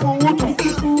bounce on up with water.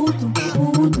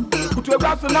 Put your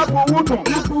bounce on up with water.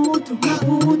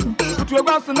 Put your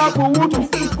bounce on up with water.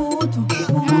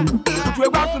 Put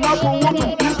your bounce on up with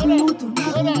water.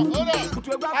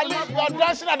 Ali, you're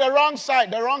dancing at the wrong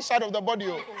side of the body.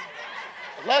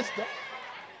 Let's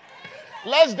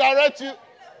direct you.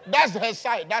 That's her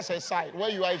side. Where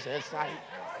you are is her side.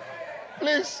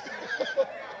 Please.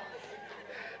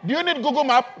 Do you need Google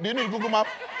Map?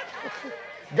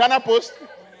 Ghana Post?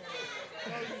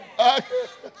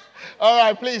 All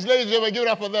right, please, ladies and gentlemen, give it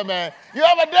up for them, man. You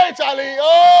have a date, Ali.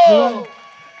 Oh!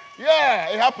 Yeah,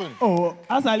 it happened. Oh,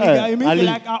 as Ali, you mean Ali.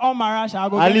 Like all my rush,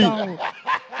 I'll go Ali.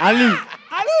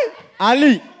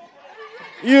 Ali.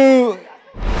 You.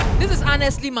 This is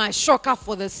honestly my shocker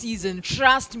for the season.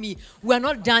 Trust me, we're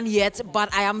not done yet,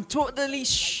 but I am totally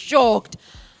shocked.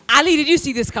 Ali, did you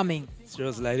see this coming?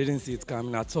 Seriously, I didn't see it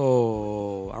coming at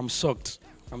all. I'm shocked.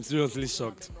 I'm seriously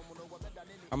shocked.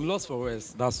 I'm lost for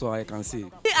words. That's all I can see.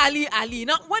 Ali.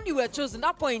 Now, when you were chosen,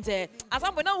 that point, at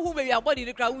some point, now who maybe your body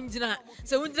the crowd,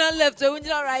 so left, so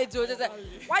right, so just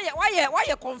why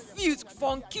you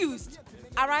confused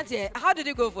around here? How did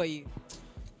it go for you?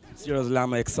 Seriously,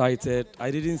 I'm excited.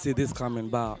 I didn't see this coming,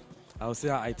 but I'll say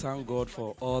I thank God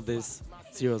for all this.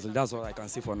 Seriously, that's all I can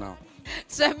see for now.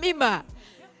 So, Mima,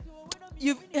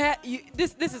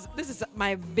 this is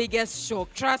my biggest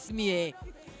shock. Trust me,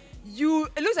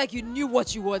 it looks like you knew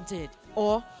what you wanted,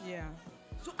 or yeah.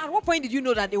 So at what point did you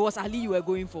know that it was Ali you were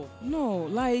going for? No,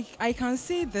 like I can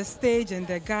see the stage and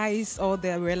the guys all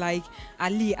there were like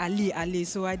Ali, Ali, Ali.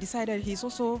 So I decided he's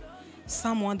also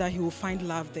someone that he will find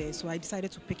love there. So I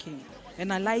decided to pick him.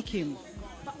 And I like him.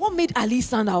 But what made Ali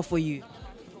stand out for you?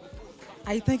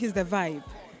 I think it's the vibe.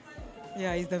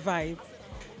 Yeah, it's the vibe.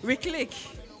 We click.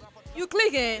 You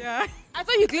click, eh? Yeah. I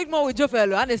thought you clicked more with Joe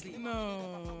Fellow, honestly. No.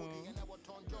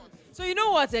 So you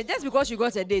know what? Just because you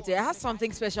got a date, I have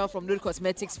something special from Node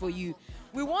Cosmetics for you.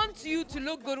 We want you to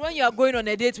look good when you are going on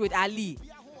a date with Ali.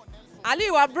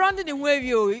 Ali, we're branding in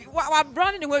Wavio. We're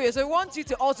branding in Wavio, so we want you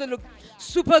to also look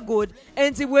super good.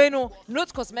 And bueno,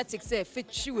 Node Cosmetics say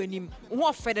fit you and him.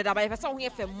 Who fed up? If I saw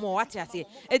him for more, what I say.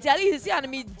 And Ali is here and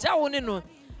me.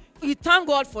 You thank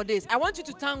God for this. I want you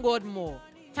to thank God more.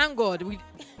 Thank God.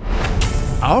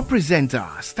 Our presenter,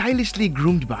 stylishly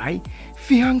groomed by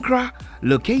Fiancra,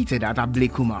 located at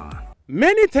Ablekuma.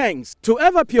 Many thanks to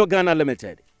Everpure Ghana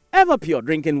Limited, Everpure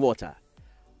Drinking Water,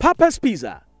 Papa's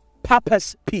Pizza,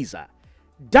 Papa's Pizza,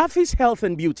 Duffy's Health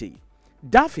and Beauty,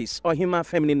 Duffy's Ohima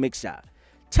Feminine Mixture,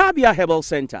 Tabia Herbal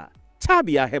Center,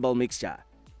 Tabia Herbal Mixture,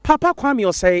 Papa Kwame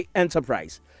Osei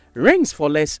Enterprise, Rings for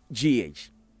Less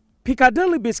GH,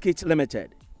 Piccadilly Biscuit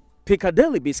Limited,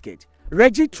 Piccadilly Biscuit,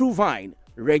 Reggie True Vine,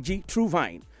 Reggie True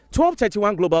Vine,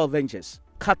 1231 Global Ventures,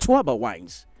 Katwaba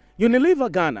Wines, Unilever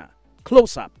Ghana,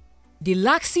 Close Up,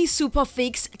 Deluxy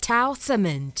Superfix Tile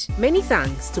Cement. Many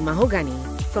thanks to Mahogany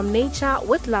from Nature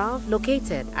with Love,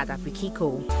 located at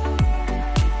Afrikiko.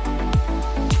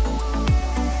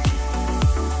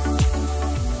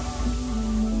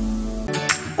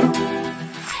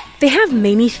 They have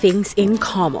many things in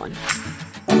common.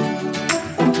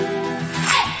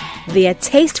 Their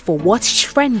taste for what's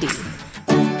trendy,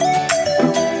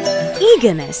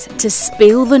 eagerness to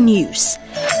spill the news,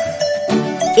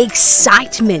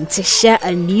 excitement to share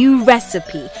a new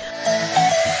recipe,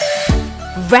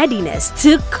 readiness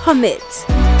to commit,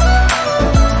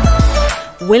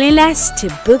 willingness to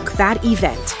book that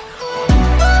event.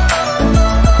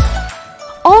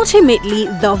 Ultimately,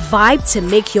 the vibe to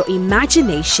make your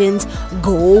imaginations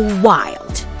go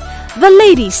wild. The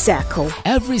Ladies Circle.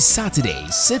 Every Saturday,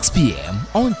 6 p.m.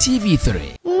 on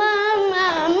TV3.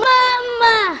 Mama,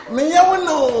 Mama!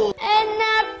 No. And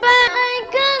I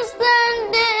can't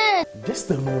stand it! Just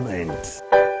a moment.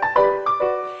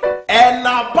 And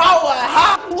now power,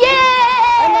 huh? Yeah!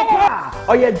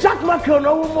 Oh, yeah, Jack Macron,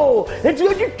 no more. It's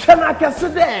you cannot guess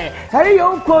there. Hey,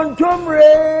 you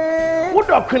contumre. What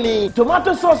a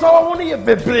tomato sauce, I want you,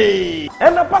 baby.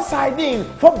 And a pass hiding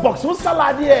for box with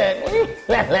salad here.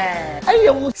 Hey,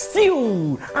 you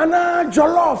stew. And a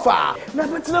jollofa.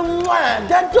 Never to the one.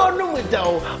 That don't know it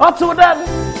though. Up to that.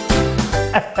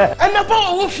 And the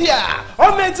ball of ya,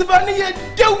 or made to bunny a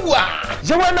doa.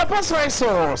 You want a pass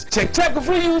sauce? Check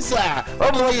for you, sir.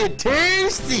 Oh, more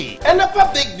tasty. And a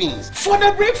baked beans for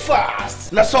the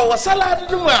breakfast. Now, so a salad,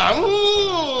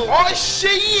 oh,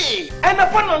 she and a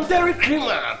pan on dairy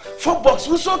creamer for box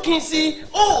with so kinsey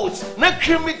oats, na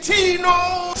creamy tea,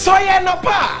 no soya na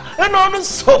pa, and on the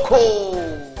soko.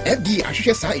 FD, I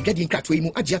should say, getting cut way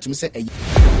more adjust to say.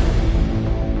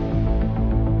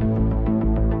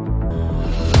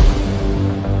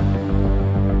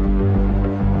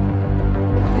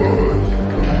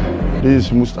 This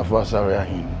is Mustafa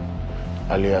Sariahin,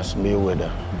 alias Mayweather.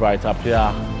 Bright up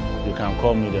here, you can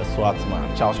call me the SWAT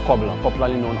man. Charles Cobbler,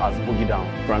 popularly known as Boogie Down.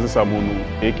 Francis Amonu,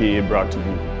 aka Brad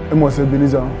Tubu. Amos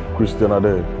Ebenezer. Christian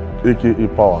Ade, aka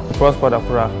Power. Prosper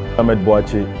Dakura. Ahmed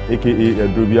Boache, aka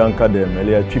Edrubianka Dem,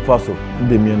 Elia Chifaso.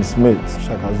 Damian Smith,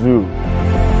 Shaka Zulu.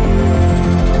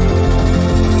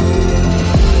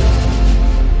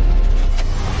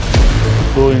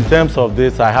 So in terms of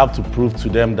this, I have to prove to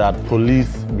them that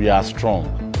police, we are strong.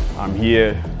 I'm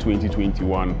here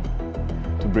 2021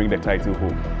 to bring the title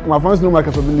home. My fans know my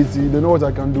capability, they know what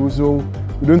I can do, so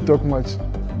we don't talk much.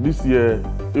 This year,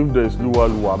 if there is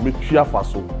Lua, make sure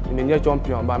Faso. In the near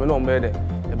champion, but I'm not better.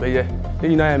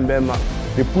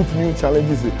 They put new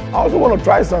challenges in. I also want to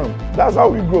try some. That's how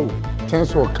we go.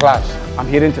 Thanks for clash. I'm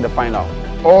heading to the final.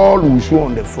 All will show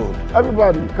on the field.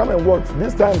 Everybody, come and watch.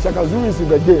 This time, Shaka Zulu is in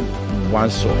the game. One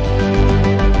shot.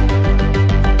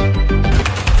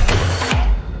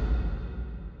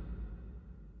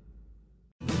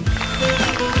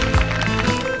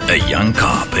 A young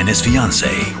cop and his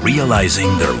fiancée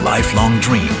realizing their lifelong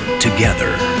dream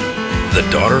together. The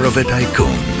daughter of a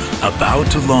tycoon,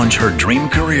 about to launch her dream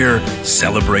career,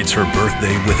 celebrates her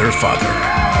birthday with her father.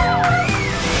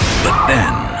 But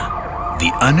then,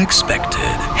 the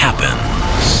unexpected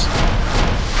happens.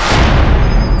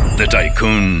 The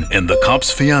tycoon and the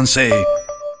cop's fiancée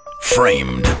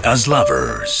framed as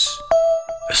lovers.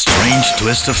 A strange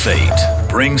twist of fate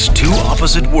brings two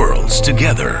opposite worlds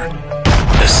together.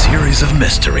 A series of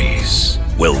mysteries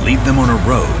will lead them on a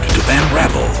road to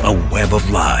unravel a web of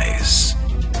lies.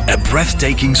 A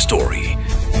breathtaking story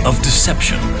of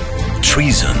deception,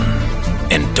 treason,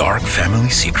 and dark family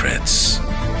secrets.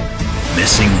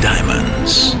 Missing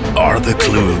diamonds are the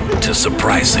clue to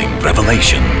surprising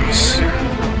revelations.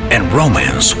 And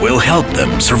romance will help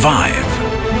them survive.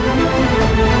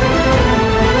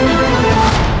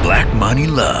 Black Money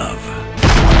Love.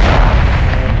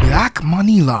 Black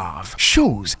Money Love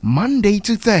shows Monday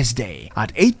to Thursday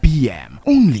at 8 p.m.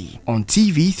 only on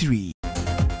TV3.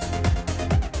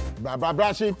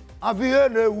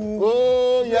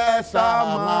 Oh yes,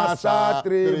 I'm a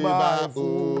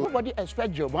nobody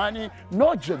expect Giovanni,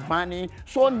 no Giovanni.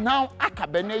 So now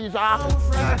Akabeneza.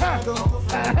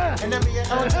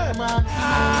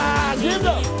 Give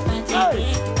them.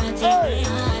 Hey.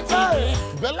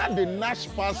 Bella the Nash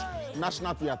pass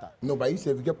National Theatre. No, but you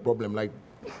said we get problem like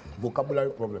vocabulary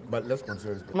problem. But let's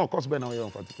consider this. No, cause Ben now you're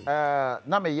on particular.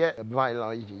 Na me ye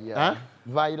violence. Huh?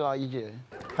 Violence.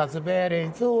 Happy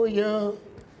birthday to you.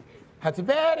 Happy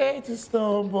birthday to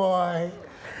Stone Boy.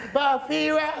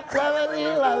 Bafira,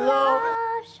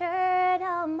 shared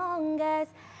among us,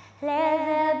 let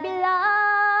there be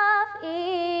love,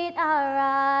 eat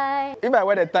alright. If I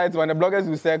wear the tights one, the bloggers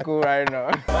will circle right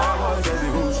now.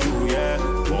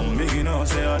 You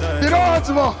know what,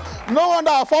 Mo? No wonder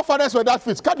our forefathers were that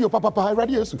fit. Cut your papa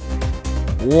ready.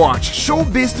 Watch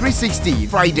Showbiz 360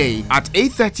 Friday at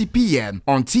 8:30 p.m.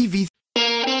 on TV.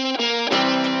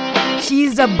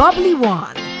 She's the bubbly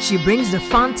one. She brings the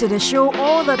fun to the show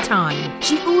all the time.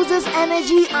 She oozes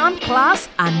energy and class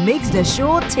and makes the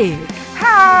show tick.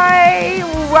 Hi!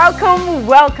 Welcome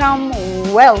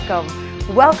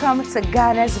to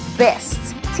Ghana's best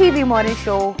TV morning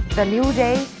show, The New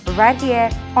Day, right here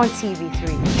on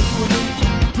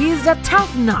TV3. He's the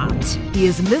tough nut. He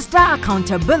is Mr.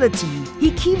 Accountability.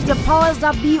 He keeps the powers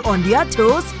that be on their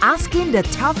toes, asking the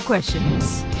tough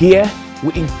questions. Here,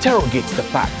 we interrogate the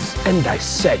facts and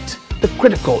dissect the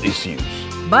critical issues.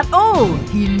 But oh,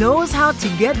 he knows how to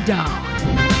get down.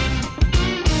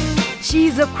 She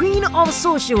is a queen of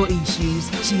social issues.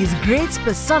 She is great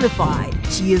personified.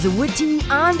 She is witty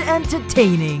and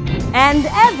entertaining. And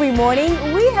every morning,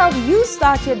 we help you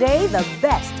start your day the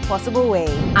best possible way.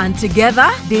 And together,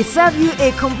 they serve you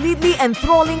a completely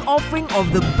enthralling offering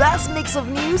of the best mix of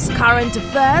news, current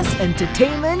affairs,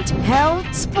 entertainment,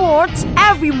 health, sports,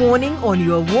 every morning on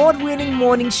your award-winning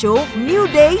morning show, New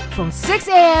Day, from 6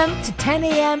 a.m. to 10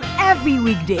 a.m. every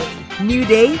weekday. New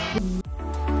Day.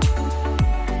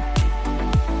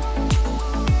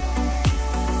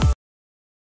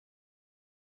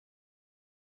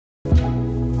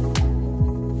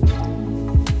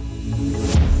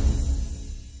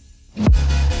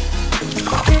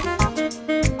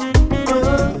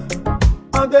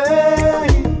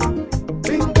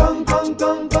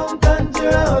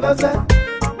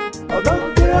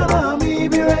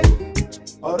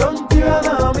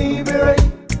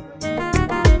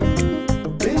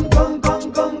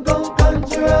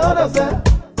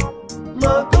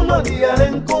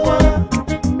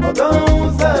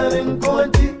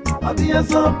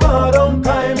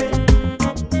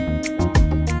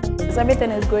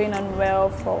 Everything is going on well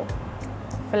for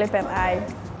Philip and I.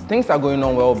 Things are going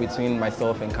on well between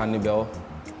myself and Cannibal,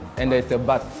 and there's a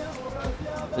but.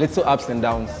 Little ups and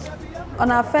downs. On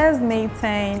our first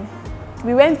meeting,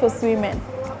 we went for swimming.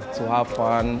 To have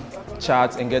fun,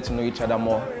 chat, and get to know each other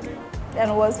more.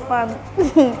 And it was fun.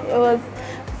 It was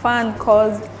fun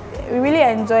because we really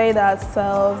enjoyed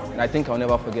ourselves. And I think I'll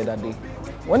never forget that day.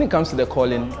 When it comes to the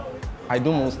calling, I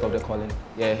do most of the calling,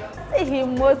 yeah. He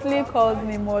mostly calls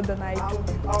me more than I do.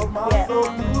 Yeah.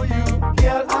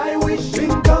 Girl, I wish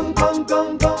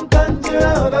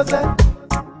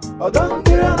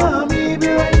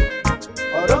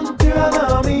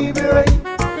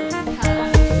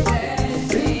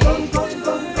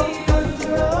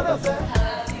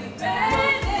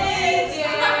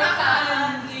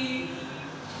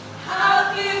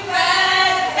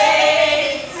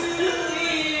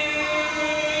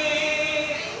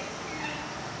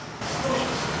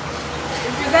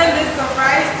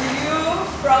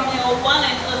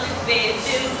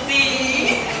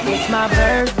It's my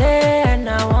birthday and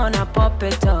I wanna pop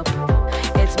it up.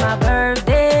 It's my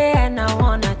birthday and I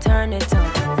wanna turn it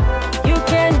up. You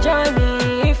can join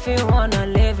me if you wanna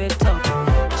live it up.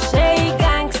 Shake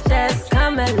gangsters,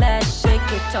 come and let's shake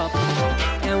it up.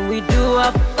 And we do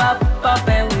up, up, up,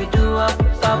 and we do up,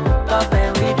 up, up,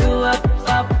 and we do up,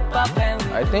 up, up, and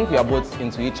we I think we are both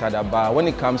into each other, but when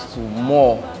it comes to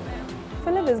more,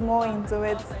 Philip is more into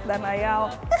it than I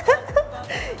am.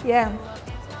 Yeah.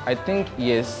 I think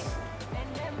yes.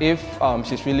 If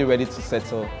she's really ready to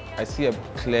settle, I see a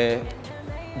clear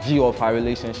view of our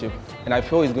relationship, and I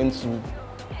feel it's going to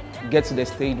get to the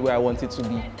stage where I want it to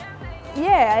be.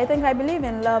 Yeah, I believe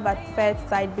in love at first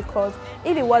sight, because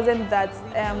if it wasn't that,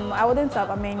 I wouldn't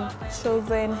have,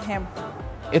 chosen him.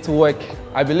 It will work.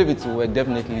 I believe it will work,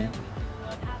 definitely.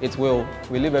 It will.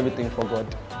 We leave everything for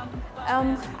God.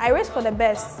 I wish for the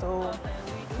best, so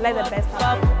let the best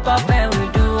happen.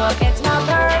 It's my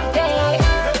birthday.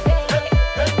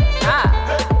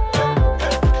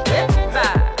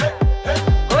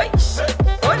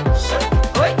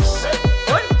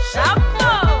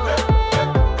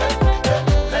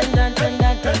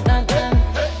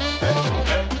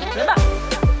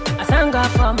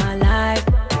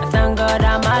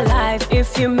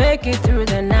 If you make it through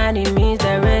the night, it means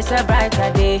there is a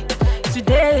brighter day.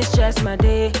 Today is just my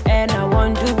day, and I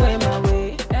won't do it my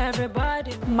way.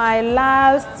 Everybody. My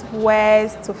last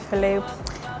words to Philip,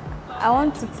 I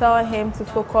want to tell him to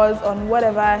focus on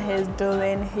whatever he's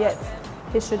doing, yet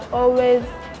he should always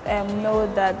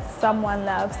know that someone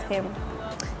loves him,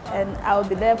 and I'll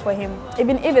be there for him.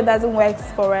 Even if it doesn't work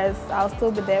for us, I'll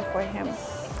still be there for him.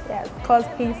 Yes, because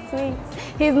he's sweet.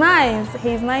 He's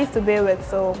nice to be with,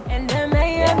 so.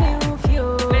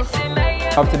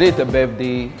 Today is a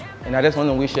birthday, and I just want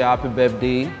to wish you a happy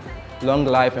birthday, long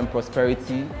life and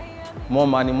prosperity, more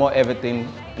money, more everything.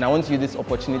 And I want to use this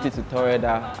opportunity to tell her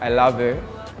that I love her.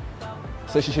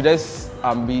 So she should just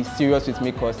be serious with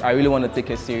me, because I really want to take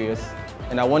her serious.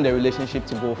 And I want the relationship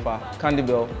to go far. Candy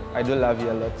Bell, I do love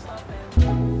you a lot.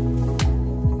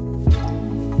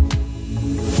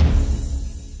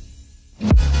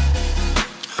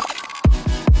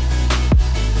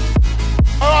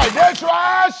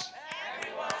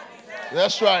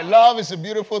 That's right. Love is a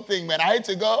beautiful thing, man. I hate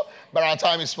to go, but our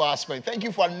time is fast spent. Thank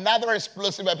you for another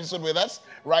explosive episode with us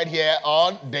right here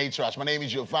on Day Trash. My name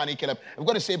is Giovanni Caleb. I've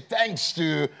got to say thanks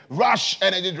to Rush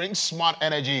Energy Drinks, Smart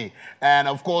Energy, and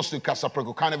of course to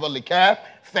Casapreco Carnival Liqueur.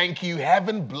 Thank you,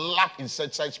 Heaven Black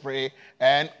Insecticide Spray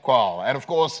and Qual. And of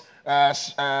course,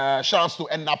 shouts to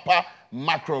Enapa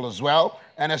Mackerel as well.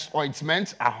 And as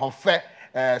ointment, Ahofe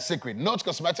Secret Note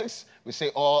Cosmetics. We say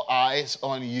all eyes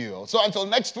on you. So until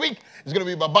next week, it's going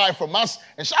to be bye-bye from us.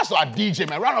 And shouts to our DJ,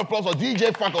 man. Round of applause for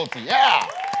DJ faculty. Yeah.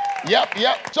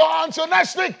 Yep. So until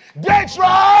next week, Day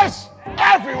Trash,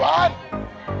 everyone.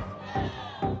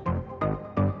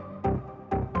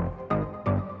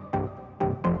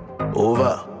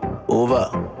 Over.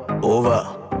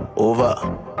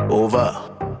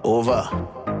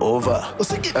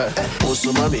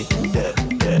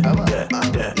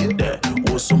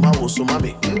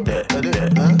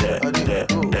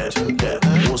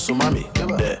 Osumami,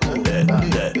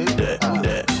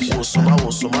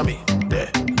 Osumami,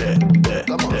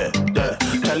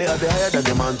 Charlie, I be higher than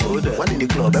the man. One in the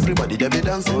club, everybody they be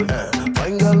dancing.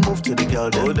 Fine girl, move to the girl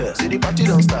there. See the party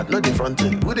don't start, not the front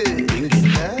end.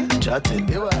 Ringing, chatting.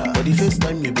 For the first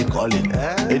time you be calling.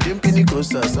 A dim pinny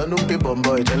coaster, son of people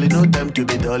boy. Charlie, no time to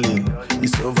be darling.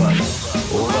 It's over.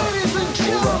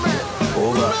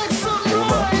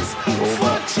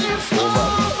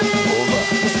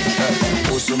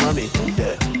 Osumami,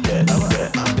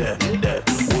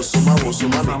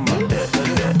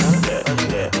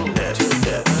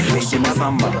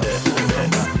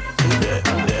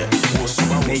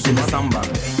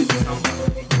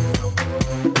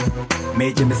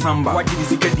 Major me samba, what did you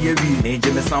see?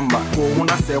 Major me samba, go when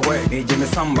I say where. Major me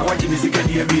samba, what did you see?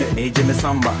 Major me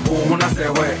samba, go when I say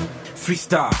where.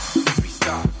 Freestyle.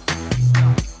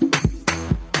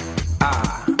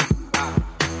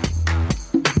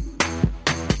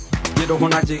 You don't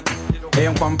wanna jig,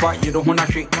 and pampa, you don't wanna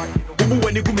shake.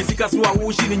 When you go me sick as well,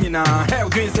 who's in hell,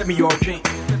 you send me your drink.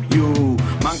 You,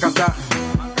 Mancasa,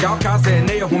 Jalka say,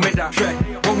 Naya who made that track.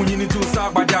 What you need to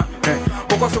Sabada,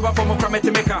 focus over from a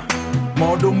cramatic maker.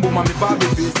 More don't boom, I'm a baby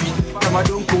facey. Come I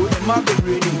don't go and my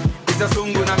baby ready. It's a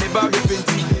song when I'm a baby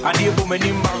fancy. I need a woman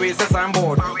in my race as I'm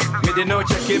bored. Me they know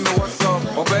check in me what's up.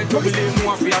 Or better to believe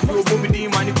more if you have to go with the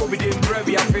money, go with the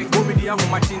brevy. I fake, go with the other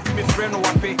machine to me friend or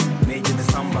I pay. Major the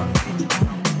samba.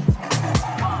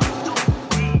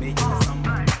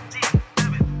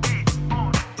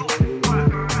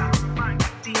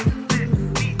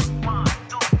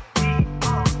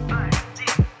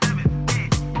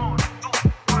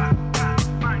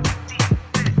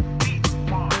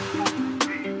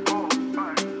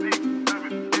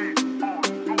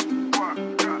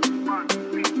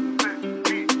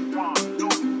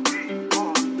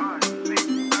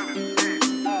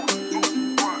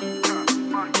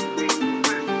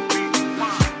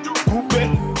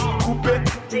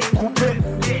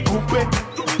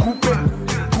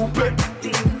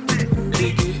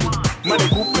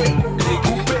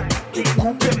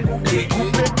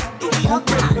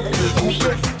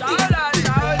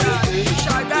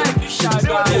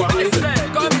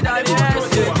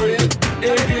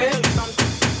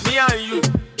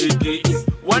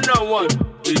 One on one,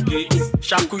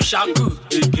 shaku shaku,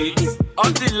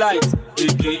 off the light,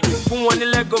 fun one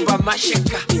leg over my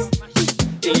shaker,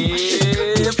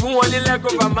 fun one leg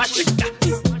over my shaker,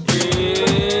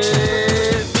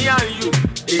 me and you,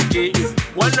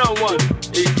 one on one,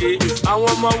 I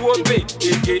want my whoopee,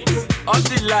 off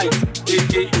the light,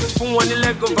 fun one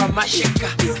leg over my shaker,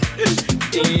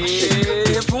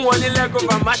 fun one leg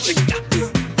over my shaker.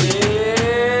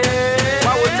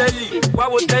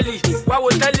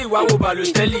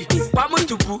 Balotelli,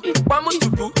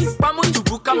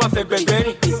 Pamutubu, kama fe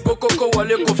gbẹgbẹrin, kókókó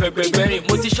wọlé kó fe gbẹgbẹrin,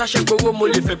 mo ti ṣaṣẹ gbowó mo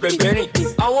lè fe gbẹgbẹrin,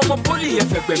 àwọn ọmọ poli yẹn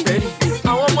fe gbẹgbẹrin,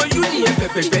 àwọn ọmọ uni yẹn fe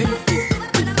gbẹgbẹrin,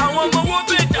 àwọn ọmọ wo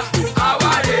bẹta,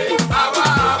 aware,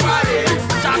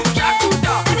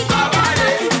 ṣakuṣakuta, aware.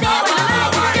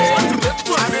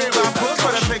 I never pose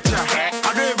for the picture,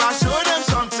 I never show them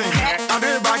something, I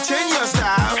never change your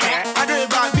style, I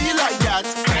never be like that,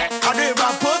 I never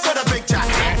pose for the picture.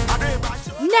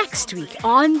 Next week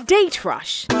on Date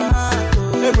Rush. Amila,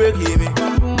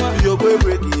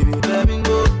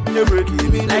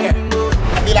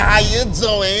 how you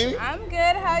doing? I'm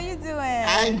good. How you doing?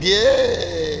 I'm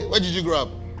good. Where did you grow up?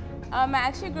 I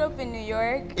actually grew up in New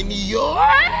York. In New York?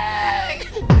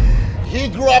 He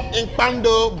grew up in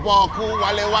Pando, Bonku,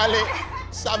 Wale,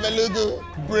 Savelugu,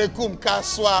 Brekum,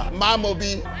 Kaswa,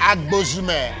 Mamobi,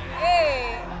 Agbozume,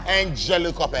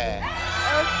 Angelicope.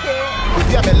 Okay.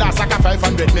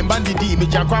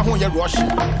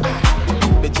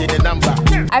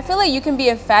 I feel like you can be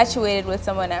infatuated with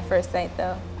someone at first sight,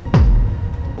 though.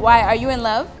 Why? Are you in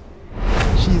love?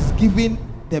 She's giving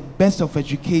the best of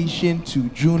education to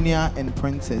Junior and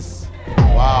Princess.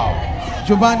 Wow.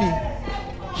 Giovanni,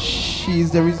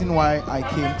 she's the reason why I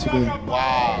came today.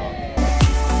 Wow.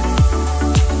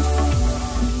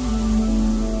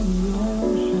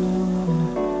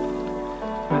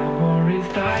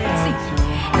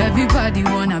 Everybody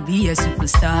wanna be a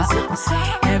superstar.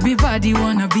 Everybody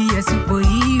wanna be a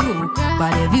superhero.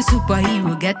 But every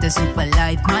superhero get a super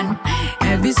life, man.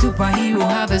 Every superhero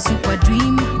have a super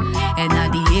dream. And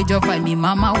at the age of 5, me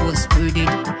mama was murdered.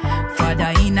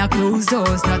 Father in a closed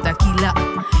doors, not a killer.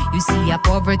 You see a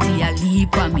poverty, a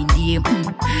leap, I mean,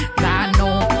 God no,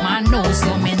 man no,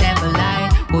 so me never lie.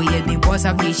 Oh yeah, they was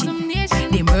a nation.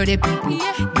 They murder people.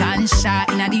 Gunshot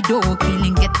in the door,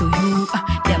 killing get to you.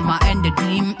 Them I end the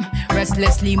dream.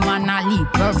 Restlessly, man, I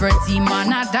leave. Poverty,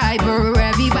 man, I die. But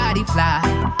everybody fly.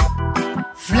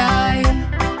 Fly.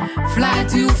 Fly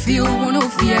to feel no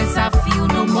fears, I feel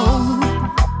no more.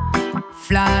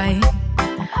 Fly.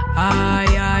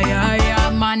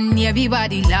 Man,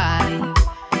 everybody lie.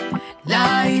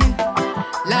 Lie.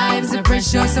 Lives are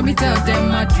precious, so me tell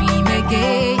them I dream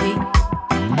again.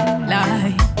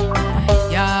 Lie.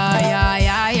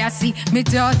 Yeah, see, me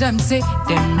tell them, say,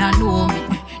 them not know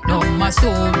me, know my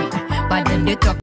story, but then they talk.